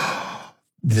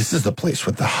 this is the place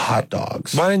with the hot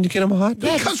dogs. Why didn't you get him a hot dog?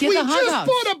 Yeah, Because get we the hot just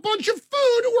dogs. bought a bunch of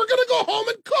food. We're going to go home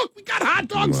and cook. We got hot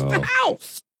dogs at the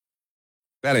house.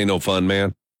 That ain't no fun,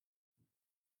 man.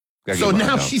 Gotta So get my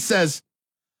now dog. she says,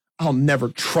 I'll never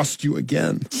trust you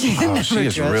again. Oh, she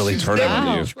is really turning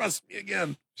on you. Trust me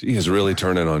again. She is really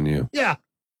turning on you. Yeah.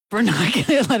 For not going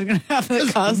to let him have the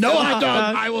Costco No hot hot dog.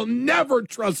 dog. I will never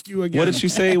trust you again. What did she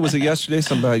say? Was it yesterday?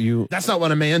 Something about you? That's not what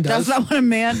a man does. That's not what a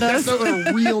man does. That's not what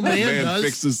a real man does.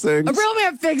 Fixes things. A real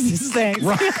man fixes things.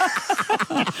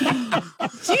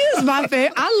 She is my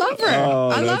favorite. I love her. Oh,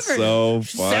 I love that's her. so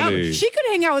funny. She could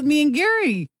hang out with me and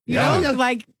Gary. You know,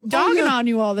 like dogging on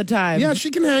you all the time. Yeah,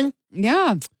 she can hang.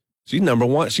 Yeah. She's number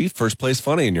one. She's first place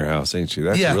funny in your house, ain't she?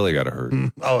 That's really got to hurt.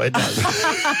 Oh, it does.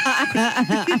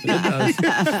 It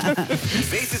does.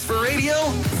 Faces for Radio,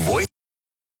 voice.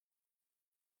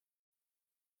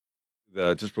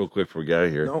 Just real quick before we get out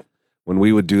of here. Nope. When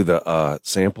we would do the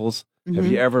samples, have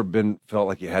you ever felt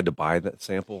like you had to buy that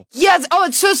sample? Yes. Oh,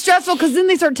 it's so stressful because then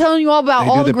they start telling you all about They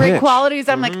do all the the great pitch. qualities.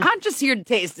 I'm like, I'm just here to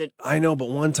taste it. I know, but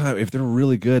one time, if they're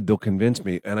really good, they'll convince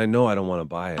me, and I know I don't want to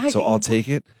buy it. So I'll take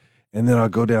it, and then I'll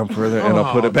go down further, and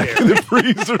I'll put it back in the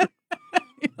freezer.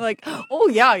 You're like, oh,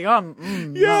 yeah,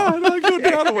 yum. Yeah, and I'll go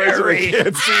down the way so they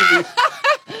can't see me.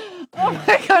 Oh, my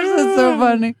gosh, that's so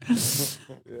funny.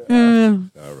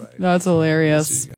 All right. That's hilarious.